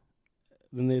lifestyle.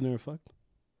 Then they never fucked?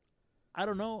 I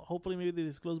don't know. Hopefully maybe they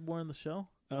disclose more in the show.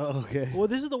 Oh, okay. Well,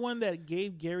 this is the one that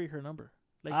gave Gary her number.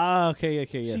 Like, okay,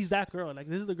 yes. She's that girl. Like,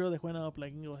 this is the girl that went up,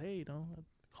 like, and go, hey,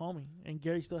 call me. And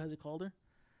Gary still hasn't called her.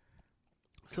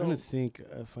 So, I'm trying to think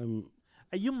if I'm...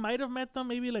 You might have met them,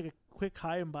 maybe like a quick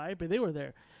hi and bye, but they were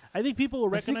there. I think people will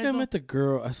recognize them. I think I met the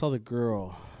girl. I saw the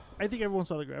girl. I think everyone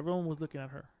saw the girl. Everyone was looking at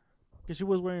her. Because she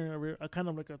was wearing a kind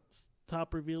of like a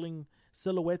top revealing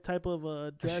silhouette type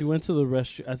of dress. She went to the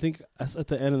restroom. I think at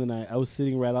the end of the night, I was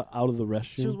sitting right out of the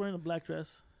restroom. She was wearing a black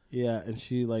dress. Yeah, and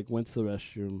she like went to the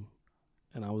restroom,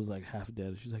 and I was like half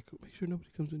dead. She's like, make sure nobody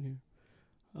comes in here.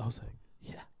 I was like,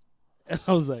 yeah. And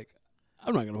I was like,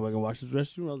 I'm not going to fucking watch this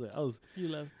restroom. You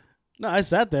left. No, I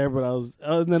sat there, but I was...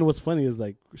 and then what's funny is,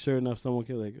 like, sure enough, someone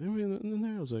came, like, anybody in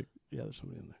there? I was like, yeah, there's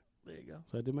somebody in there. There you go.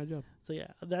 So I did my job. So, yeah,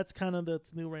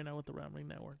 that's new right now with the Round Ring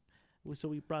Network. So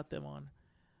we brought them on.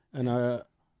 And are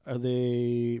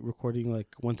they recording, like,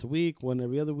 once a week, one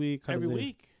every other week? Every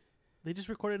week. They just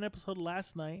recorded an episode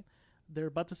last night. They're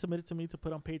about to submit it to me to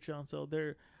put on Patreon. So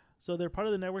they're part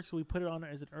of the network, so we put it on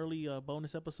as an early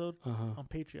bonus episode on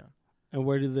Patreon. And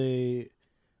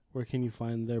where can you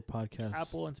find their podcast?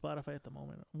 Apple and Spotify at the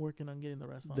moment. I'm working on getting the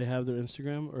rest on. They have their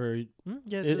Instagram, or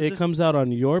yeah, it comes out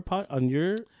on your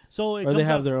So or they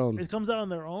have their own. It comes out on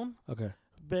their own. Okay.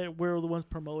 But we're the ones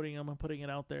promoting them and putting it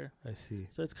out there. I see.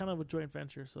 So it's kind of a joint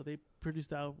venture. So they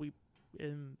produced out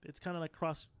and it's kind of like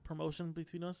cross promotion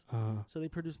between us. So they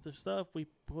produce their stuff, we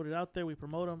put it out there, we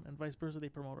promote them, and vice versa. They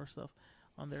promote our stuff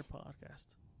on their podcast.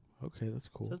 Okay, that's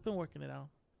cool. So it's been working it out.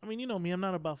 I mean, you know me, I'm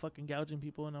not about fucking gouging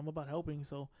people, and I'm about helping.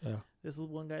 So this is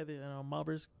one guy that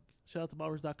Mobbers, shout out to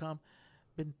Mobbers.com,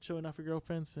 been showing off your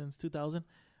girlfriend since 2000.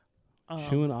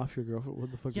 Showing off your girlriend?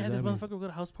 What the fuck? Yeah, does this that motherfucker would go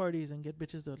to house parties and get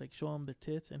bitches to like show him their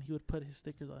tits, and he would put his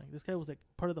stickers on. This guy was like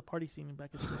part of the party scene back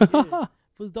in the day.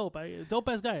 It was dope. Dope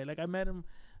ass guy. Like I met him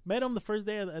the first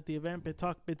day at the event. Been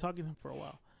talking to him for a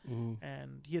while. Mm-hmm.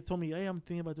 And he had told me, hey, I'm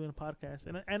thinking about doing a podcast.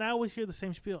 And I always hear the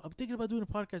same spiel. I'm thinking about doing a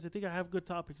podcast. I think I have good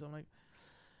topics. I'm like,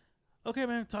 okay,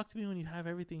 man, talk to me when you have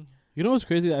everything. You know what's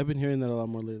crazy? I've been hearing that a lot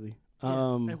more lately.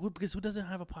 Because who doesn't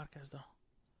have a podcast, though?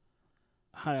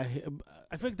 I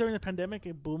feel like during the pandemic,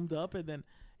 it boomed up, and then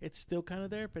it's still kind of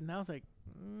there. But now it's like,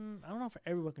 I don't know if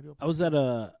everyone can do a podcast. I was at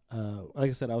like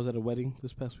I said, I was at a wedding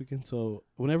this past weekend. So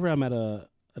whenever I'm at an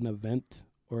event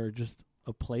or just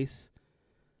a place,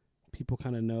 people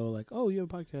kind of know, like, oh, you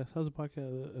have a podcast. How's the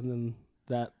podcast? And then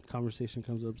that conversation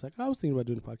comes up. It's like, I was thinking about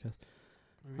doing a podcast.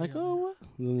 Like, oh, what?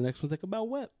 And then the next one's like, about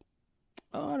what?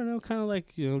 Oh, I don't know. Kind of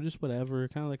like, just whatever.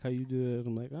 Kind of like how you do it.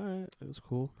 I'm like, all right, that's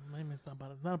cool. It's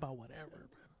not about whatever.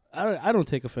 I don't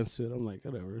take offense to it. I'm like,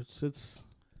 whatever.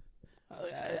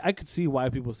 I could see why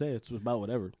people say it's about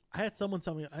whatever. I had someone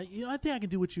tell me, I think I can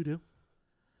do what you do.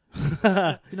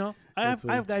 I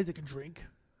have guys that can drink.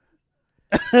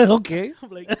 Okay. I'm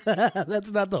like,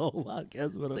 that's not the whole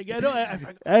podcast, but like, I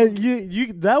know.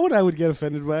 you that one I would get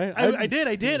offended by. I did.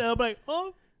 And I'm like,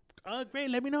 oh, great.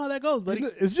 Let me know how that goes, buddy.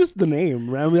 It's just the name,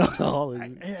 Rami Alcoholic.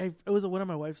 It was one of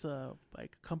my wife's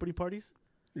like company parties.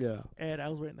 Yeah. And I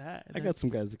was wearing that. I got some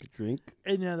guys that could drink.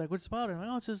 And like, what's about it? I'm like,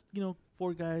 oh, it's just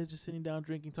 4 guys just sitting down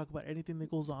drinking, talk about anything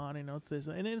that goes on. It's this,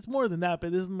 and it's more than that.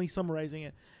 But this is me summarizing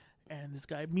it. And this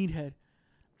guy, Meathead,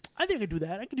 I think I can do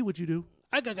that. I can do what you do.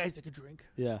 I got guys that can drink.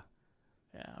 Yeah.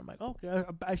 Yeah, I'm like, okay,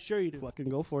 I sure you do. Fucking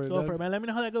go for it. Go for it, man. Let me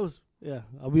know how that goes. Yeah,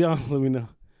 I'll be on. Let me know.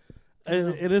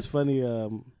 It is funny.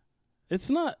 It's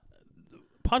not.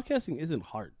 Podcasting isn't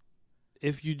hard.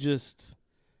 If you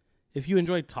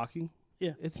enjoy talking,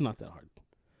 yeah, it's not that hard.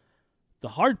 The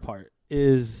hard part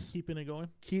is keeping it going.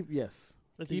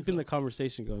 Keeping the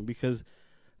conversation going, because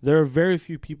there are very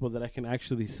few people that I can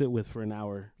actually sit with for an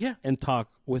hour, and talk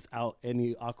without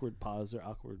any awkward pause or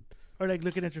awkward. Or like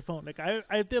looking at your phone. Like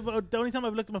the only time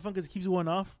I've looked at my phone because it keeps going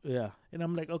off. Yeah. And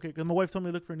I'm like, okay, because my wife told me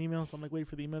to look for an email, so I'm like waiting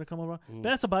for the email to come over. But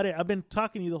that's about it. I've been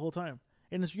talking to you the whole time,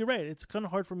 and you're right. It's kind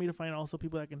of hard for me to find also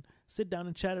people that I can sit down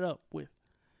and chat it up with.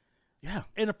 Yeah.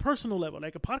 In a personal level,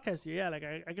 like a podcast here. Yeah, like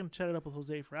I can chat it up with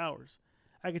Jose for hours.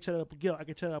 I can chat it up with Gil. I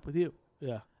can chat it up with you.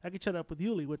 Yeah. I can chat it up with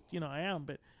Yuli, which I am,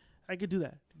 but I could do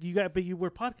that.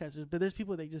 We're podcasters, but there's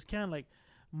people that just can't. Like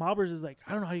Mobbers is like,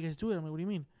 I don't know how you guys do it. I'm like, what do you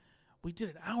mean? We did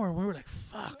an hour and we were like,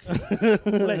 fuck.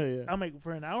 I'm like,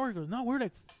 for an hour? He goes, no, we're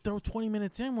like 20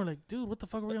 minutes in. We're like, dude, what the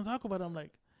fuck are we going to talk about? I'm like,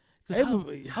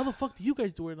 how the fuck do you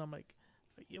guys do it? And I'm like,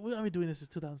 I've been doing this since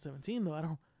 2017, though. I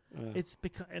don't. It's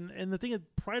because, and the thing is,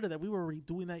 prior to that, we were already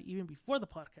doing that even before the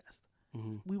podcast.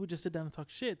 Mm-hmm. We would just sit down and talk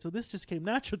shit. So this just came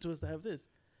natural to us to have this.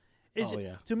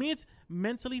 To me, it's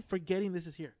mentally forgetting this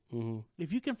is here. Mm-hmm.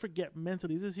 If you can forget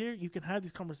mentally this is here, you can have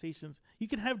these conversations. You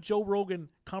can have Joe Rogan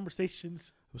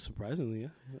conversations. Surprisingly,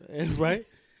 yeah. Right?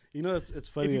 It's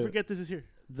funny. If you forget this is here.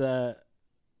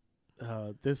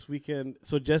 This weekend,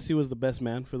 so Jesse was the best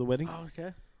man for the wedding. Oh,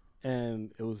 okay.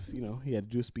 And it was, he had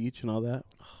to do a speech and all that.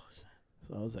 Oh, shit.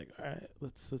 So I was like, all right,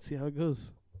 let's see how it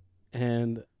goes.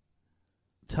 And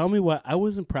tell me why I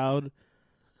wasn't proud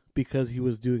because he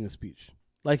was doing a speech.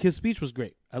 Like, his speech was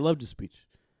great. I loved his speech.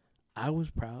 I was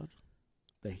proud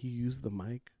that he used the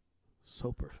mic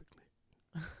so perfectly.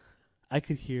 I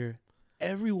could hear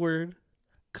every word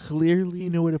clearly. He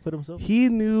knew where to put himself. He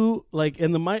knew,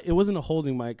 and the mic, it wasn't a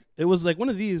holding mic. It was like one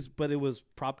of these, but it was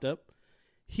propped up.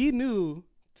 He knew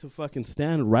to fucking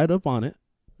stand right up on it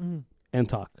and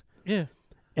talk. Yeah.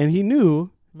 And he knew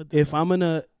if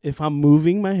I'm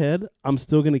moving my head, I'm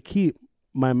still going to keep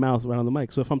my mouth right on the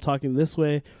mic. So if I'm talking this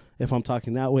way, if I'm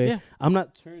talking that way, I'm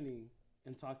not turning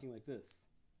and talking like this.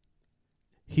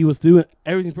 He was doing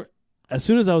everything. As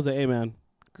soon as I was like, hey, man,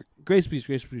 great speech,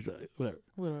 whatever.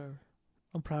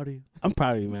 I'm proud of you. I'm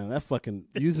proud of you, man. That fucking,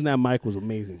 using that mic was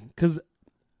amazing. Because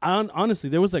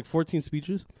honestly, there was like 14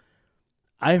 speeches.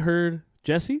 I heard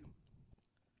Jesse.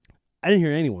 I didn't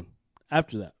hear anyone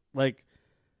after that. Like,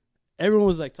 everyone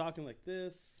was like talking like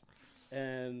this.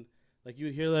 And like you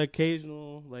would hear the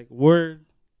occasional like word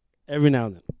every now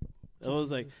and then. It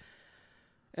was like,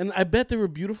 and I bet they were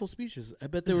beautiful speeches. I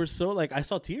bet they were so like, I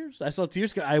saw tears.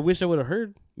 I wish I would have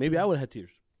heard. Maybe I would have had tears.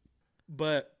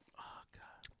 But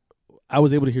I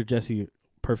was able to hear Jesse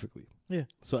perfectly. Yeah.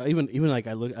 So I even like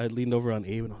I leaned over on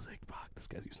Abe and I was like, fuck, this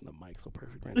guy's using the mic so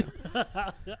perfect right now.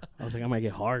 I was like, I might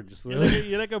get hard. Just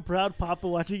you're like a proud papa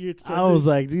watching your son. I was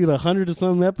like, dude, 100 or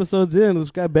something episodes in, this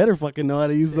guy better fucking know how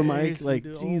to use the mic. Like,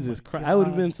 dude, Jesus Christ. I would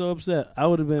have been so upset. I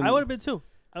would have been too.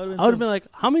 I would have been like,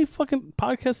 how many fucking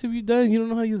podcasts have you done? You don't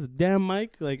know how to use the damn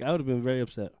mic? Like, I would have been very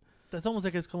upset. That's almost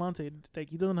like Escalante. Like,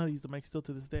 he doesn't know how to use the mic still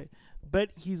to this day. But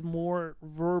he's more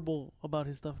verbal about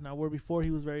his stuff now, where before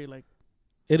he was very, like...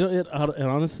 It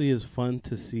honestly is fun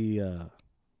to see,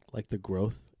 like, the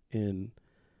growth in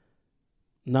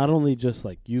not only just,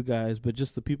 like, you guys, but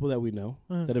just the people that we know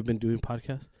that have been doing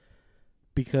podcasts.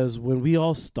 Because when we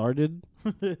all started,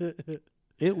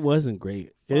 it wasn't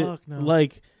great. Fuck no.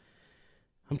 Like...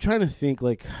 I'm trying to think,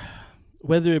 like,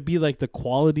 whether it be, like, the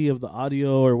quality of the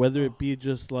audio or whether it be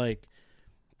just, like,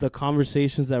 the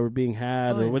conversations that were being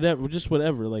had or whatever, just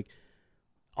whatever. Like,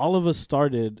 all of us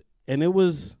started, and it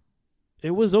was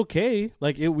it was okay.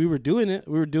 Like we were doing it.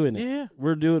 Yeah.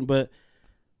 But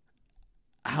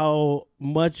how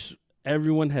much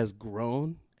everyone has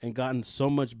grown and gotten so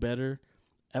much better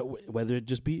at whether it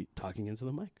just be talking into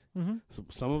the mic. Mm-hmm. So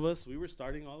some of us, we were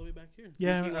starting all the way back here.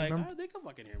 Yeah, thinking I like, remember. they can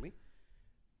fucking hear me.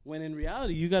 When in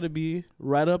reality, you got to be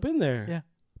right up in there. Yeah.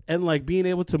 And like being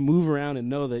able to move around and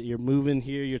know that you're moving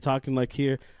here, you're talking like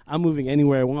here. I'm moving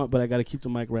anywhere I want, but I got to keep the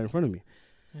mic right in front of me.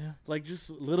 Yeah. Like just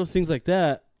little things like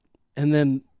that. And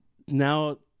then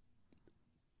now,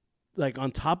 like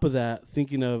on top of that,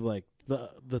 thinking of like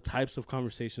the types of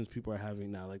conversations people are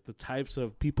having now, like the types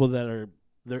of people that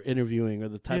they're interviewing, or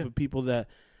the type of people that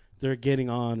they're getting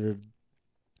on, or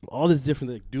all this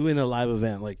different, like doing a live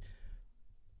event. Like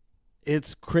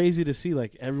it's crazy to see,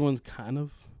 like everyone's kind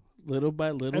of little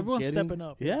by little, everyone's stepping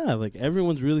up. Yeah, like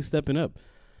everyone's really stepping up,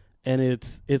 and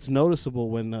it's noticeable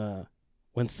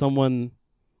when someone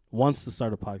wants to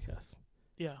start a podcast.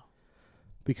 Yeah.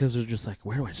 Because they're just like,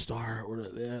 where do I start?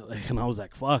 And I was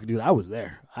like, fuck, dude, I was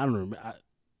there. I don't remember.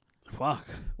 Fuck.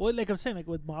 Well, like I'm saying, like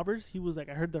with Mobbers, he was like,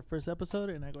 I heard the first episode,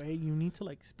 and I go, hey, you need to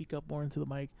like speak up more into the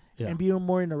mic and be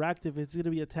more interactive. It's gonna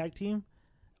be a tag team,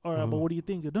 or but what do you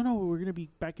think? No, we're gonna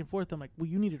be back and forth. I'm like, well,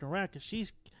 you need to interact, because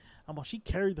she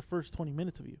carried the first 20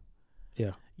 minutes of you.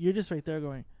 Yeah. You're just right there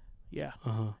going, yeah.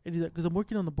 Uh-huh. And he's like, because I'm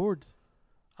working on the boards.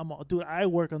 Dude, I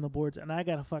work on the boards, and I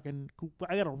gotta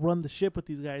run the ship with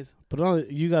these guys.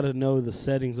 But you gotta know the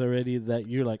settings already, that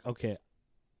you're like, okay,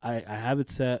 I have it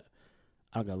set.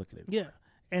 I don't gotta look at it. Yeah.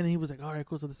 And he was like, all right,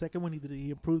 cool. So the second one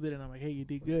he improved it, and I'm like, hey, you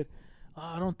did good.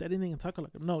 I don't anything and talk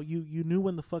like him. No, you knew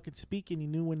when to fucking speak, and you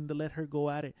knew when to let her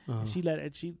go at it. And she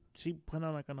went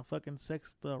on like on a fucking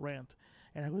sex rant.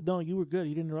 And I go, no, you were good.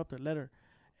 You didn't interrupt her. Let her.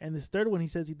 And this third one, he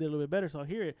says he did a little bit better, so I'll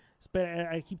hear it. But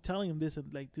I keep telling him this,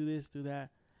 and like, do this, do that.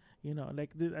 You know, like,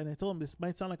 and I told him this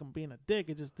might sound like I'm being a dick.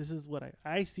 It just, this is what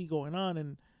I see going on.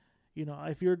 And, you know,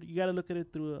 if you got to look at it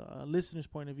through a listener's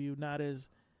point of view, not as,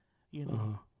 you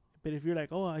know, but if you're like,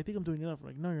 oh, I think I'm doing enough. I'm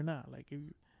like, no, you're not. Like,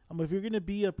 if you're going to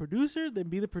be a producer, then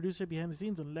be the producer behind the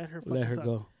scenes and let her talk.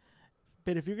 Go.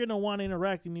 But if you're going to want to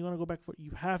interact and you want to go back for it,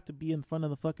 you have to be in front of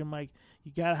the fucking mic.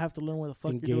 You got to have to learn where the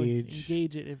fuck you're doing.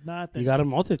 Engage it. If not, then you got to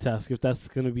multitask if that's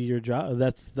going to be your job.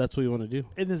 That's what you want to do.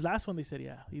 In this last one, they said,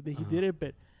 yeah, he did it,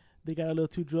 but they got a little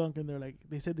too drunk, and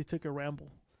they said they took a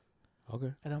ramble.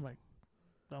 Okay. And I'm like,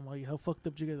 how fucked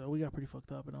up did you guys? We got pretty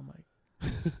fucked up. And I'm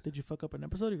like, did you fuck up an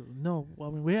episode? He goes, no. Well,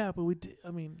 I mean, but we did. I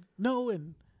mean, no,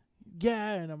 and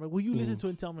yeah. And I'm like, will you listen to it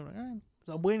and tell me? I'm like, all right.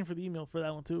 So I'm waiting for the email for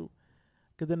that one too.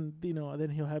 Because then, you know,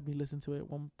 then he'll have me listen to it,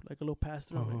 like a little pass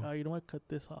through. I'm like, oh, you know what? Cut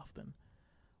this off then.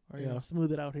 Or, you know,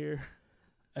 smooth it out here.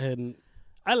 And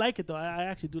I like it, though. I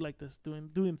actually do like this,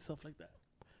 doing stuff like that.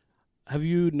 Have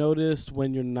you noticed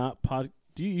when you're not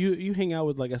do you hang out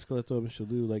with like Escaleto and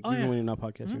Shalou, like even when you're not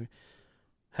podcasting? Mm-hmm.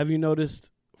 Have you noticed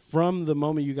from the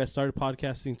moment you guys started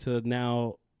podcasting to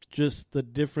now, just the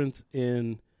difference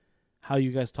in how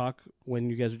you guys talk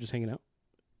when you guys are just hanging out?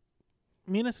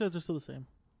 Me and Escaleto are still the same.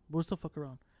 We'll still fuck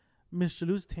around. Miss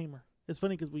Shalou's tamer. It's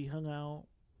funny because we hung out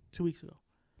 2 weeks ago.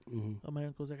 Mm-hmm. My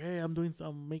uncle's like, hey, I'm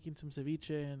making some ceviche,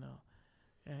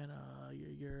 and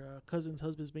your cousin's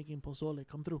husband's making pozole.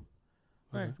 Come through.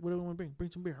 All right, what do we want to bring? Bring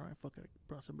some beer. All right, fuck it. I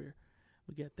brought some beer.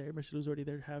 We get there. Mr. Lou's already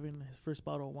there having his first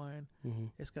bottle of wine.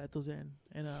 Escaleto's in.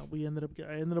 And I ended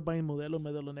up buying Modelo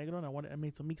Negro, and I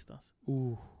made some mixtas.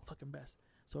 Ooh. Fucking best.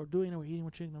 So we're doing it. We're eating.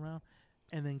 We're checking around.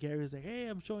 And then Gary was like, hey,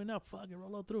 I'm showing up. Fuck it.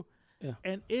 Roll out through. Yeah.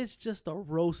 And it's just a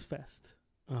roast fest.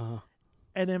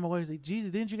 And then my wife's like,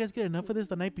 Jesus, didn't you guys get enough of this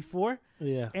the night before?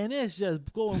 Yeah. And it's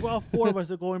just going, all four of us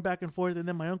are going back and forth. And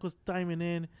then my uncle's diming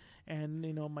in. And,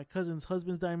 you know, my cousin's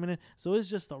husband's diming in. So it's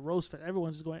just a roast fest.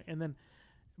 Everyone's just going. And then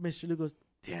Mr. Lou goes,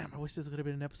 damn, I wish this would have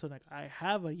been an episode. Like, I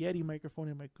have a Yeti microphone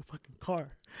in my fucking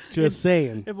car. Just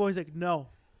saying. Everybody's like, no.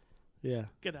 Yeah.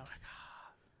 Get out. Like,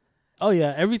 oh,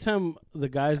 yeah. Every time the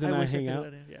guys and I hang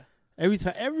out.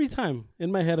 Every time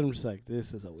in my head, I'm just like,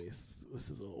 this is a waste.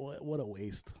 What a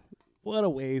waste. What a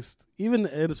waste. Even,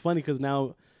 it's funny because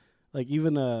now, like,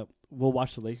 even we'll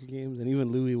watch the Laker games, and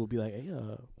even Louis will be like, hey,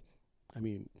 I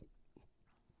mean,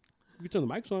 you can turn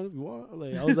the mics on if you want.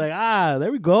 Like, I was like,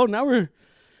 there we go. Now we're.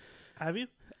 Have you?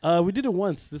 We did it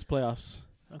once this playoffs.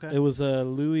 Okay. It was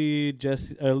Louis,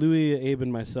 Abe,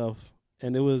 and myself,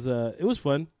 and it was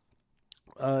fun.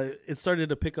 It started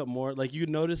to pick up more. Like, you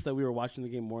noticed that we were watching the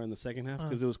game more in the second half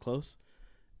because it was close,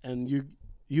 and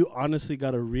you honestly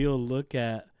got a real look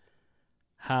at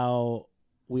how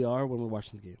we are when we're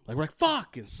watching the game. Like, we're like,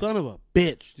 fucking son of a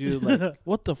bitch, dude. Like,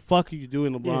 what the fuck are you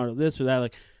doing, LeBron, or this or that?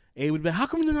 Like, A would be, how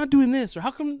come they're not doing this? Or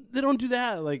how come they don't do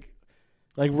that? Like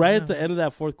right at the end of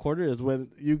that fourth quarter is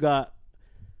when you got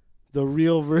the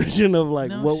real version of like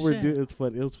No what we're shit. doing. It's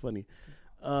funny. It was funny.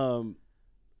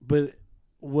 But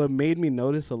what made me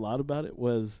notice a lot about it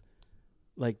was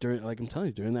like I'm telling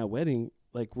you, during that wedding,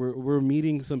 like we're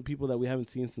meeting some people that we haven't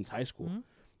seen since high school,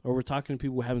 or we're talking to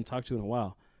people we haven't talked to in a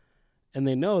while, and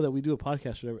they know that we do a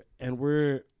podcast or whatever, and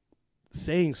we're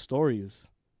saying stories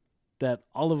that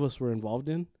all of us were involved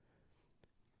in.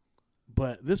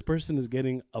 But this person is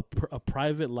getting a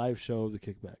private live show of the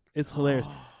Kickback. It's hilarious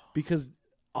because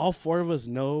all four of us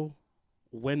know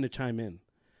when to chime in.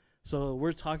 So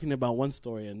we're talking about one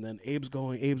story, and then Abe's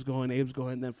going,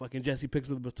 and then fucking Jesse picks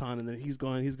up the baton, and then he's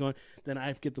going. Then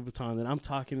I get the baton, then I'm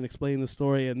talking and explaining the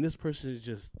story, and this person is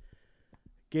just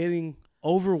getting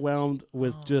overwhelmed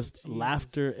with just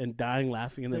laughter and dying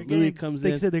laughing, and then Louis comes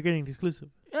in. They said they're getting exclusive.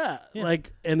 Yeah,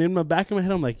 like, and in my back of my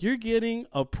head, I'm like, you're getting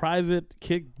a private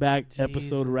Kickback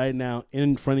episode right now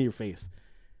in front of your face.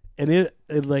 And it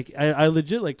like, I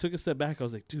legit, like, took a step back. I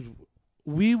was like, dude,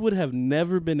 we would have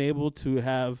never been able to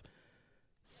have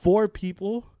 4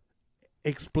 people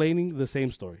explaining the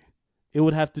same story. It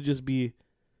would have to just be,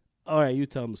 all right, you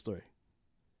tell them the story.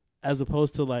 As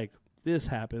opposed to, like, this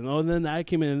happened. Oh, and then I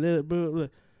came in and this, blah, blah, blah.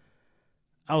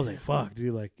 I was like, fuck,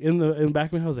 dude. Like, in the back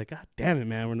of my head, I was like, God damn it,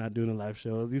 man, we're not doing a live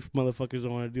show. These motherfuckers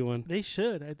don't want to do one. They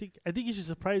should. I think you should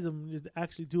surprise them and just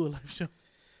actually do a live show.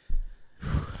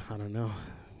 I don't know.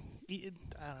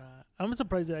 I'm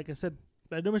surprised that, like I said,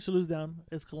 I know Mr. Lou's down.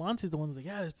 Escalante's the one who's like,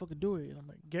 yeah, let's fucking do it. And I'm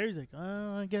like, Gary's like,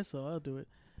 I guess so. I'll do it.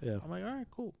 Yeah. I'm like, all right,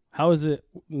 cool. How is it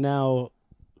now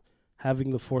having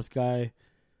the 4th guy?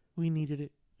 We needed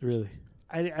it. Really?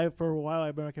 I for a while, I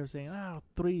remember I kept saying,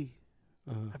 3.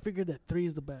 Uh-huh. I figured that 3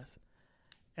 is the best.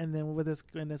 And then with this,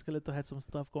 and Escaleto had some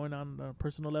stuff going on a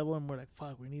personal level, and we're like,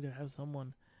 fuck, we need to have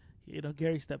someone. You know,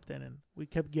 Gary stepped in, and we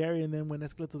kept Gary. And then when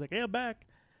Escaleto was like, hey, I'm back.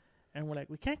 And we're like,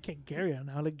 we can't get Gary out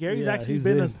now. Like, Gary's actually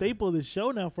been a staple of this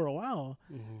show now for a while.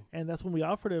 Mm-hmm. And that's when we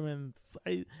offered him.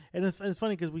 And it's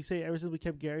funny because we say ever since we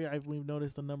kept Gary, we've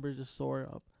noticed the numbers just soar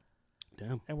up.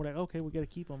 Damn. And we're like, okay, we got to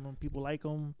keep him. And people like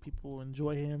him. People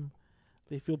enjoy him.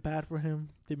 They feel bad for him.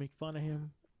 They make fun of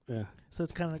him. Yeah. So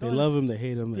it's kind of like, they love him, they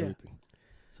hate him, everything.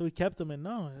 So we kept him, and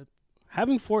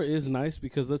having 4 is nice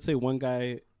because let's say one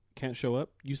guy can't show up,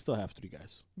 you still have 3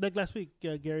 guys. Like last week,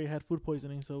 Gary had food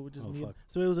poisoning, so we just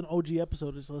so it was an OG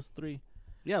episode, just us 3.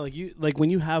 Yeah, like when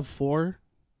you have 4,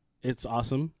 it's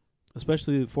awesome,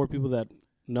 especially 4 people that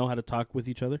know how to talk with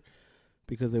each other,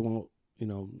 because they won't,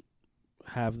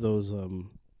 have those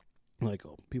like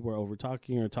people are over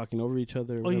talking or talking over each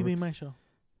other. Oh, you mean my show?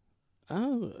 I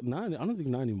don't think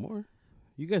not anymore.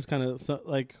 You guys kind of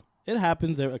like it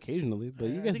happens there occasionally, but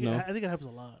you guys know. I think it happens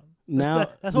a lot. Now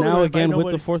again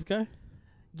with the 4th guy.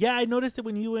 Yeah, I noticed it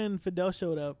when you and Fidel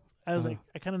showed up. I was like,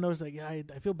 I kind of noticed like, yeah, I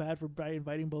feel bad for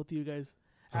inviting both of you guys.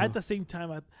 At the same time,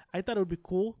 I thought it would be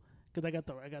cool because I got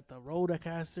the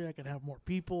roadcaster. I could have more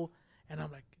people, and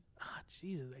I'm like,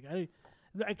 Jesus, like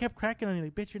I kept cracking on you,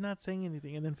 like, bitch, you're not saying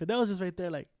anything, and then Fidel's just right there,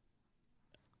 like.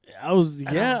 I was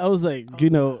like,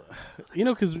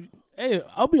 because hey,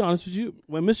 I'll be honest with you.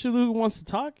 When Mr. Lou wants to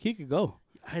talk, he could go.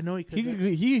 I know he could.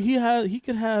 He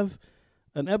could have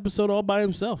an episode all by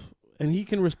himself, and he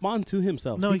can respond to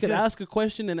himself. No, he could ask a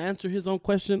question and answer his own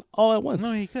question all at once.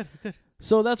 No, he could.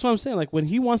 So that's what I'm saying. Like when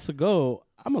he wants to go,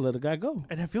 I'm gonna let the guy go.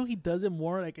 And I feel he does it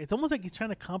more like it's almost like he's trying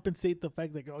to compensate the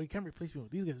fact like, oh, you can't replace me with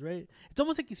these guys, right? It's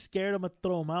almost like he's scared I'm gonna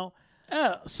throw him out.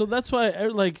 Yeah, so that's why,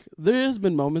 like, there has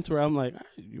been moments where I'm like,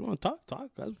 you want to talk?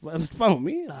 That's fine with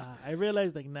me. I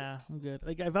realized, like, nah, I'm good.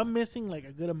 Like, if I'm missing, like,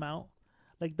 a good amount,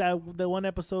 like the one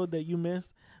episode that you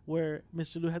missed where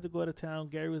Mr. Lou had to go out of town,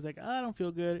 Gary was like, I don't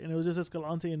feel good, and it was just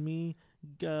Escalante and me,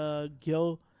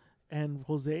 Gil, and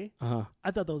Jose. Uh-huh.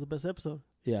 I thought that was the best episode.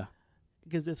 Yeah.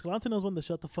 Because Escalante knows when to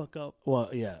shut the fuck up. Well,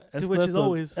 yeah. Which is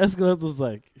always. Escalante's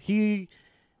like, he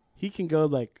can go,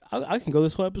 like, I can go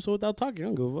this whole episode without talking. I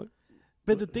don't give a fuck.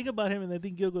 But the thing about him, and I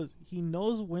think Gil goes, he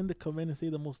knows when to come in and say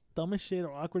the most dumbest shit or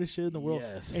awkwardest shit in the world.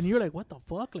 Yes. And you're like, what the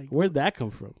fuck? Like, where'd that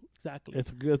come from? Exactly.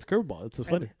 It's curveball. It's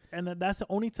funny. And that's the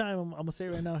only time, I'm going to say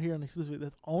right now here on Exclusive,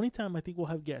 that's the only time I think we'll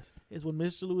have guests is when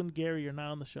Mr. Lou and Gary are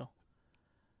not on the show.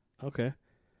 Okay.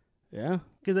 Yeah.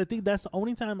 Because I think that's the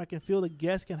only time I can feel the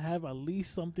guests can have at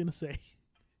least something to say.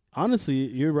 Honestly,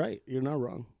 you're right. You're not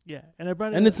wrong. Yeah.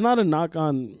 And it's not a knock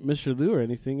on Mr. Lou or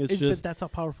anything. It's just. But that's how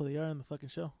powerful they are in the fucking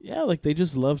show. Yeah, like they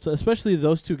just love to, especially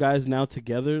those 2 guys now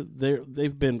together.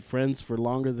 They've been friends for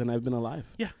longer than I've been alive.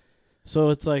 Yeah. So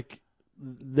it's like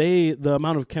the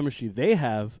amount of chemistry they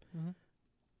have,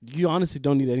 you honestly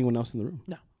don't need anyone else in the room.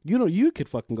 No. You could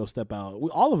fucking go step out.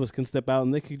 All of us can step out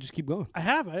and they could just keep going.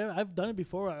 I've done it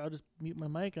before. I'll just mute my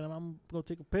mic and I'm going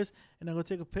to take a piss. And I go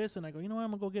take a piss and I go, you know what?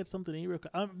 I'm going to go get something to eat real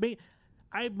quick.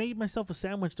 I made myself a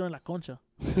sandwich during La Concha,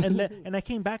 and I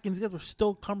came back and these guys were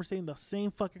still conversating the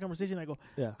same fucking conversation. I go,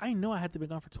 Yeah. I know I had to be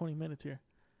gone for 20 minutes here.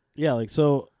 Yeah, like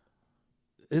so.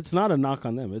 It's not a knock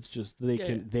on them. It's just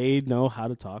they know how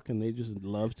to talk and they just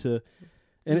love to,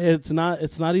 and it's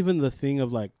not even the thing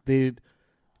of like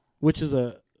which is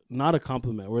not a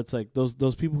compliment where it's like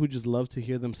those people who just love to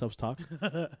hear themselves talk.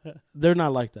 They're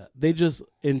not like that. They just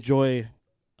enjoy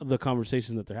the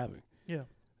conversation that they're having. Yeah.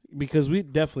 Because we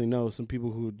definitely know some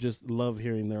people who just love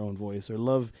hearing their own voice or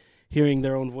love hearing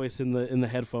their own voice in the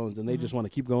headphones and they just want to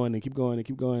keep going and keep going and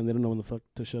keep going. They don't know when the fuck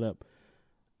to shut up.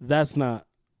 That's not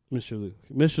Mr. Lou.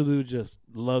 Mr. Lou just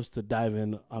loves to dive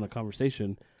in on a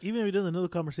conversation. Even if he doesn't know the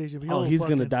conversation. He's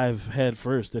going to dive head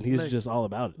first, and he's just all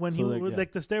about it. When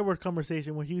like the steroid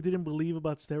conversation, when he didn't believe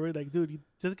about steroid, like, dude,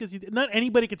 just because not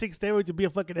anybody can take steroid to be a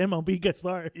fucking MLB guest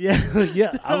star. Yeah,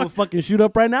 yeah. I'm going to fucking shoot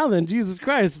up right now then. Jesus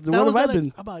Christ. What have I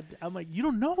been? I'm like, you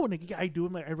don't know. Like, I do.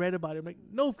 I'm like, I read about it. I'm like,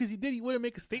 no, because he wouldn't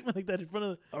make a statement like that in front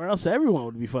of. Or else everyone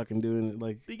would be fucking doing it.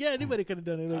 Like, yeah, anybody could have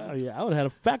done it. Like, yeah, I would have had a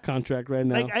fat contract right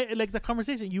now. Like the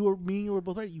conversation, you were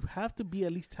both right. You have to be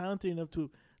at least talented enough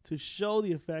to show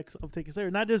the effects of taking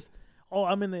steroids, not just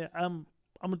I'm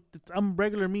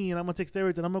regular me and I'm gonna take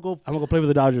steroids and I'm gonna go play with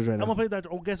the Dodgers right now. I'm gonna play with the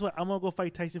Dodgers. Oh, guess what? I'm gonna go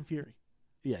fight Tyson Fury.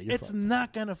 Yeah, it's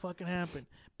not gonna fucking happen.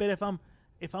 But if I'm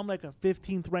like a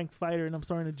 15th ranked fighter and I'm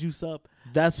starting to juice up,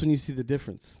 that's when you see the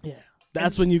difference. Yeah.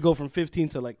 That's when you go from 15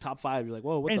 to like top 5. You're like,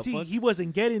 whoa, what the fuck? He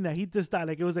wasn't getting that. He just thought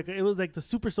it was like the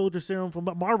super soldier serum from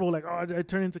Marvel. Like, oh, I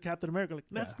turned into Captain America. Like,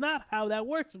 that's not how that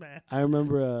works, man. I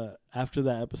remember after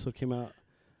that episode came out,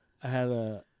 I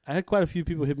had quite a few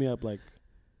people hit me up like,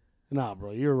 nah,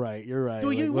 bro, you're right. Dude,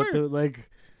 like, you were.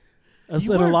 I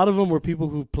said a lot of them were people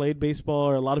who played baseball,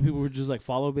 or a lot of people who just like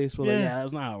follow baseball. Yeah. Like, yeah,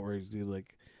 that's not how it works, dude.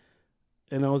 Like,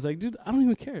 and I was like, dude, I don't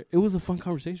even care. It was a fun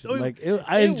conversation.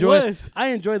 I enjoy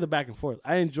the back and forth.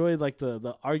 I enjoy like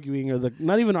the arguing or the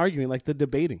not even arguing, like the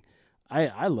debating.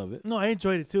 I love it. No, I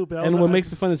enjoyed it too. But what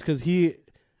makes it fun is because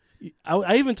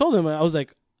I even told him, I was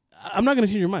like, I'm not going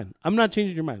to change your mind. I'm not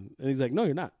changing your mind. And he's like, no,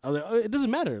 you're not. I was like, oh, it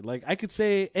doesn't matter. Like, I could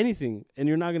say anything and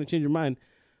you're not going to change your mind,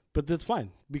 but that's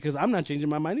fine because I'm not changing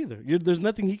my mind either. There's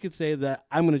nothing he could say that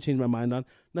I'm going to change my mind on.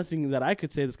 Nothing that I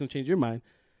could say that's going to change your mind.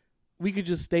 We could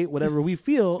just state whatever we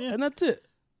feel, and that's it.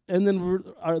 And then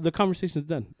the conversation's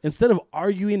done. Instead of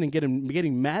arguing and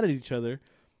getting mad at each other,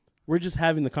 we're just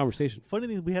having the conversation. Funny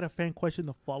thing is, we had a fan question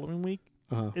the following week,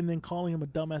 and then calling him a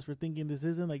dumbass for thinking this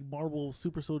isn't like Marvel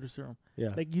super soldier serum.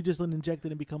 Yeah. Like, you just inject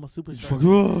it and become a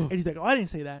superstar. And he's like, oh, I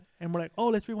didn't say that. And we're like, oh,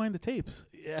 let's rewind the tapes.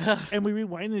 Yeah. And we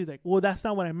rewind, and he's like, well, that's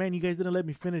not what I meant. You guys didn't let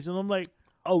me finish. And I'm like,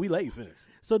 oh, we let you finish.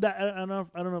 So that I don't know.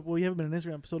 Well, we haven't been on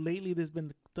Instagram. So lately,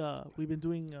 we've been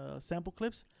doing sample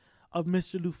clips of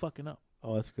Mr. Lou fucking up.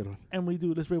 Oh, that's a good one. And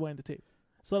let's rewind the tape.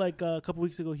 So like a couple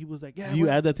weeks ago, he was like, "Yeah." Do you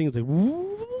add that thing? It's like,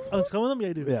 oh, some of them, yeah,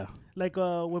 I do. Yeah. Like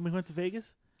when we went to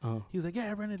Vegas, he was like,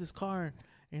 "Yeah, I rented this car,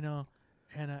 and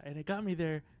it got me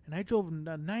there, and I drove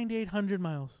 9,800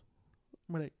 miles."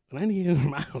 I'm like, 9,800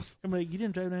 miles. I'm like, you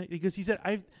didn't drive 9, because he said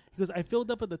I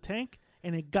filled up at the tank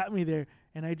and it got me there,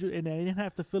 and I didn't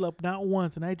have to fill up not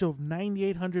once, and I drove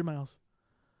 9,800 miles.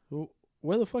 Well,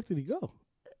 where the fuck did he go?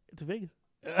 To Vegas.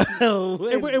 No,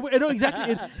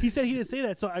 exactly. And he said he didn't say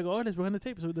that, so I go, "Oh, let's rewind the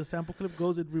tape." So the sample clip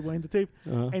goes and rewind the tape,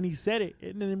 and he said it,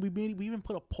 and then we even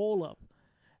put a poll up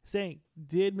saying,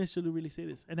 "Did Mr. Lou really say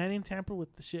this?" And I didn't tamper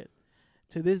with the shit.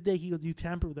 To this day, he goes, "You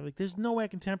tamper with it." Like, there's no way I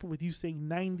can tamper with you saying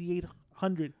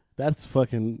 9,800. That's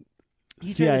fucking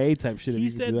CIA type shit.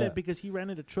 He said that because he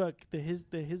rented a truck, that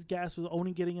his gas was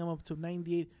only getting him up to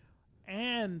 98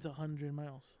 and 100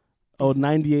 miles. Oh,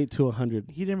 98 to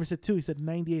 100. He never said 2. He said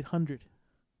 9,800.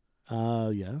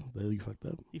 Yeah, you fucked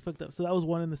up. He fucked up. So that was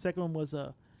one, and the second one was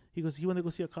he wanted to go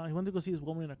see he wanted to go see his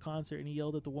woman in a concert, and he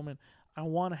yelled at the woman, "I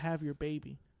want to have your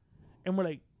baby," and we're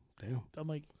like, "Damn!" I'm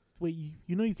like, "Wait,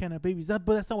 you know you can't have babies?" But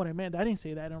that's not what I meant. I didn't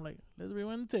say that. And I'm like, let's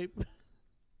rewind the tape.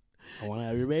 I want to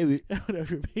have your baby. I want to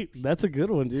have your baby. That's a good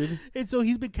one, dude. And so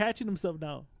he's been catching himself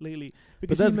now lately.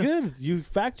 But that's good. You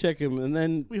fact check him, and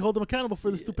then we hold him accountable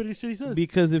for the stupidest shit he says.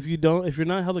 Because if you're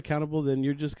not held accountable, then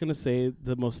you're just gonna say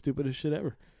the most stupidest shit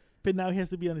ever. But now he has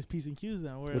to be on his P's and Q's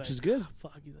now, which is good. Oh,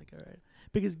 fuck, he's like, all right,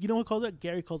 because you know what calls that?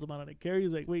 Gary calls him out on it. Gary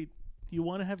was like, "Wait, do you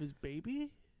want to have his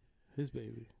baby?" His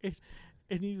baby.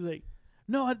 And he was like,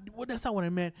 "No, that's not what I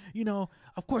meant. You know,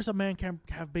 of course a man can't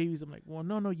have babies." I'm like, "Well,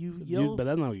 no, you yell." But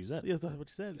that's not what you said. Yes, that's what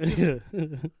you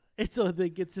said. It's so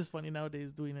it's just funny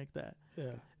nowadays doing like that.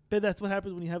 Yeah. But that's what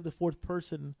happens when you have the fourth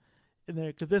person in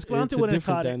there. Because Escalante wouldn't have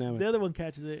caught dynamic. it. The other one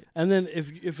catches it. And then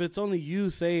if it's only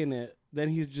you saying it, then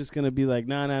he's just going to be like,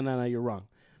 nah, you're wrong.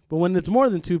 But when it's more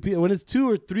than 2 people, when it's 2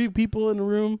 or 3 people in the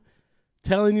room,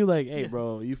 telling you like, hey, Yeah.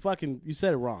 bro, you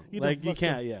said it wrong. You Like done you fucked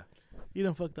can't. up. Yeah. You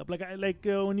done fucked up. Like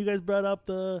when you guys brought up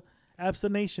the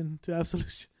abstination to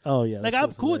absolution. Oh yeah. Like that I'm shit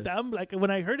was cool with hilarious. that. I'm like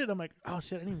when I heard it, I'm like, oh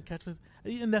shit, I didn't even catch this.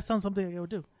 And that sounds something I would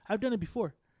do. I've done it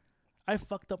before. I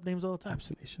fucked up names all the time.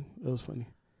 Abstination. That was funny.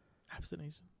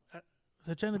 Abstination. Was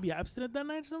I trying to be abstinent that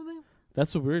night or something?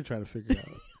 That's what we were trying to figure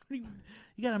out.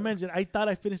 You gotta mention. I thought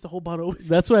I finished the whole bottle of whiskey.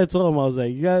 That's what I told him. I was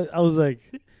like, you guys. I was like,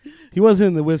 he was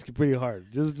in the whiskey pretty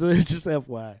hard. Just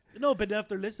FYI. No, but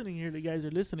after listening here, the guys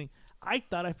are listening. I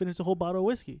thought I finished the whole bottle of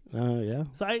whiskey. Yeah.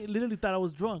 So I literally thought I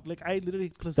was drunk. Like I literally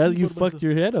That placeboed you myself. fucked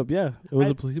your head up. Yeah. It was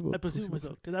a placebo. I placeboed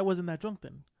myself because I wasn't that drunk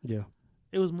then. Yeah.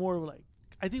 It was more of like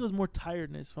I think it was more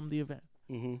tiredness from the event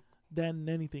Mm-hmm. than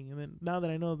anything. And then now that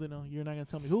I know that you're not gonna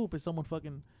tell me who, but someone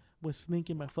fucking was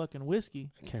sneaking my fucking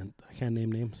whiskey. I can't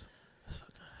name names.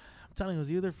 I'm telling you, it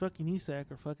was either fucking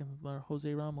Isak or fucking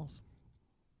Jose Ramos.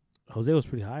 Jose was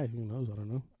pretty high. Who knows? I don't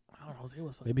know. I don't know. Jose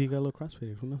was fucking. Maybe he got a little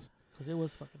crossfaded. Who knows? Jose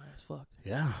was fucking high as fuck.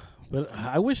 Yeah, but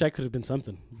I wish I could have been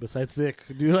something besides sick,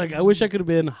 dude. Like I wish I could have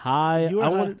been high. You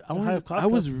were high. I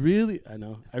was really. I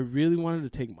know. I really wanted to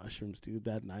take mushrooms, dude,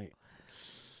 that night.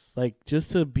 Like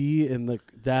just to be in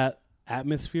that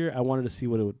atmosphere. I wanted to see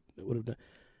what it would have done.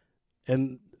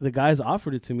 And the guys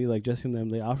offered it to me, like Jesse and them.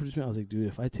 They offered it to me. I was like, dude,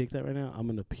 if I take that right now, I'm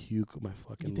gonna puke my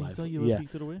fucking You think life. so? You would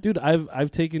puke it away? Dude,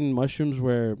 I've taken mushrooms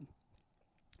where,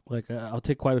 like, I'll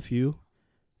take quite a few,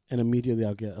 and immediately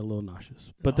I'll get a little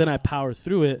nauseous. But then I power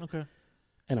through it, Okay.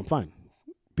 and I'm fine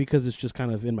because it's just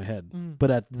kind of in my head. Mm.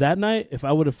 But at that night, if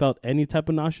I would have felt any type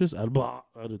of nauseous, I'd have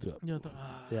threw up.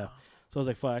 Yeah. So I was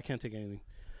like, fuck, I can't take anything.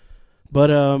 But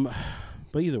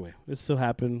either way, it still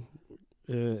happened.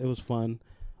 It was fun.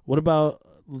 What about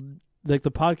like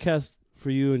the podcast for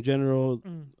you in general?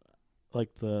 Mm.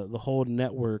 Like the whole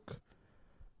network.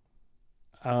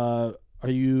 Are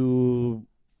you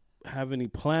have any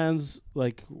plans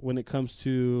like when it comes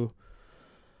to?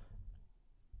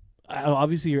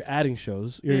 Obviously, you're adding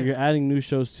shows. You're adding new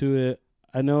shows to it.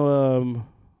 I know.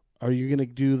 Are you gonna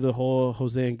do the whole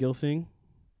Jose and Gil thing,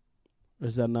 or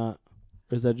is that not?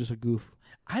 Or is that just a goof?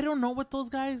 I don't know what those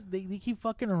guys. They keep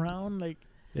fucking around. Like,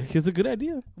 It's a good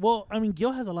idea. well, I mean,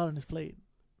 Gil has a lot on his plate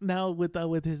now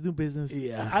with his new business.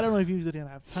 Yeah. I don't know if he's gonna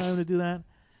have time to do that.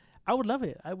 I would love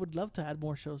it. I would love to add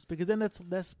more shows because then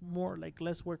that's more like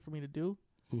less work for me to do.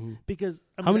 Mm-hmm. Because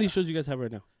How many shows do you guys have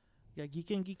right now? Yeah,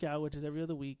 Geek In, Geek Out, which is every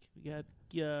other week. We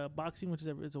got Boxing, which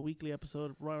is a weekly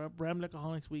episode. Ramble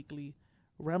Alcoholics weekly.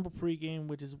 Ramble pregame,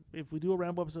 which is if we do a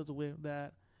Ramble episode, it's with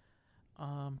that.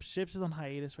 Ships is on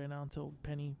hiatus right now until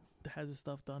Penny has his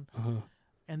stuff done,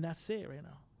 and that's it right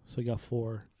now. So you got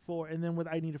 4. And then with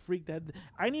I Need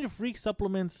a Freak,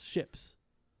 supplements Ships.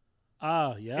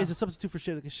 Yeah. It's a substitute for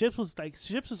Ships because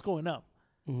Ships was going up,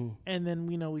 Mm-hmm. and then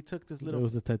we took this It little.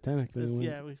 was the Titanic.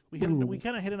 We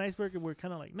kind of hit an iceberg, and we're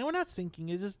kind of like, no, we're not sinking.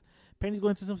 It's just Penny's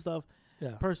going through some stuff,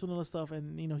 personal stuff,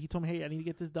 and he told me, hey, I need to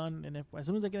get this done, and as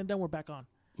soon as I get it done, we're back on.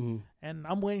 Mm-hmm. And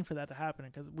I'm waiting for that to happen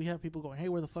because we have people going, hey,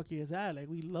 where the fuck are you guys at? Like,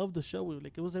 we love the show.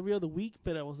 It was every other week,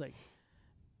 but it was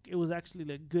actually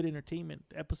like good entertainment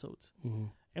episodes. Mm-hmm.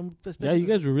 And You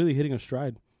guys were really hitting a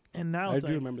stride. And now I do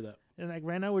remember that. And like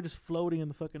right now we're just floating in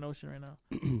the fucking ocean right now,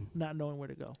 not knowing where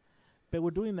to go. But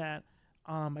we're doing that.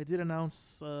 I did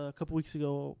announce a couple weeks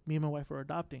ago, me and my wife are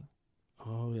adopting.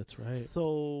 Oh, that's right.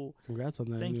 So congrats on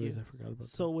that. Thank Anyways, you. I forgot about that.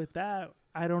 So with that,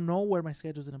 I don't know where my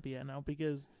schedule's gonna be at now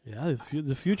because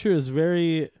the future is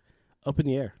very up in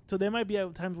the air. So there might be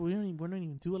at times where we don't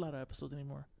even do a lot of episodes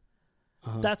anymore.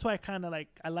 That's why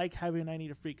I like having I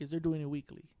Need a Freak because they're doing it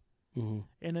weekly. Mm-hmm.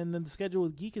 And then the schedule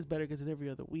with Geek is better because it's every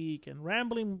other week. And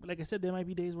Rambling, like I said, there might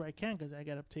be days where I can't because I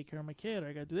gotta take care of my kid or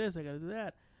I gotta do this, I gotta do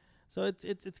that. So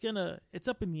it's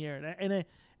up in the air. And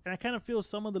I kind of feel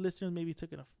some of the listeners maybe took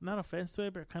not offense to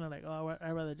it, but kind of like, oh,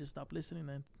 I'd rather just stop listening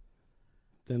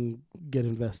than get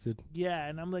invested. Yeah,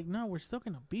 and I'm like, no, we're still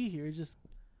gonna be here. It's just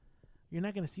you're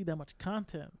not gonna see that much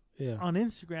content on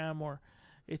Instagram, or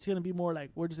it's gonna be more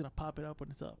like we're just gonna pop it up when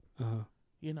it's up.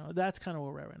 That's kind of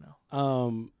where we're at right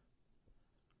now.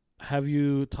 Have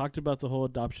you talked about the whole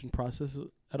adoption process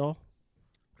at all?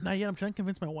 Not yet. I'm trying to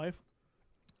convince my wife,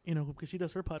 because she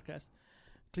does her podcast,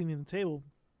 Cleaning the Table.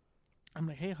 I'm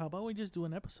like, hey, how about we just do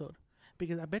an episode?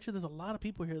 Because I bet you there's a lot of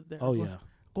people here that are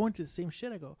going through the same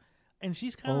shit I go. And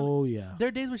she's kind of, there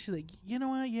are days where she's like, you know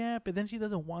what, yeah, but then she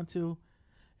doesn't want to.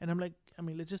 And I'm like,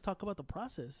 let's just talk about the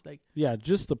process. Like, yeah,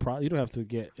 just the you don't have to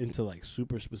get into like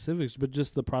super specifics, but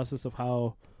just the process of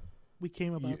how we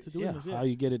came about to doing this. Yeah, how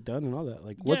you get it done and all that.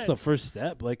 Like, what's the first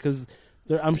step? Like, because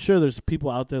I'm sure there's people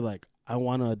out there like, I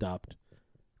want to adopt.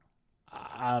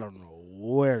 I don't know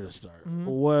where to start.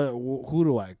 Mhm. Who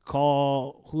do I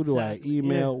call? Who do I Exactly,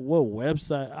 email? What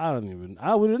website?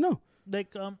 I wouldn't know.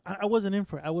 Like I wasn't in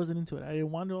for it. I wasn't into it. I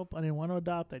didn't want to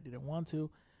adopt. I didn't want to.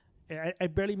 I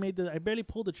barely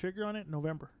pulled the trigger on it in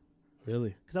November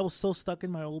Really? because I was so stuck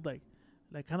in my old like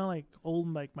kind of like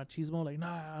old like machismo. Like,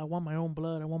 nah, I want my own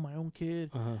blood. I want my own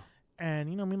kid. Uh-huh. And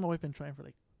me and my wife been trying for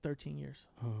like 13 years.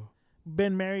 Uh-huh.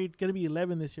 Been married, gonna be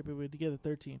 11 this year, but we're together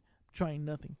 13. Trying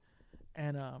nothing.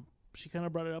 And she kind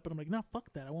of brought it up, and I'm like, nah, fuck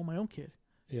that. I want my own kid.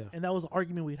 Yeah. And that was an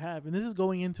argument we'd have. And this is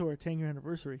going into our 10-year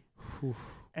anniversary. Oof.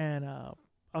 And I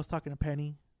was talking to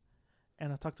Penny,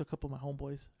 and I talked to a couple of my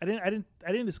homeboys. I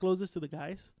didn't disclose this to the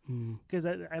guys because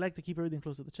I like to keep everything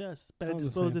close to the chest. But I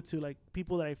disclosed it to like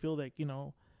people that I feel like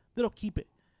they'll keep it.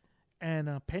 And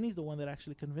Penny's the one that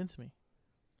actually convinced me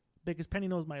because Penny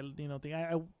knows my thing.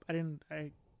 I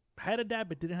had a dad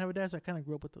but didn't have a dad, so I kind of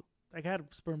grew up with I had a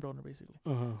sperm donor basically.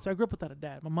 Uh-huh. So I grew up without a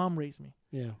dad. My mom raised me.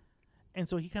 Yeah. And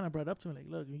so he kind of brought it up to me like,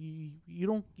 look, you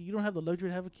don't have the luxury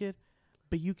to have a kid,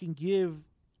 but you can give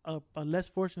a less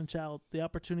fortunate child the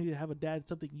opportunity to have a dad,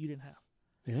 something you didn't have.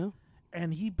 Yeah.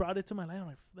 And he brought it to my life. I'm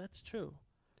like, that's true.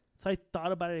 So I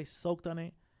thought about it. I soaked on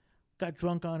it, got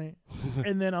drunk on it.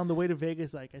 And then on the way to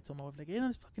Vegas, like I told my wife, like, hey,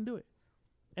 let's fucking do it.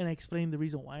 And I explained the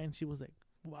reason why. And she was like,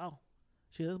 wow.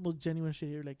 She has the most genuine shit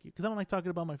here. Like, because I don't like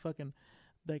talking about my fucking,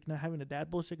 like, not having a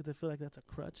dad bullshit because I feel like that's a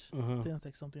crutch. Uh-huh. I think that's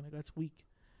like something like that's weak.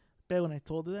 But when I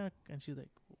told her that, and she's like,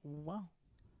 wow.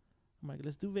 I'm like,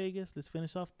 let's do Vegas. Let's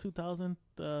finish off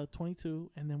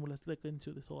 2022, and then let's look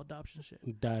into this whole adoption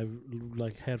shit. Dive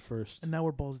like head first. And now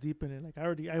we're balls deep in it. Like I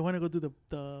want to go do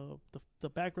the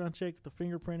background check, the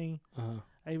fingerprinting. Uh-huh.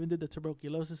 I even did the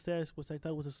tuberculosis test, which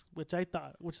is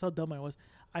how dumb I was.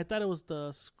 I thought it was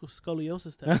the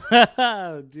scoliosis test.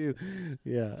 Dude,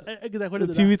 yeah. Because I The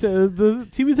TV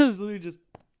test is literally just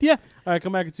yeah. All right,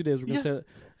 come back in 2 days. We're gonna tell.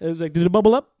 It was like, did it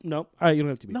bubble up? No. All right, you don't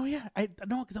have to be. No, yeah,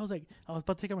 because I was about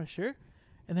to take out my shirt,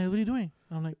 and then what are you doing?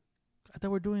 And I'm like, I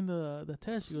thought we're doing the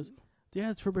test. She goes,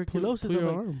 yeah, it's tuberculosis. Put your I'm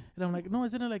like, arm. and I'm like, no,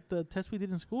 isn't it like the test we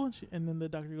did in school? And then the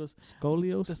doctor goes,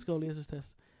 Scoliosis. the scoliosis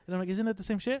test. And I'm like, isn't that the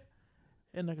same shit?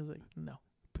 And I was like, no.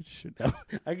 Put your shit down.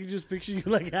 I can just picture you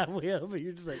like halfway up, and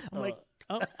you're just like, I'm like,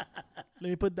 oh, let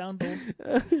me put down.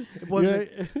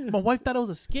 My wife thought it was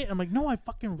a skit. I'm like, no, I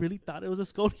fucking really thought it was a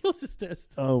scoliosis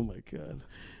test. Oh my god.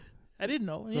 I didn't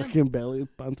know. Yeah. Fucking belly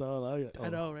pants all out. I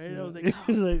know, right? Yeah. I was like, like,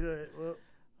 all right,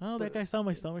 oh, that guy saw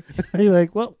my stomach. you're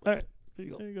like, well, all right, there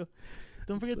you go. There you go.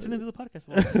 Don't forget to tune into the podcast.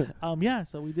 Yeah,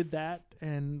 so we did that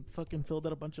and fucking filled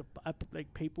out a bunch of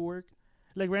like paperwork.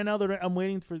 Like right now, I'm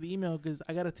waiting for the email because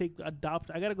I gotta I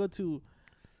gotta go to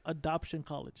adoption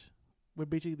college, where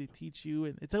basically they teach you,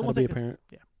 and it's almost How to like be a parent.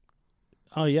 yeah.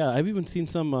 Oh yeah, I've even seen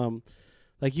some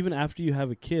like even after you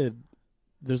have a kid,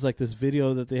 there's like this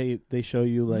video that they show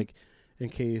you like in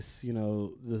case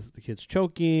the kid's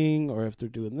choking or if they're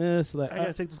doing this. Like, I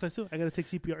gotta take those classes too. I gotta take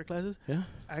CPR classes. Yeah.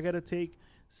 I gotta take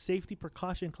safety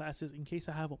precaution classes in case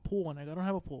I have a pool, and I don't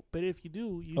have a pool. But if you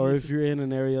do, or if you're in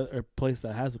an area or place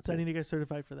that has a pool. So I need to get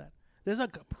certified for that. There's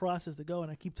like a process to go,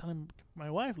 and I keep telling my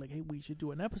wife, like, hey, we should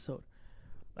do an episode.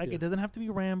 Like, it doesn't have to be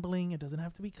rambling. It doesn't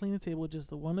have to be clean the table. Just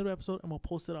the one little episode, and we'll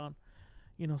post it on,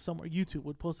 somewhere. YouTube.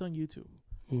 We'll post it on YouTube.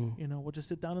 We'll just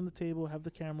sit down on the table, have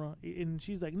the camera. And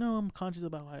she's like, no, I'm conscious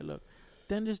about how I look.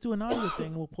 Then just do an audio thing,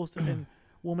 and we'll post it, and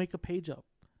we'll make a page up.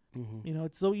 Mm-hmm.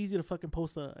 It's so easy to fucking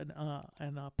post a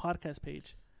podcast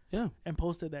page. Yeah. And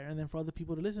post it there, and then for other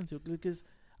people to listen to. Because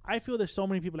I feel there's so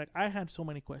many people, like I had so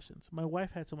many questions. My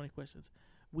wife had so many questions.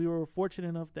 We were fortunate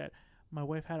enough that my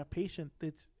wife had a patient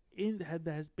that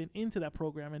has been into that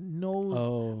program and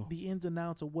knows the ins and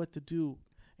outs of what to do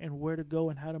and where to go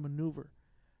and how to maneuver.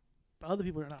 But other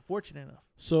people are not fortunate enough.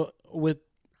 So with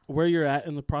where you're at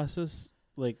in the process,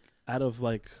 like out of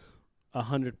like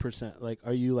 100%, like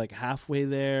are you like halfway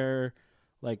there?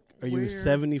 Like are you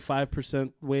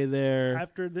 75% way there?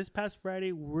 After this past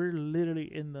Friday, we're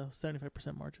literally in the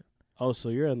 75% margin. Oh, so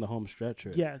you're in the home stretch,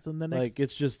 right? Yeah. So the next, like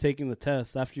it's just taking the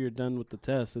test. After you're done with the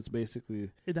test, it's basically.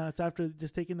 No, it's after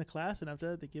just taking the class, and after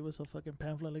that, they give us a fucking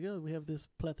pamphlet like, oh, we have this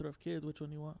plethora of kids. Which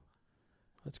one you want?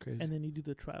 That's crazy. And then you do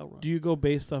the trial run. Do you go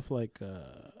based off like?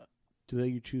 Do they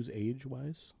you choose age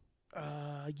wise?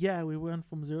 Yeah, we went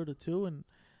from 0 to 2, and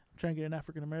I'm trying to get an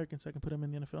African American so I can put him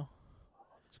in the NFL.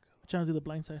 That's good. I'm trying to do the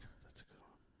blind side. That's a good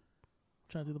one. I'm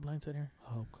trying to do the blind side here.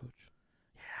 Oh, coach.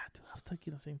 Yeah, dude, I was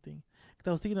thinking the same thing. Cause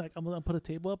I was thinking like I'm gonna put a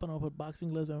table up and I'll put boxing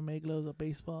gloves, MMA gloves, a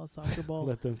baseball, soccer ball.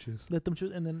 Let them choose. Let them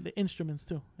choose, and then the instruments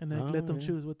too, and then let them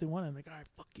choose what they want. And I'm like, all right,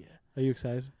 fuck yeah. Are you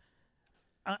excited?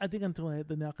 I think until I hit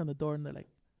the knock on the door and they're like,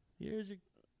 here's the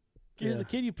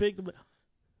kid you picked.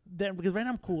 Then because right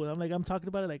now I'm cool. I'm talking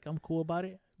about it like I'm cool about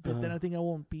it. But then I think I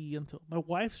won't be until my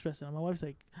wife's stressing out. My wife's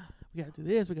like, we got to do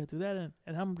this, we got to do that.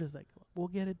 And I'm just like, we'll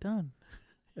get it done.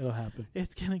 It'll happen.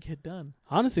 It's going to get done.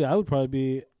 Honestly, I would probably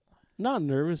be not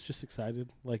nervous, just excited.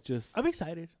 Like just. I'm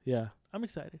excited. Yeah. I'm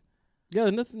excited. Yeah,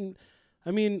 nothing.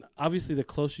 I mean, obviously, the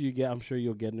closer you get, I'm sure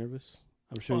you'll get nervous.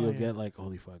 I'm sure you'll get like,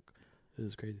 holy fuck, this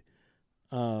is crazy.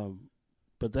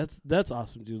 But that's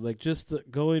awesome, dude. Like just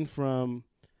going from,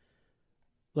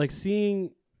 like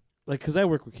seeing, like, cause I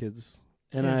work with kids,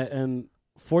 and and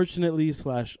fortunately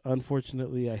 /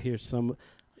 unfortunately, I hear some,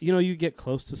 you get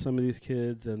close to some of these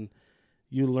kids, and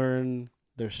you learn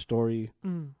their story,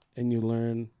 and you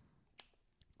learn,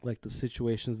 like the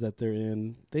situations that they're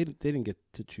in. They didn't get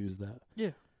to choose that.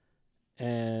 Yeah,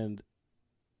 and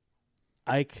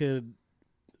I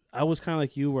was kind of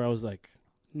like you, where I was like,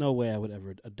 no way I would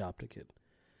ever adopt a kid.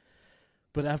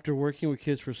 But after working with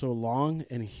kids for so long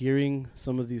and hearing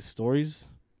some of these stories,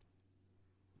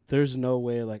 there's no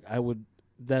way, like,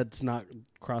 that's not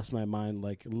crossed my mind.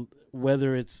 Like,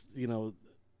 whether it's,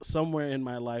 somewhere in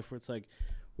my life where it's like,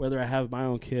 whether I have my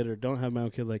own kid or don't have my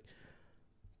own kid, like,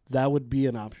 that would be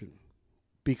an option.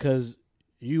 Because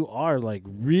you are, like,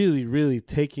 really, really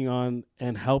taking on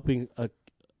and helping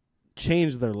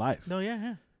change their life. No,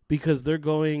 yeah. Because their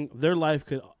life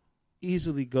could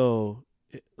easily go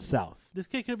south. This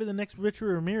kid could have been the next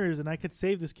Richard Ramirez, and I could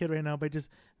save this kid right now by just...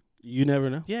 You never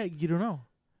know. Yeah, you don't know.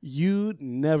 You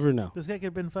never know. This guy could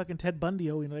have been fucking Ted Bundy.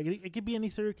 Like, it could be any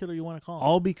serial killer you want to call him.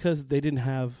 All because they didn't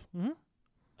have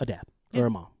a dad or a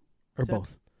mom or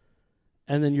both.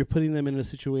 And then you're putting them in a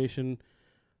situation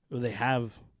where they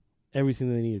have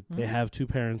everything they need. They have two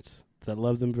parents that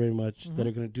love them very much, that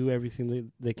are going to do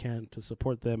everything they can to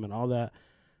support them and all that.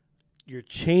 You're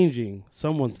changing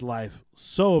someone's life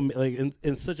so, like,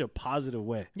 in such a positive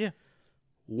way. Yeah.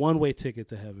 One-way ticket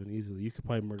to heaven easily. You could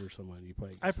probably murder someone.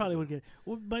 I probably would get it.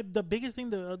 Well, but the biggest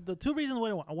thing, the two reasons why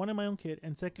I wanted my own kid,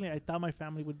 and secondly, I thought my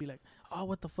family would be like, oh,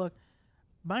 what the fuck?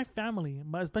 My family,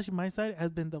 especially my side, has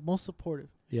been the most supportive.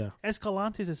 Yeah.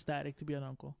 Escalante is ecstatic to be an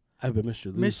uncle. I've been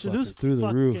Mr. Lou's through the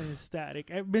roof. Ecstatic.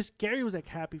 Miss Gary was like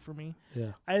happy for me.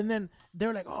 Yeah. And then they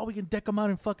were like, "Oh, we can deck him out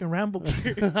in fucking Rambo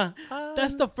gear."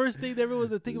 That's the first thing everyone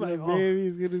was thinking about. Like,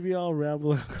 baby's gonna be all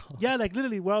Rambo. Yeah, like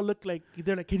literally, we all look like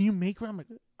they're like, "Can you make Rambo?"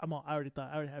 I already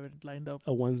have it lined up.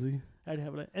 A onesie. I already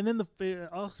have it. And then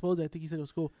I'll expose it. I think he said it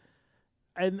was cool.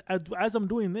 And as I'm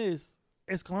doing this,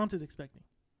 Escalante's expecting.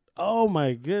 Oh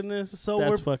my goodness! So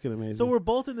that's fucking amazing. So we're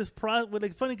both in this process.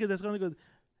 It's funny because Escalante goes.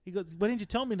 He goes, why didn't you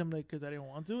tell me? And I'm like, because I didn't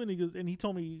want to. And he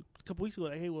told me a couple weeks ago,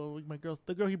 like, hey, well,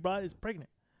 the girl he brought is pregnant.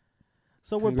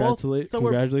 So we're both.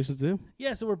 Congratulations to him.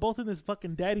 Yeah, so we're both in this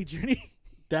fucking daddy journey.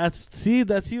 That's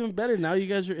even better. Now you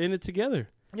guys are in it together.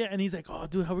 Yeah, and he's like, oh,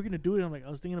 dude, how are we gonna do it? And I'm like, I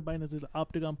was thinking of buying this little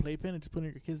Optigon playpen and just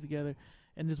putting your kids together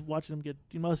and just watching them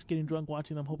getting drunk,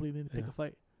 watching them. Hopefully they pick a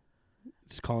fight.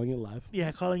 Just calling it live.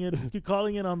 Yeah, calling it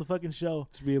on the fucking show.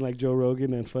 Just being like Joe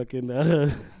Rogan and fucking.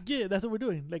 Yeah, that's what we're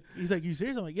doing. Like, he's like, you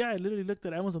serious? I'm like, yeah, I literally looked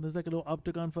at Amazon. There's like a little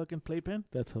Optigon fucking playpen.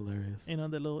 That's hilarious. They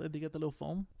get the little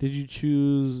foam. Did you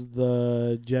choose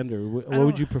the gender? What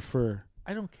would you prefer?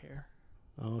 I don't care.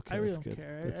 Oh, okay. I really don't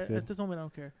care. At this moment, I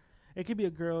don't care. It could be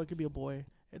a girl. It could be a boy.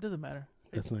 It doesn't matter.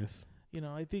 That's nice.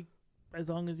 I think as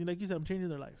long as, like you said, I'm changing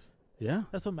their life. Yeah.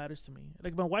 That's what matters to me.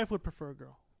 Like, my wife would prefer a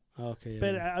girl. Okay.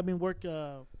 But I mean,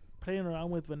 playing around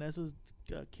with Vanessa's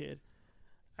kid.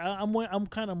 I'm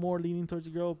kind of more leaning towards a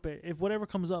girl. But if whatever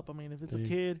comes up, I mean, if it's a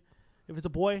kid, if it's a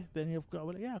boy, then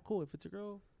yeah, cool. If it's a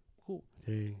girl, cool.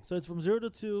 Dang. So it's from 0 to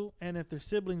 2, and if they're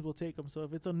siblings, we'll take them. So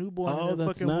if it's a newborn and a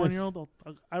fucking 1-year-old,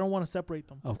 I don't want to separate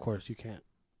them. Of course, you can't.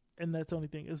 And that's the only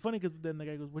thing. It's funny because then the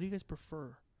guy goes, "What do you guys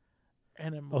prefer?"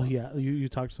 And I'm yeah, you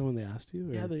talked to someone, they asked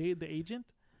you? Or? Yeah, the agent.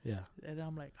 Yeah. And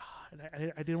I'm like,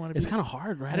 I didn't want to be. It's kind of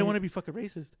hard, right? I didn't want to be fucking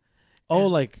racist. Oh,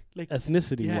 like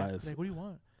ethnicity wise. Like, what do you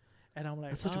want? And I'm like,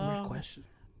 that's such a weird question.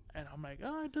 And I'm like,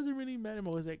 oh, it doesn't really matter. I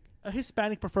was like, a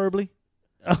Hispanic preferably.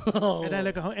 Oh. And I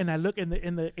look, and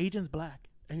the agent's black.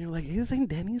 And you're like, hey, this ain't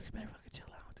Denny's. You better fucking chill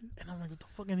out, dude. And I'm like, what the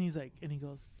fuck? And he's like, and he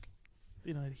goes,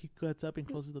 he cuts up and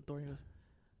closes the door. And he goes,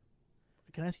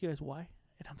 can I ask you guys why?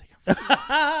 And I'm thinking,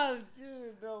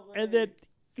 dude, no way. And then.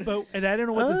 And I didn't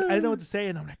know what to say,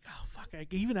 and I'm like, oh fuck! I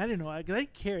didn't know, because I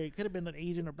didn't care. It could have been an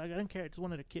Asian or black. I didn't care. I just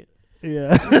wanted a kid. Yeah,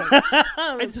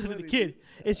 I just wanted a kid.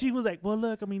 And she was like, well,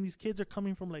 look, I mean, these kids are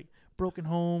coming from like broken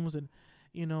homes, and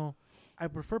I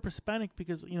prefer Hispanic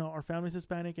because our family's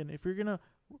Hispanic, and if you're gonna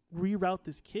reroute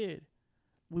this kid,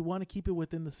 we want to keep it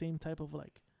within the same type of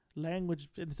like language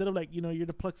instead of like you're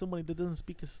to plug somebody that doesn't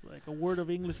speak like a word of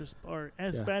English or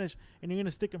Spanish, and you're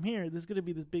gonna stick them here. There's gonna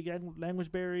be this big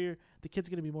language barrier. The kid's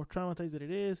gonna be more traumatized than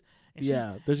it is.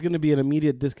 And there's gonna be an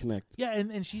immediate disconnect. Yeah,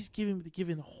 and she's giving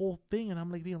the whole thing, and I'm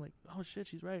like, oh shit,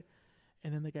 she's right.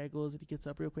 And then the guy goes and he gets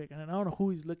up real quick, and I don't know who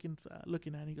he's looking at.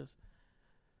 And he goes,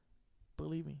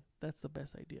 "Believe me, that's the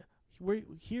best idea.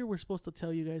 We're supposed to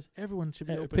tell you guys everyone should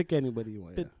be open. Pick anybody you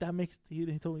want." But that makes he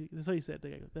told me that's what he said. The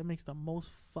guy goes, that makes the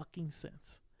most fucking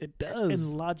sense. It does.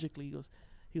 And logically, he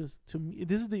goes to me.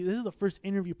 This is the first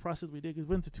interview process we did because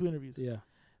we went to 2 interviews. Yeah.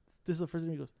 This is the first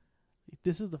interview. He goes,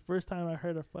 this is the first time I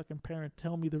heard a fucking parent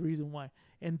tell me the reason why.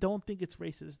 And don't think it's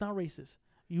racist. It's not racist.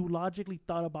 You logically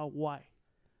thought about why.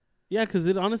 Yeah, because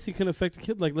it honestly can affect a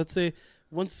kid. Like, let's say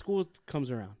once school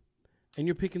comes around, and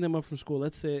you're picking them up from school.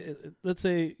 Let's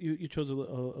say you chose a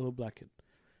little black kid.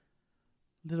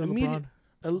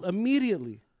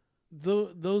 Immediately,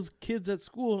 those kids at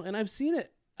school, and I've seen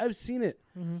it.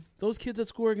 Mm-hmm. Those kids at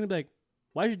school are gonna be like,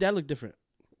 "Why does your dad look different?"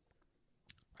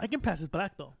 I can pass as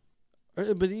black though. Or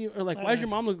like, "Why does your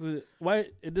mom look? Why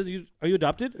it does? Are you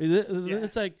adopted?"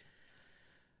 It's like,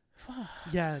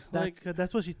 yeah,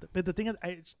 that's what she. But the thing is,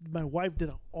 my wife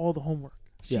did all the homework.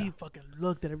 She fucking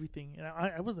looked at everything, and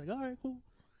I was like, all right, cool.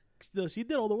 So she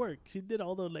did all the work. She did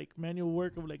all the like manual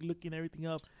work of like looking everything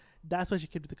up. That's why she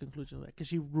came to the conclusion of that, because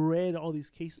she read all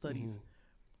these case studies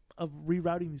of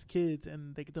rerouting these kids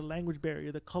and like the language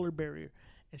barrier, the color barrier,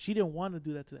 and she didn't want to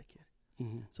do that to that kid.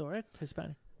 Mm-hmm. So all right,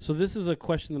 Hispanic. So this is a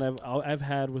question that I've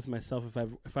had with myself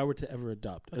if I were to ever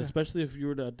adopt, okay. Especially if you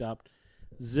were to adopt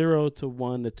 0 to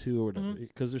 1 to 2 or whatever,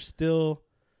 because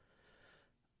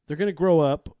they're gonna grow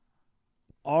up.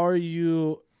 Are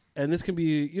you, and this can be,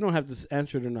 you don't have to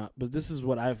answer it or not, but this is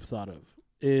what I've thought of,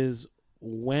 is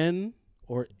when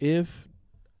or if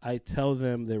I tell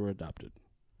them they were adopted.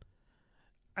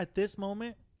 At this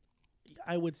moment,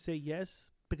 I would say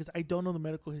yes, because I don't know the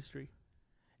medical history.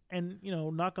 And,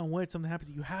 knock on wood, something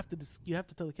happens, you have to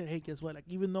tell the kid, hey, guess what? Like,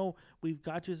 even though we've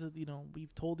got you,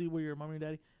 we've told you we're your mom and your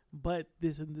daddy, but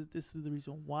this is the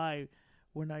reason why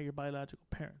we're not your biological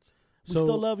parents. We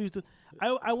still love you.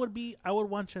 I would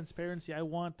want transparency. At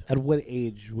what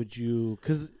age would you?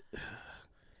 Because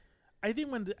I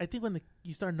think when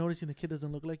you start noticing the kid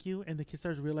doesn't look like you, and the kid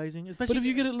starts realizing, especially. But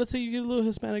if let's say you get a little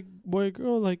Hispanic boy or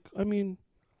girl, like, I mean,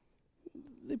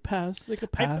 they pass. They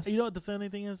could pass. You know what the funny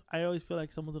thing is? I always feel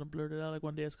like someone's gonna blurt it out. Like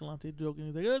one day Escalante joking,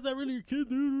 he's like, "Is that really your kid,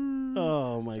 dude?"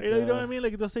 Oh my god! You know what I mean?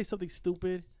 Like they'll say something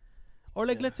stupid, or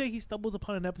like let's say he stumbles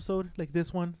upon an episode like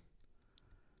this one.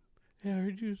 Yeah, I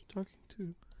heard you talking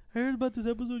to. I heard about this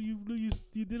episode you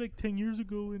did like 10 years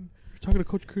ago, and you're talking to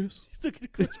Coach Chris. He's talking to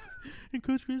Coach, and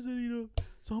Coach Chris said,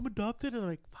 so I'm adopted, and I'm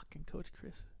like, fucking Coach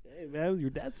Chris. Hey man, your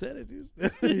dad said it, dude.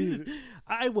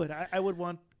 I would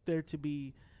want there to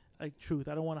be like truth.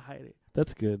 I don't want to hide it.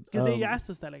 That's good. Because they asked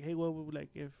us that, like, hey,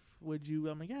 would you?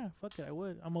 I'm like, yeah, fuck it, I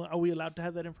would. Are we allowed to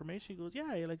have that information? He goes,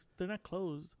 yeah, like they're not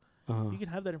closed. You can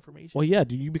have that information. Well, yeah.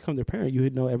 Do you become their parent? You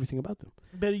would know everything about them.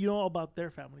 But you know about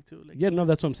their family too. Like, yeah, no,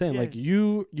 that's what I'm saying. Yeah. Like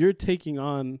you're taking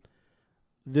on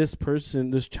this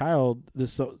person, this child.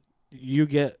 You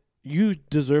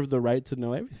deserve the right to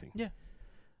know everything. Yeah.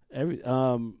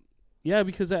 Yeah,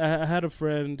 because I have a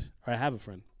friend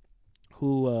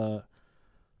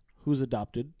who's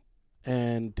adopted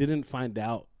and didn't find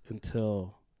out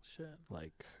until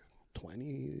like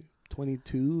 20,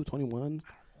 22, 21.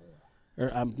 Or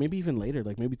maybe even later,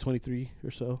 like maybe 23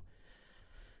 or so.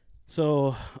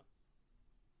 So,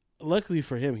 luckily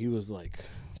for him, he was like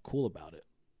cool about it.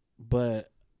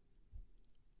 But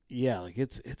yeah, like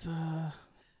it's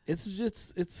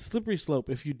slippery slope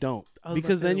if you don't,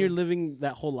 because then you're living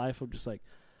that whole life of just like,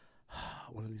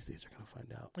 one of these days they're gonna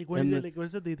find out. Like what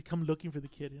is it? They come looking for the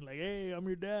kid and like, hey, I'm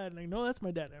your dad. And like, no, that's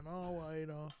my dad. And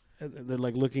And they're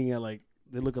like looking at like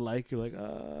they look alike. You're like,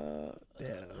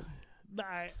 damn.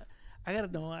 I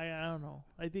gotta know. I don't know.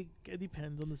 I think it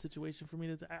depends on the situation for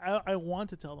me. I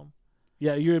want to tell them.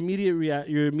 Yeah, your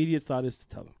immediate thought is to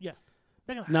tell them. Yeah.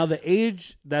 Now the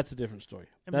age, that's a different story.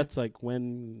 That's like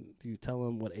when you tell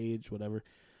them what age, whatever.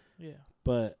 Yeah.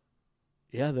 But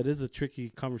yeah, that is a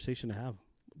tricky conversation to have.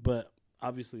 But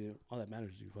obviously, all that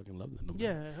matters is you fucking love them.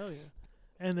 Yeah, hell yeah.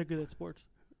 And they're good at sports.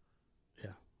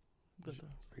 Yeah.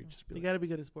 They gotta be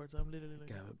good at sports. I'm literally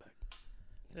like, have it back.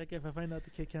 Like if I find out the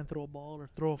kid can't throw a ball or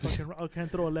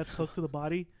can't throw a left hook to the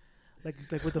body, like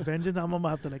with the vengeance, I'm gonna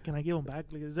have to like, can I give him back?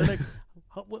 Like, is there like,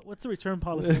 what's the return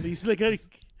policy on these? Like, is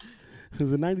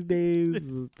it 90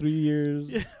 days? 3 years?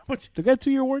 Yeah, they got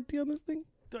 2-year warranty on this thing?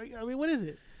 I mean, what is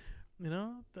it? You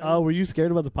know? Oh, were you scared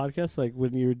about the podcast? Like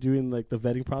when you were doing like the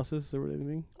vetting process or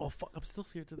anything? Oh fuck! I'm still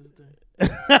scared to this day.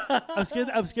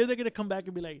 I'm scared they're gonna come back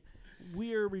and be like,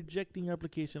 "We are rejecting your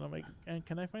application." I'm like, "And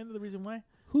can I find the reason why?"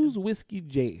 Who's Whiskey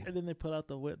J? And then they pull out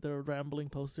the rambling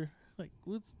poster. Like,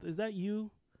 is that you?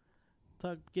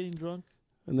 Getting drunk,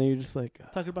 And then you're just like,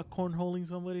 talking about cornholing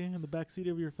somebody in the backseat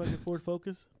of your fucking Ford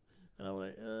Focus. And I'm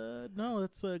like, no,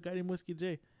 that's a guy named Whiskey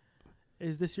J.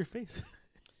 Is this your face?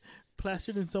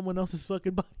 Plastered in someone else's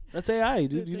fucking body. that's AI,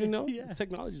 dude. You didn't know? Yeah. This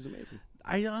technology is amazing.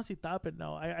 I honestly thought, but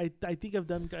no. I think I've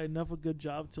done enough a good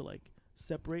job to like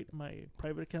separate my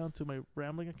private account to my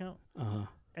rambling account. Uh-huh.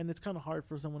 And it's kind of hard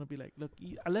for someone to be like, look,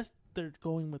 unless they're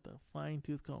going with a fine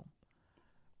tooth comb.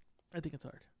 I think it's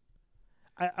hard.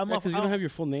 I'm because you don't have your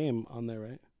full name on there,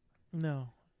 right? No,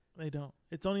 they don't.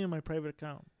 It's only in my private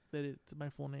account that it's my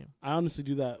full name. I honestly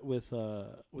do that with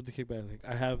the Kickback. Like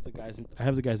I have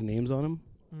the guys' names on them,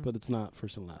 but it's not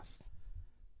first and last.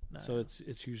 Nah. So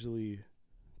it's usually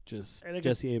just And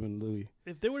Jesse, Abe, and Louie.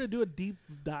 If they were to do a deep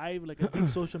dive, like a deep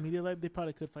social media dive, they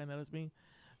probably could find that as me.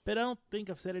 But I don't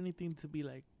think I've said anything to be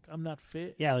like I'm not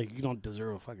fit. Yeah, like you don't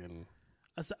deserve a fucking.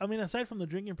 I mean, aside from the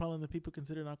drinking problem that people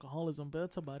consider an alcoholism, but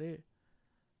that's about it.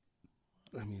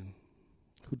 I mean,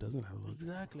 who doesn't have a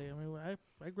Exactly. I mean,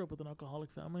 I grew up with an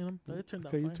alcoholic family, and it turned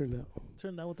out okay, fine. you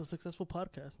turned out with a successful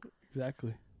podcast.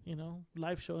 exactly. You know,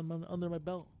 live show under my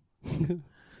belt.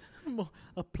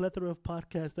 A plethora of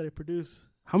podcasts that I produce.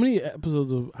 How many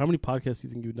podcasts do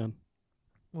you think you've done?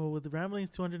 Well, with the ramblings,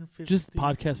 250. Just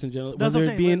podcasts in general, That's what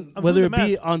I'm saying, I'm whether doing it the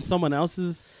be math. on someone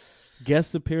else's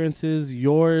guest appearances,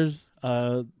 yours,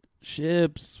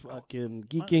 ships, fucking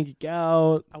geek in, geek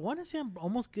out. I want to say I'm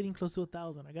almost getting close to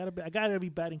 1,000. I gotta be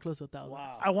batting close to 1,000.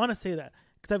 Wow. I want to say that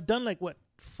because I've done like what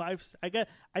 5. I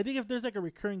think if there's like a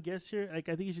recurring guest here, like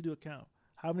I think you should do a count.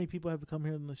 How many people have come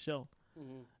here on the show?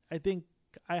 Mm-hmm. I think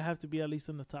I have to be at least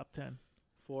in the top 10.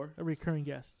 For A recurring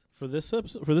guest for this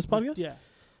episode, for this podcast. Yeah.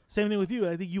 Same thing with you.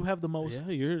 I think you have the most. Yeah,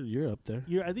 you're up there.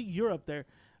 I think you're up there,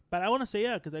 but I want to say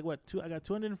because I got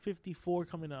 254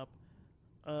 coming up.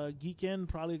 Geekend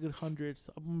probably a good 100,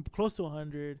 close to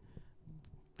 100.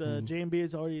 The J&B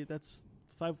is already that's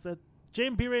 5. That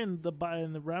J&B and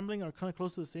the Rambling are kind of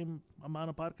close to the same amount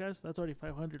of podcasts. That's already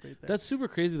 500 right there. That's super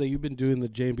crazy that you've been doing the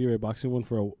J&B Ray boxing one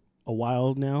for a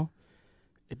while now.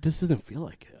 It just doesn't feel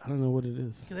like it. I don't know what it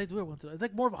is. Because I do it once in a while. It's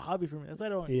like more of a hobby for me. That's why I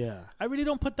don't. Yeah. I really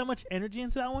don't put that much energy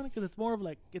into that one because it's more of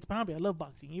like it's my hobby. I love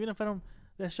boxing. Even if I don't,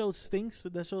 that show stinks.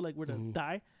 That show like were to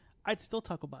die, I'd still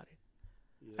talk about it.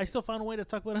 Yeah. I still found a way to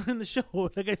talk about it in the show.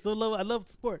 Like I love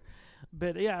sport,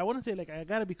 but yeah, I want to say like I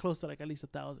gotta be close to like at least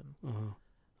 1,000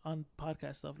 on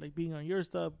podcast stuff, like being on your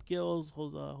stuff, Gil's,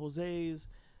 Jose's,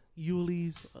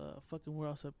 Yuli's, fucking where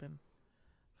else I've been,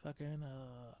 fucking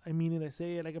I mean it, I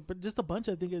say it, like but just a bunch.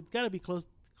 I think it's gotta be close to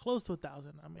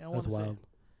 1,000. I mean, I want to say.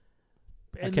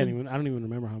 I don't even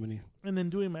remember how many. And then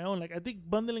doing my own, like I think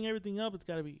bundling everything up, it's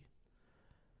gotta be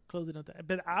closing at that.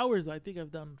 But hours, I think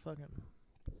I've done fucking.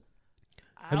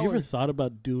 Have you ever thought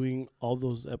about doing all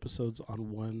those episodes on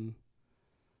one,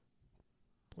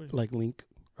 like link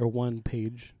or one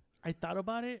page? I thought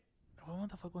about it. What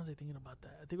the fuck was I thinking about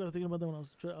that? I think I was thinking about that when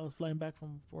I was flying back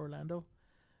from Orlando,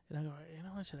 and I go, you know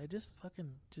what? Should I just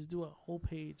do a whole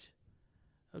page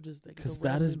of just like? Because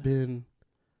that has been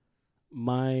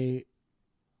my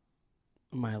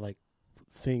like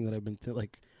thing that I've been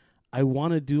like. I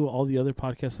want to do all the other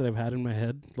podcasts that I've had in my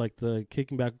head, like the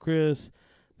Kicking Back with Chris.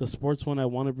 The sports one I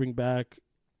want to bring back,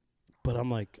 but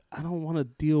I'm like, I don't want to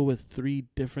deal with 3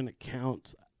 different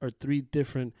accounts or 3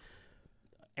 different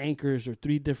anchors or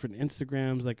 3 different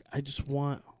Instagrams. Like, I just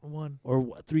want one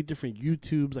or 3 different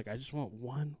YouTubes. Like, I just want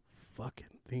one fucking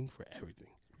thing for everything.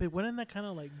 But wouldn't that kind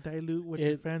of like dilute what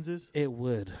your fans is? It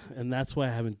would, and that's why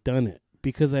I haven't done it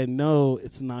because I know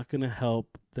it's not going to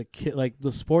help the like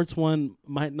the sports one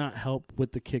might not help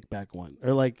with the Kickback one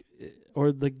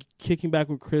or the Kicking Back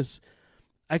with Chris.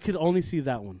 I could only see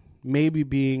that one maybe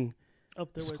being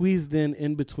up there squeezed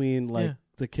in between like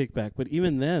the Kickback, but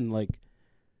even then, like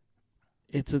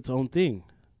it's its own thing.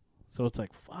 So it's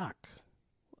like fuck.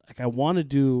 Like I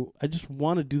just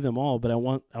want to do them all, but I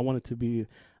want it to be.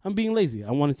 I'm being lazy.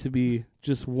 I want it to be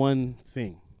just one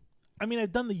thing. I mean,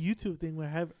 I've done the YouTube thing where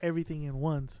I have everything in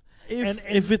once.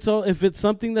 If it's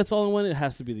something that's all in one, it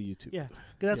has to be the YouTube. Yeah,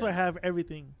 because that's why I have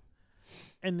everything.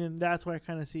 And then that's where I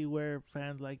kind of see where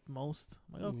fans like most.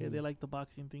 I'm like, okay, they like the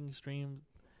boxing thing, streams,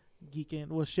 geeking.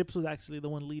 Well, Ships was actually the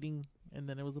one leading, and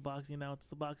then it was the boxing. Now it's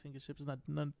the boxing because Ships is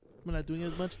we're not doing it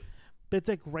as much. But it's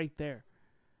like right there.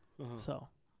 So,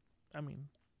 I mean,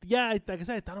 yeah, like I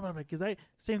said, I thought about it because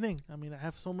same thing. I mean, I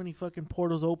have so many fucking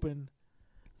portals open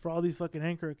for all these fucking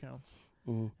anchor accounts.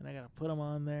 and I gotta put them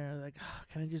on there. Like,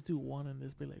 can I just do one and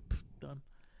just be like done?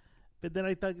 But then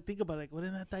I think about like,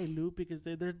 wouldn't that dilute? Because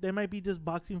they might be just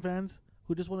boxing fans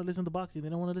who just want to listen to boxing. They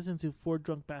don't want to listen to 4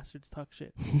 drunk bastards talk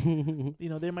shit.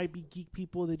 There might be geek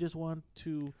people. They just want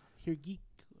to hear geek.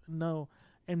 No.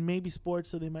 And maybe sports,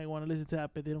 so they might want to listen to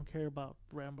that, but they don't care about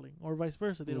rambling. Or vice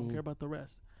versa. They don't care about the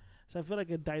rest. So I feel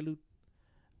like a dilute.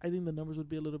 I think the numbers would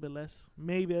be a little bit less.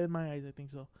 Maybe in my eyes, I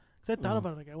think so. Because I thought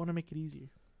about it. Like, I want to make it easier.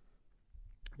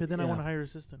 But then I want to hire an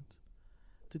assistant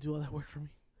to do all that work for me.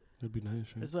 That'd be nice,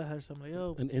 right? That's why I hired somebody.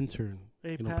 Oh, an intern.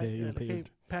 Hey, hey,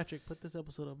 Patrick, put this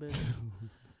episode up, bitch.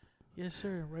 Yes,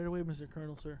 sir. Right away, Mr.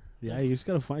 Colonel, sir. Yeah, you just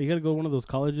gotta you gotta go to one of those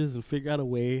colleges and figure out a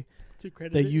way to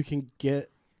credit that you can get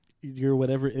your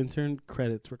whatever intern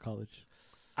credits for college.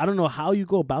 I don't know how you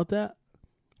go about that,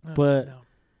 but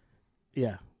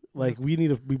yeah, like we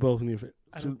both need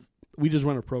we just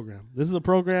run a program. This is a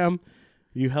program.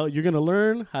 You're gonna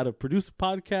learn how to produce a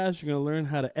podcast. You're gonna learn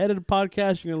how to edit a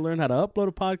podcast. You're gonna learn how to upload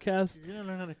a podcast. You're gonna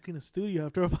learn how to clean a studio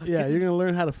after a podcast. Yeah, you're gonna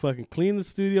learn how to fucking clean the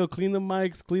studio, clean the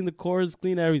mics, clean the cords,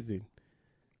 clean everything.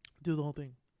 Do the whole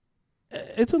thing.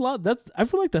 It's a lot. I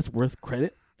feel like that's worth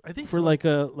credit. I think for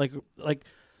so. like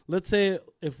let's say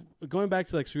if going back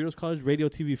to like Cerritos College, radio,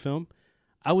 TV, film,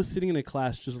 I was sitting in a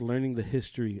class just learning the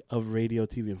history of radio,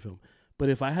 TV, and film. But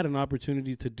if I had an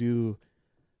opportunity to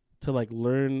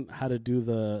learn how to do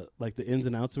the ins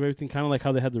and outs of everything, kind of like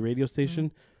how they had the radio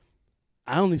station,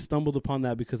 I only stumbled upon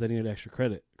that because I needed extra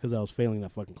credit because I was failing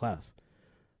that fucking class.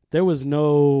 There was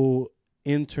no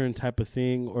intern type of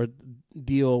thing or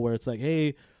deal where it's like,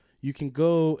 hey, you can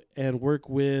go and work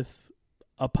with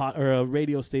a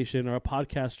radio station or a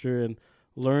podcaster and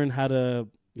learn how to,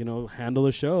 handle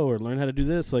a show or learn how to do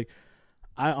this. Like,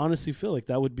 I honestly feel like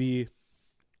that would be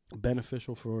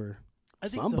beneficial for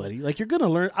somebody. So. Like, you're going to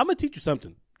learn. I'm going to teach you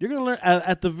something. You're going to learn,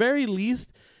 at the very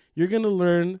least, you're going to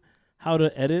learn how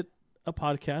to edit a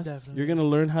podcast. Definitely. You're going to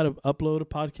learn how to upload a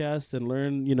podcast and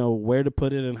learn, where to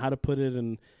put it and how to put it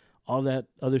and all that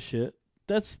other shit.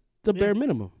 That's the bare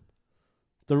minimum.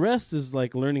 The rest is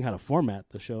like learning how to format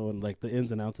the show and like the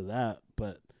ins and outs of that.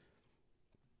 But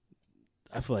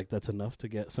I feel like that's enough to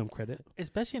get some credit.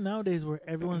 Especially nowadays where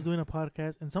everyone's doing a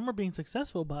podcast and some are being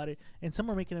successful about it and some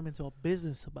are making them into a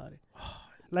business about it.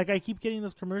 Like I keep getting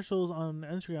those commercials on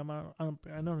Instagram.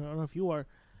 I don't know if you are,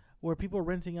 where people are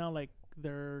renting out like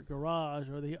their garage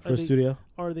or a studio,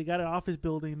 or they got an office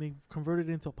building and they converted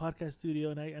it into a podcast studio.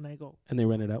 And I go, and they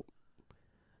rent it out.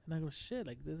 And I go, shit,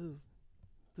 like this is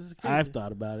crazy. I've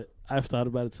thought about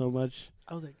it so much.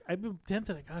 I was like, I've been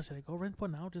tempted. Like, should I go rent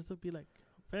one now just to be like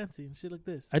fancy and shit like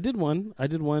this? I did one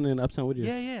in Uptown Whittier.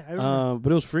 Yeah. I remember.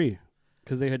 But it was free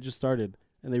because they had just started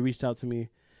and they reached out to me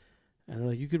and they're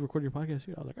like, you could record your podcast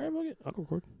here. I was like, all right, fuck it, I'll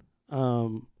record.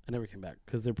 I never came back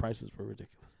because their prices were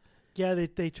ridiculous. Yeah,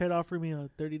 they tried to offer me a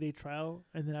 30-day trial,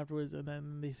 and then afterwards,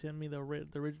 they sent me the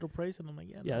original price, and I'm like,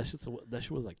 yeah. Yeah, that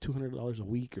shit was like $200 a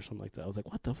week or something like that. I was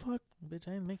like, what the fuck, bitch?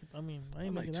 I ain't making. I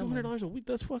ain't making $200 a week.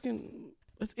 That's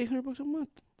 $800 a month.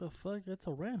 The fuck? That's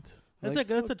a rent.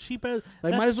 That's a cheap ass.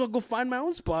 Like, might as well go find my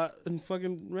own spot and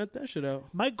fucking rent that shit out.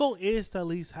 My goal is to at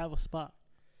least have a spot.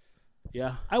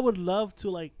 Yeah, I would love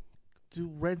to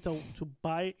to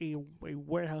buy a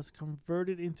warehouse, convert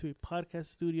it into a podcast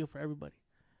studio for everybody.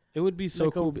 It would be so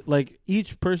cool. Like,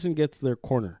 each person gets their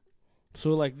corner.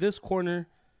 So, like, this corner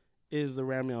is the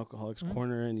Rambling Alcoholics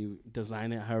corner, and you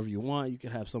design it however you want. You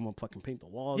could have someone fucking paint the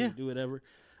walls or do whatever.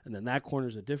 And then that corner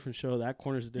is a different show. That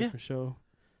corner is a different show.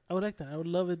 I would like that. I would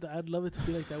love it. I'd love it to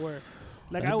be like that. Where,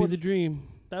 like, that would be the dream.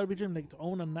 That would be the dream. Like, to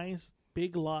own a nice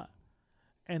big lot,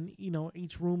 and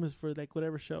each room is for like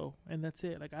whatever show, and that's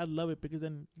it. Like, I love it because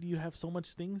then you have so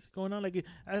much things going on. Like,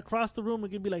 across the room, it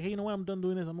could be like, hey, you know what? I'm done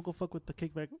doing this. I'm gonna go fuck with the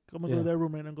Kickback. I'm gonna go to their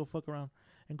room and go fuck around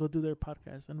and go do their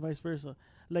podcast, and vice versa.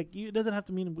 Like, it doesn't have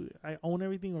to mean I own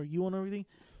everything or you own everything.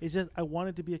 It's just I want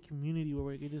it to be a community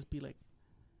where it could just be like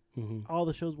all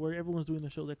the shows where everyone's doing the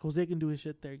shows. Like, Jose can do his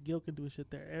shit there, Gil can do his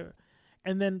shit there,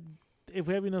 and then if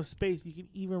we have enough space, you can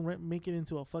even make it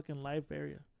into a fucking live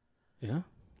area. Yeah.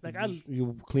 Like,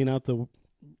 you clean out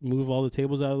move all the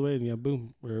tables out of the way, and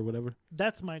boom, or whatever.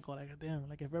 That's my goal. Like, damn,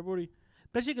 like, if everybody,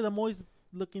 especially because I'm always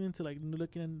looking into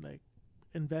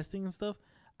investing and stuff.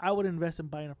 I would invest in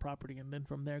buying a property and then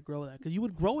from there grow that, because you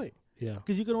would grow it. Yeah.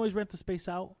 Because you can always rent the space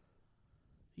out,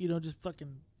 just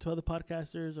fucking to other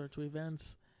podcasters or to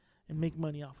events, and make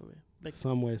money off of it. Like,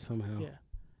 some way, somehow. Yeah.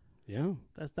 Yeah.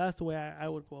 That's the way I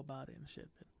would go about it and shit.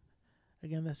 But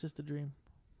again, that's just a dream.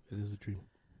 It is a dream.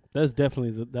 That's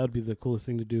definitely that would be the coolest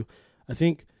thing to do. I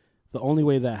think the only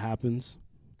way that happens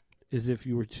is if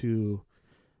you were to,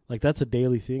 Like that's a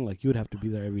daily thing. Like you would have to be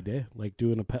there every day, like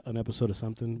doing an episode of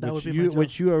something. That which would be my job.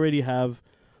 which you already have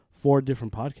 4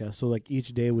 different podcasts. So like each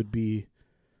day would be,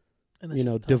 And that's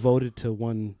just tough. devoted to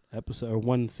one episode or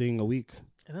one thing a week.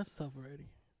 And that's tough already.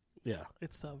 Yeah.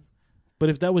 It's tough. But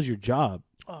if that was your job,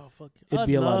 Oh fuck. it'd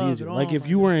be a lot easier. Like if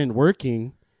you weren't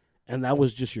working, and that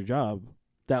was just your job,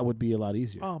 that would be a lot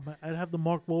easier. Oh man, I'd have the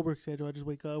Mark Wahlberg schedule. I just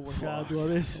wake up, work out, do all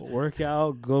this, Work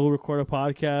out, go record a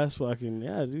podcast, fucking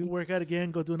yeah, dude. work out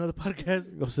again, go do another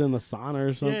podcast, Go sit in the sauna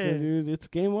or something, Yeah. dude. It's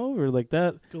game over like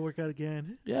that. go work out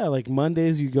again. Yeah, like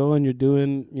Mondays you go and you're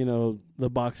doing, the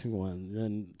boxing one.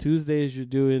 Then Tuesdays you're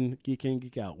doing Geek In,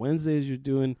 Geek Out. Wednesdays you're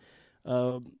doing,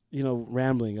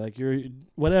 rambling. Like you're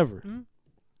whatever. Mm-hmm.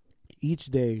 Each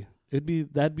day that'd be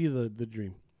the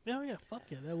dream. Yeah, fuck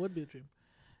yeah, that would be a dream.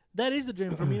 That is the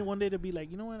dream for me. One day to be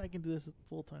like, you know what, I can do this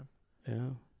full time. Yeah.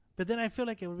 But then I feel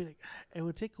like it would be like it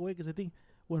would take away because I think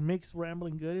what makes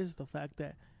rambling good is the fact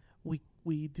that we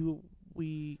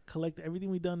collect everything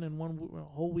we've done in one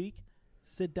whole week,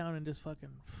 sit down and just fucking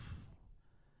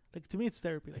like to me it's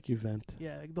therapy. Like you vent.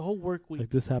 Yeah, like the whole work week. Like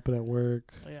this happened at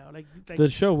work. Yeah, like The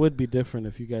show would be different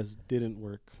if you guys didn't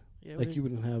work. yeah, Like you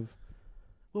wouldn't have.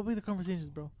 what would be the conversations,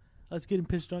 bro? Us getting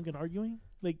pissed drunk and arguing.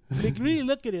 Like really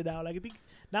look at it now. Like I think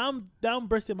now I'm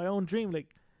bursting my own dream.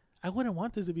 Like I wouldn't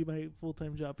want this to be my full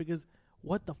time job because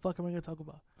what the fuck am I gonna talk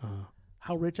about?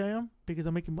 How rich I am because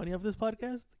I'm making money off this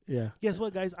podcast. Yeah. Guess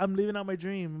what, guys? I'm living out my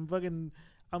dream.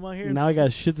 I'm out here. Now I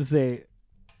got shit to say.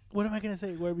 What am I gonna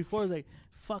say? Where before it was like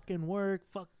fucking work,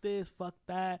 fuck this, fuck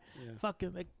that, Yeah.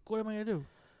 fucking like what am I gonna do?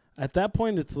 At that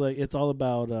point, it's like it's all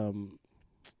about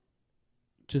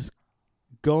just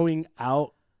going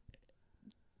out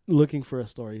looking for a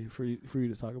story for you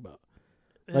to talk about.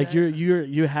 Like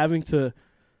you're having to,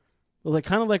 like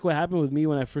kind of like what happened with me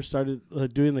when I first started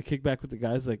doing the kickback with the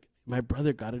guys. Like my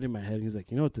brother got it in my head. He's like,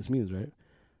 you know what this means, right?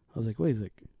 I was like, wait. He's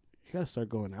like, you gotta start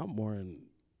going out more, and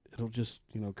it'll just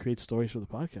create stories for the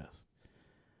podcast.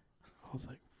 I was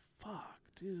like, fuck,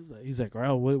 dude. He's like, all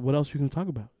right, what else you gonna talk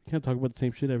about? You can't talk about the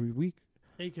same shit every week.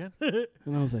 Yeah, you can.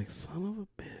 And I was like, son of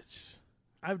a bitch.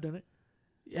 I've done it.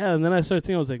 Yeah, and then I started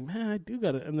thinking, I was like, man, I do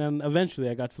got it. And then eventually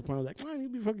I got to the point where I was like, I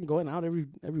need to be fucking going out every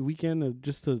weekend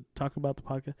just to talk about the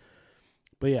podcast.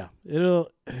 But yeah,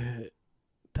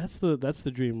 that's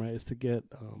the dream, right? Is to get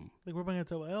Like what am I gonna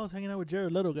tell? I was hanging out with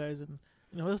Jared Leto guys, and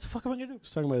what the fuck am I gonna do?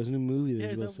 just talking about his new movie. That Yeah,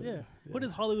 he's it's about to- yeah. What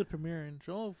is Hollywood premiering?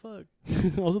 Oh fuck!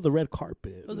 I was at the red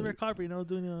carpet. It was a red carpet,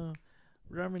 doing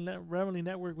Rambling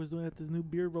Network was doing at this new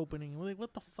beer opening. We're like,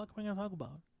 what the fuck am I gonna talk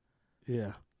about?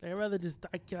 Yeah, Like, I'd rather just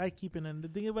I keep it, and the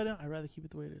thing about it, I'd rather keep it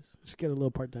the way it is. just get a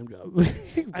little part-time job.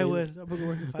 I would. I'm gonna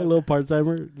work at A five. little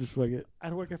part-timer, just fuck it.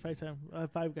 I'd work at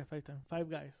five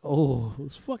guys. Oh,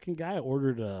 this fucking guy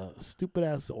ordered a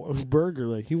stupid-ass burger.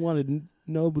 Like, he wanted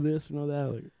no this or no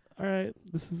that. Like, all right,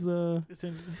 this is It's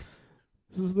in,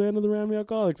 this is the end of the Rambling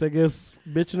Alcoholics, I guess.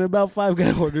 Bitching about 5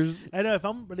 guy orders. I know if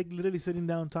I'm like literally sitting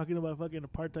down talking about fucking a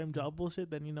part-time job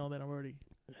bullshit, then that I'm already.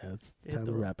 Yeah, it's Hit time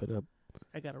the to road. wrap it up.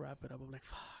 I gotta wrap it up. I'm like,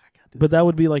 fuck, I can't do But that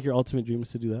would be like your ultimate dream is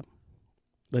to do that?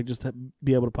 Like just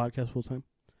be able to podcast full time?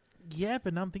 Yeah,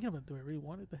 but now I'm thinking about, do I really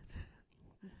want it then?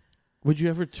 Would you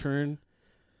ever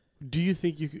do you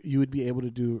think you would be able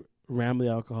to do Rambling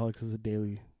Alcoholics as a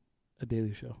daily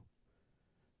show?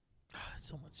 It's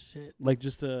so much shit. Like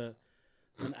just an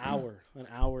hour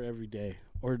every day,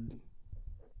 or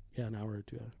an hour or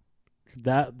 2 hours.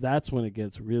 That's when it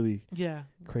gets really Yeah,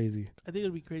 crazy. I think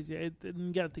it'd be crazy.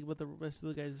 You gotta think about the rest of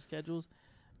the guys' schedules.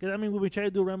 Because, when we tried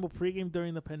to do a Ramble pregame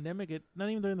during the pandemic, not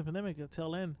even during the pandemic, at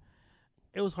tail end,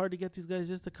 it was hard to get these guys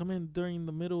just to come in during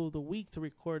the middle of the week to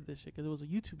record this shit because it was a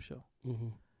YouTube show. Mm-hmm.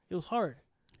 It was hard.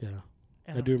 Yeah,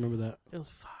 And I do remember that. It was,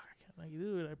 fuck, I can't, like,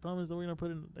 dude, I promise that we're going to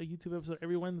put in a YouTube episode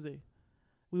every Wednesday.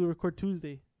 We would record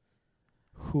Tuesday.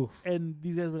 Whew. And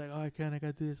these guys were like, oh, I can't, I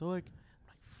got to do this. Oh, like,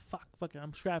 fuck it,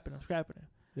 I'm scrapping it.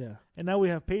 Yeah. And now we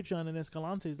have Patreon, and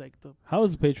Escalante is like the... How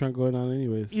is the Patreon going on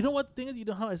anyways? You know what the thing is? You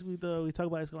know how we talk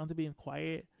about Escalante being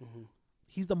quiet? Mm-hmm.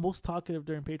 He's the most talkative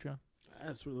during Patreon.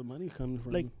 That's where the money comes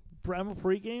from. Like, Ramble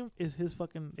pregame is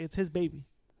it's his baby.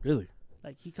 Really?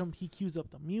 Like, he cues up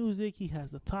the music, he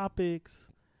has the topics.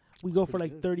 We go for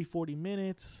like good. 30, 40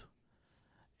 minutes.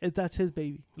 That's his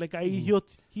baby. Like,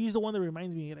 he's the one that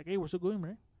reminds me, like, hey, we're still going,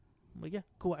 right? I'm like, yeah,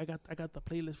 cool. I got the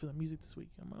playlist for the music this week.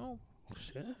 I'm like, oh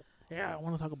shit. Yeah, I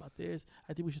want to talk about this.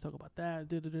 I think we should talk about that.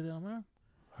 I'm like,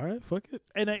 All right, fuck it.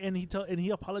 and he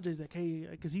apologized, like, hey,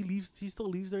 because he still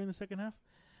leaves during the second half,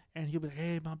 and he'll be like,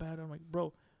 hey, my bad. I'm like,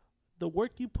 bro, the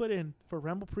work you put in for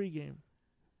Ramble pregame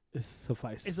It's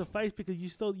suffice. is suffice because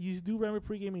you do Ramble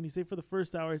pregame and you stay for the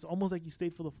first hour. It's almost like you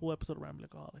stayed for the full episode of Ramble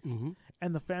Alcoholics, Mm-hmm.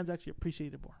 and the fans actually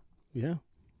appreciate it more. Yeah.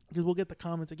 because we'll get the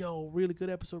comments like, "Yo, really good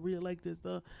episode, really like this."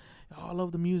 Oh, I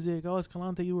love the music. Oh,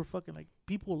 Escalante, you were fucking like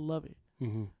people love it.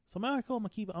 Mm-hmm. So I'm like, I'm gonna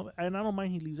keep, and I don't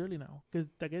mind he leaves early now because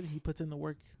again he puts in the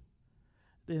work.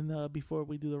 Then before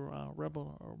we do the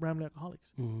Rambling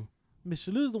Alcoholics,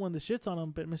 Mr. Lou's the one that shits on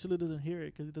him, but Mr. Lou doesn't hear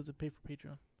it because he doesn't pay for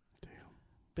Patreon. Damn.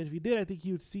 But if he did, I think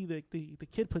he would see that the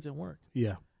kid puts in work.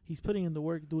 Yeah, He's putting in the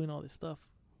work, doing all this stuff.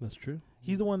 that's true.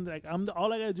 He's the one that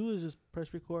all I gotta do is just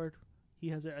press record. He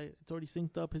has it. It's already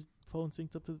synced up. His phone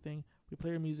synced up to the thing. We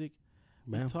play our music.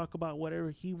 Man. We talk about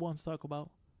whatever he wants to talk about.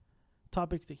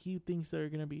 Topics that he thinks that are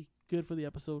gonna be good for the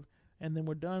episode, and then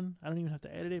we're done. I don't even have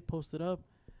to edit it, post it up,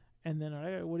 and then all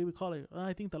right, what do we call it?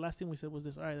 I think the last thing we said was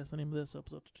this. All right, that's the name of this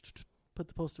episode. Put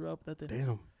the poster up. That thing.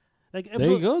 Damn. Like There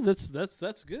you go. That's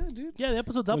good, dude. Yeah, the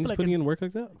episode's up. When he's Like putting in work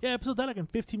like that. yeah, episode's done like in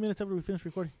 15 minutes after we finish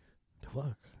recording.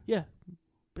 Fuck. Yeah,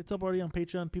 it's up already on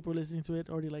Patreon. People are listening to it,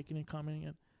 already liking and commenting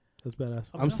it. That's badass.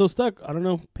 I I'm know. still stuck. I don't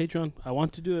know. Patreon. I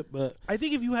want to do it, but I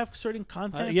think if you have certain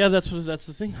content, yeah, that's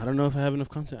the thing. I don't know if I have enough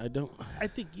content. I don't. I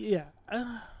think yeah.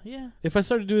 If I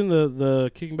started doing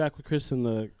the kicking back with Chris and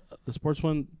the sports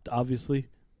one, obviously,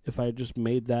 if I just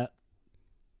made that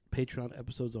Patreon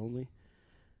episodes only,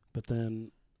 but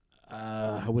then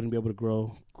I wouldn't be able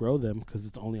to grow them because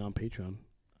it's only on Patreon.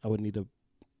 I would need to.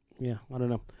 Yeah, I don't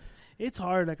know. It's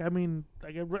hard. Like I mean,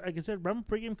 like I said, Ram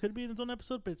Pregame could be in his own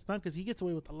episode, but it's not because he gets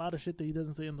away with a lot of shit that he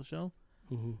doesn't say on the show.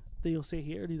 Mm-hmm. That he'll say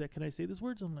here, and he's like, "Can I say these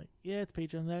words?" I'm like, "Yeah, it's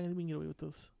Patreon. I think we can get away with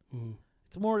those." Mm-hmm.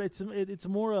 It's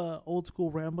more old school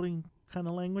rambling kind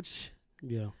of language,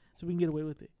 Yeah, so we can get away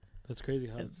with it. that's crazy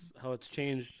how it's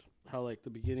changed. How like the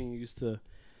beginning used to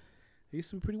be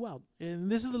pretty wild.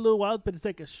 And this is a little wild, but it's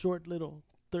like a short little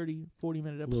 30,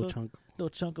 40-minute episode. Little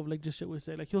chunk. Chunk of like just shit we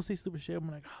say. Like he'll say stupid shit. I'm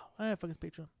like, oh, fuck, it's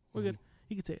Patreon. We're good.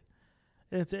 He can say it.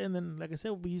 And that's it. And then, like I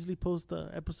said, we usually post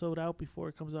the episode out before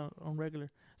it comes out on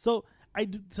regular. So I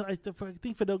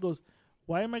think Fidel goes,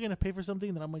 why am I going to pay for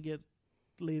something that I'm going to get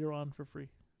later on for free?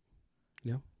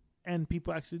 Yeah. And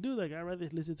people actually do. Like, I'd rather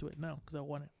listen to it now because I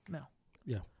want it now.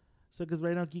 Yeah. So, because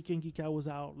right now, Geek In, Geek Out was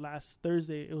out last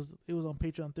Thursday. It was on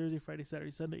Patreon Thursday, Friday,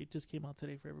 Saturday, Sunday. It just came out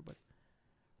today for everybody.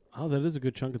 Oh, that is a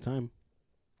good chunk of time.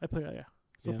 I put it out, yeah.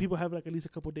 So Yeah. people have like at least a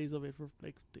couple of days of it for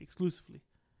like exclusively.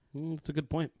 That's a good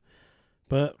point.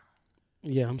 But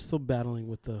yeah, I'm still battling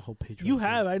with the whole Patreon. You thing.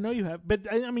 have, I know you have,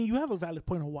 but I mean, you have a valid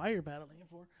point on why you're battling it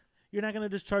for. You're not gonna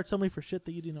just charge somebody for shit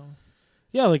that you didn't know.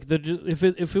 Yeah, like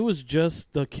if it was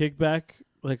just the kickback,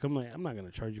 like I'm not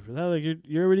gonna charge you for that. Like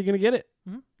you're already gonna get it.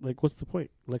 Mm-hmm. Like what's the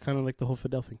point? Like kind of like the whole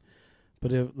Fidel thing.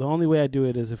 But if the only way I do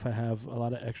it is if I have a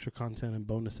lot of extra content and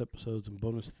bonus episodes and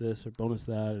bonus this or bonus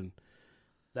that, and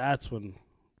that's when.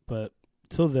 But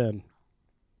till then,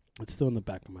 it's still in the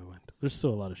back of my mind. There's still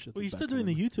a lot of shit. Well, you're still doing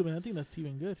the YouTube, and I think that's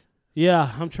even good. Yeah,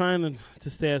 I'm trying to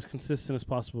stay as consistent as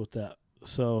possible with that.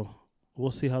 So we'll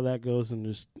see how that goes,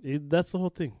 and that's the whole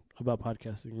thing about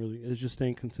podcasting. Really, is just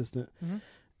staying consistent. Mm-hmm.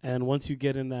 And once you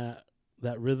get in that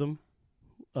rhythm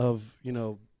of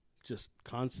just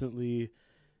constantly,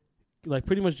 like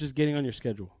pretty much just getting on your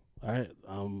schedule. All right,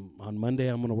 on Monday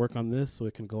I'm gonna work on this so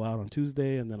it can go out on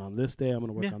Tuesday, and then on this day I'm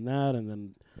gonna work on that, and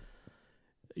then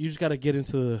you just got to get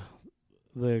into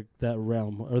that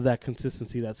realm or that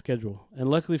consistency, that schedule. And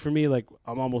luckily for me, like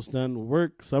I'm almost done with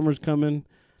work. Summer's coming.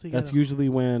 So that's usually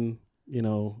when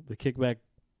the kickback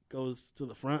goes to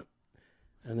the front,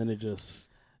 and then it just.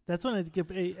 That's when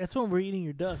that's when we're eating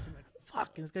your dust. I'm like,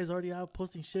 fuck, this guy's already out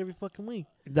posting shit every fucking week.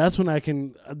 That's when I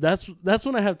can. That's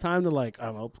when I have time to like. I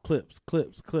don't know, clips,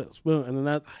 boom, and then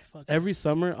that every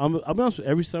summer. I'll be honest with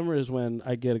you, every summer is when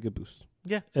I get a good boost.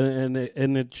 Yeah, and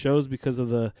it shows because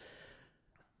of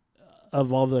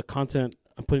all the content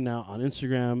I'm putting out on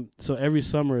Instagram. So every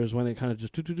summer is when it kind of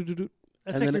just do.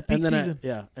 That's like your peak season.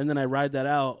 And then I ride that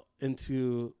out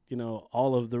into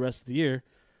all of the rest of the year,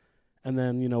 and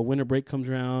then winter break comes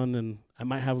around, and I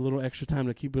might have a little extra time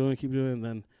to keep doing, and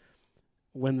then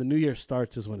when the new year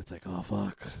starts is when it's like, oh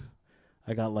fuck,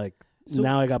 I got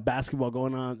now I got basketball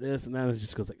going on, this and that. And it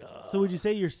just goes like. So would you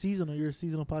say you're seasonal? You're a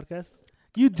seasonal podcast.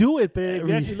 You do it, but if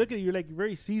you actually look at it, you're like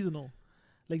very seasonal.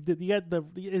 Like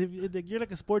you're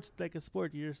like a sport. This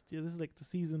is like the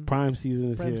season. Prime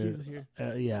season is prime here. Season's here.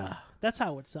 Yeah. That's how I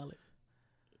would sell it.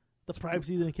 The prime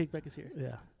season and kickback is here.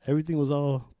 Yeah. Everything was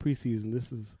all preseason.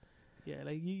 This is. Yeah,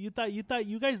 like you thought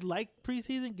you guys liked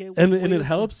preseason. And it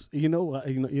helps. You know why?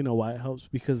 You know why it helps?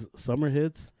 Because summer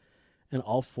hits, and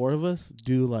all four of us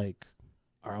do like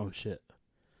our own shit.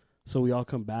 So we all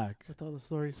come back with all the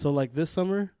stories. So like this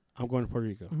summer, I'm going to Puerto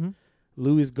Rico. Mm-hmm.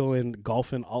 Louis is going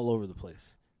golfing all over the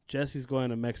place. Jesse's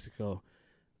going to Mexico.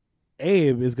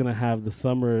 Abe is going to have the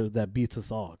summer that beats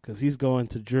us all because he's going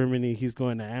to Germany. He's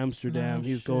going to Amsterdam.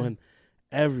 He's going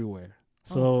everywhere.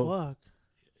 So Oh, fuck.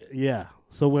 yeah.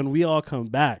 So when we all come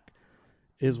back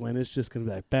is when it's just gonna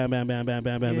be like bam, bam, bam, bam,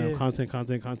 bam, bam, Yeah. bam,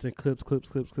 content,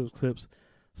 clips.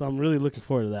 So I'm really looking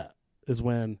forward to that. Is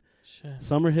when Shit.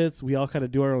 summer hits, we all kind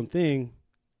of do our own thing,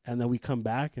 and then we come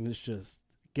back and it's just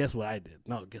guess what I did.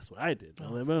 No, guess what I did.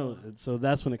 Oh, And so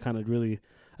that's when it kind of really,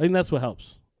 I think that's what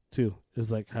helps too.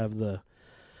 Is like have the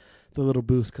little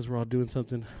boost because we're all doing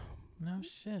something. No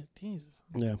shit. Jesus.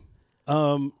 Yeah.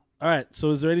 All right.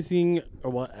 So is there anything,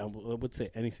 or what? I would say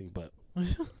anything, but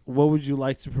what would you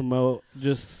like to promote?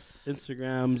 Just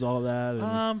Instagrams, all that.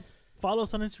 And Follow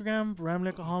us on Instagram, Rambling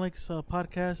Alcoholics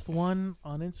Podcast 1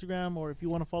 on Instagram, or if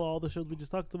you want to follow all the shows we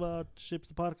just talked about, Ships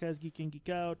the Podcast, Geek In, Geek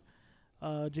Out,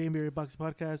 J&B Boxing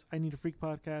Podcast, I Need a Freak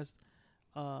Podcast.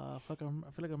 I feel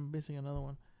like I'm missing another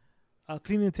one.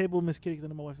 Cleaning the Table, Miss Kitty, because I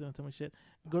know my wife's gonna tell me shit.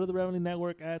 Go to the Rambling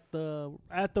Network at the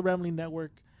Rambling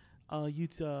Network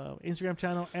YouTube, Instagram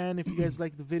channel, and if you guys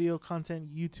like the video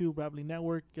content, YouTube Rambling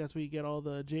Network. That's where you get all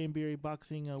the J&B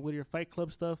Boxing Whittier Fight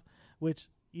Club stuff, which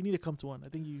you need to come to one. I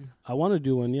think you. I want to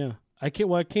do one. Yeah, I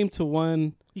came to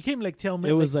one. You came like tell me.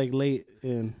 It was like late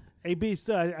in. AB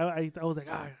still. I was like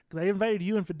because I invited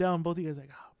you and Fidel and both of you guys like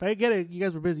but I get it. You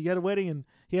guys were busy. You had a wedding and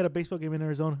he had a baseball game in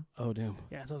Arizona. Oh damn.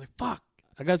 Yeah, so I was like fuck.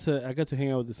 I got to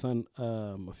hang out with his son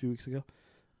a few weeks ago.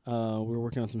 We were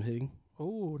working on some hitting.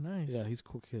 Oh, nice. Yeah, he's a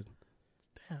cool kid.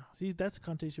 Damn. See, that's the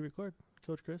content you should record,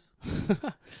 Coach Chris.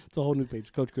 It's a whole new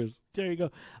page, Coach Chris. There you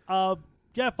go.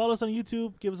 Yeah, follow us on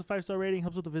YouTube. Give us a 5-star rating.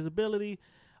 Helps with the visibility.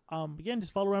 Again,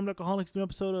 just follow Rambling Alcoholics. New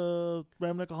episode of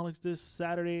Rambling Alcoholics this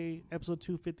Saturday, episode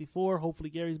 254.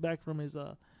 Hopefully Gary's back from his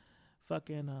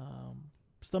fucking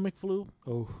stomach flu,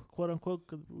 quote unquote.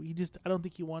 'Cause I don't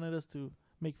think he wanted us to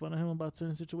make fun of him about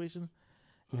certain situations.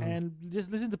 And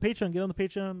just listen to Patreon. Get on the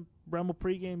Patreon. Ramble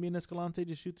pregame. Me and Escalante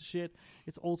just shoot the shit.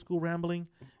 It's old school rambling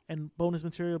and bonus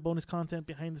material, bonus content,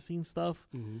 behind the scenes stuff.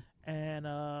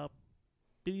 And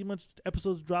pretty much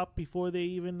episodes drop before they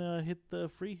even hit the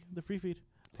free feed.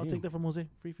 I'll take that from Jose.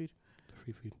 Free feed. The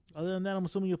free feed. Other than that, I'm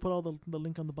assuming you'll put all the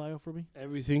link on the bio for me.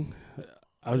 Everything.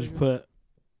 I'll just put.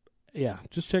 Yeah,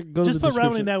 just check. Go just to the put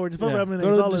Rambling Network. Just put Rambling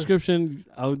Network. Go to the description.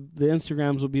 The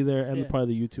Instagrams will be there, and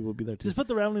probably the YouTube will be there too. Just put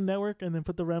the Rambling Network and then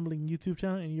put the Rambling YouTube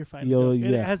channel, and you're fine. Yo, And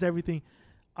yeah. it has everything.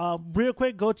 Real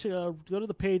quick, go to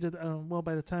the page. Well,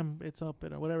 by the time it's up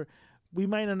or whatever, we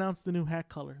might announce the new hat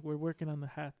color. We're working on the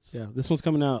hats. Yeah, this one's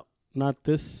coming out not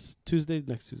this Tuesday,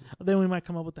 next Tuesday. Then we might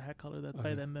come up with the hat color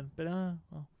by then. But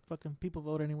well, fucking people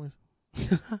vote anyways.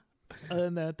 Other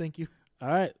than that, thank you. All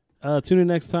right, tune in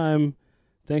next time.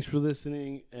 Thanks for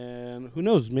listening, and who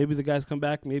knows? Maybe the guys come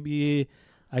back. Maybe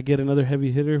I get another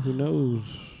heavy hitter. Who knows?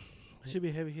 It should be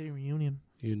a heavy hitting reunion.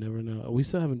 You never know. We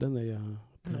still haven't done that yet.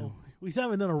 Huh? No, we still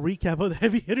haven't done a recap of the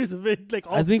heavy hitters of it. Like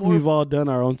all I think four. we've all done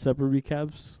our own separate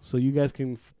recaps, so you guys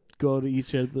can go to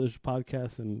each other's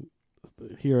podcasts and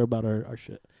hear about our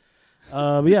shit.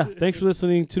 But yeah, thanks for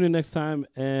listening. Tune in next time,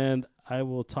 and I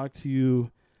will talk to you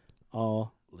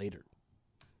all later.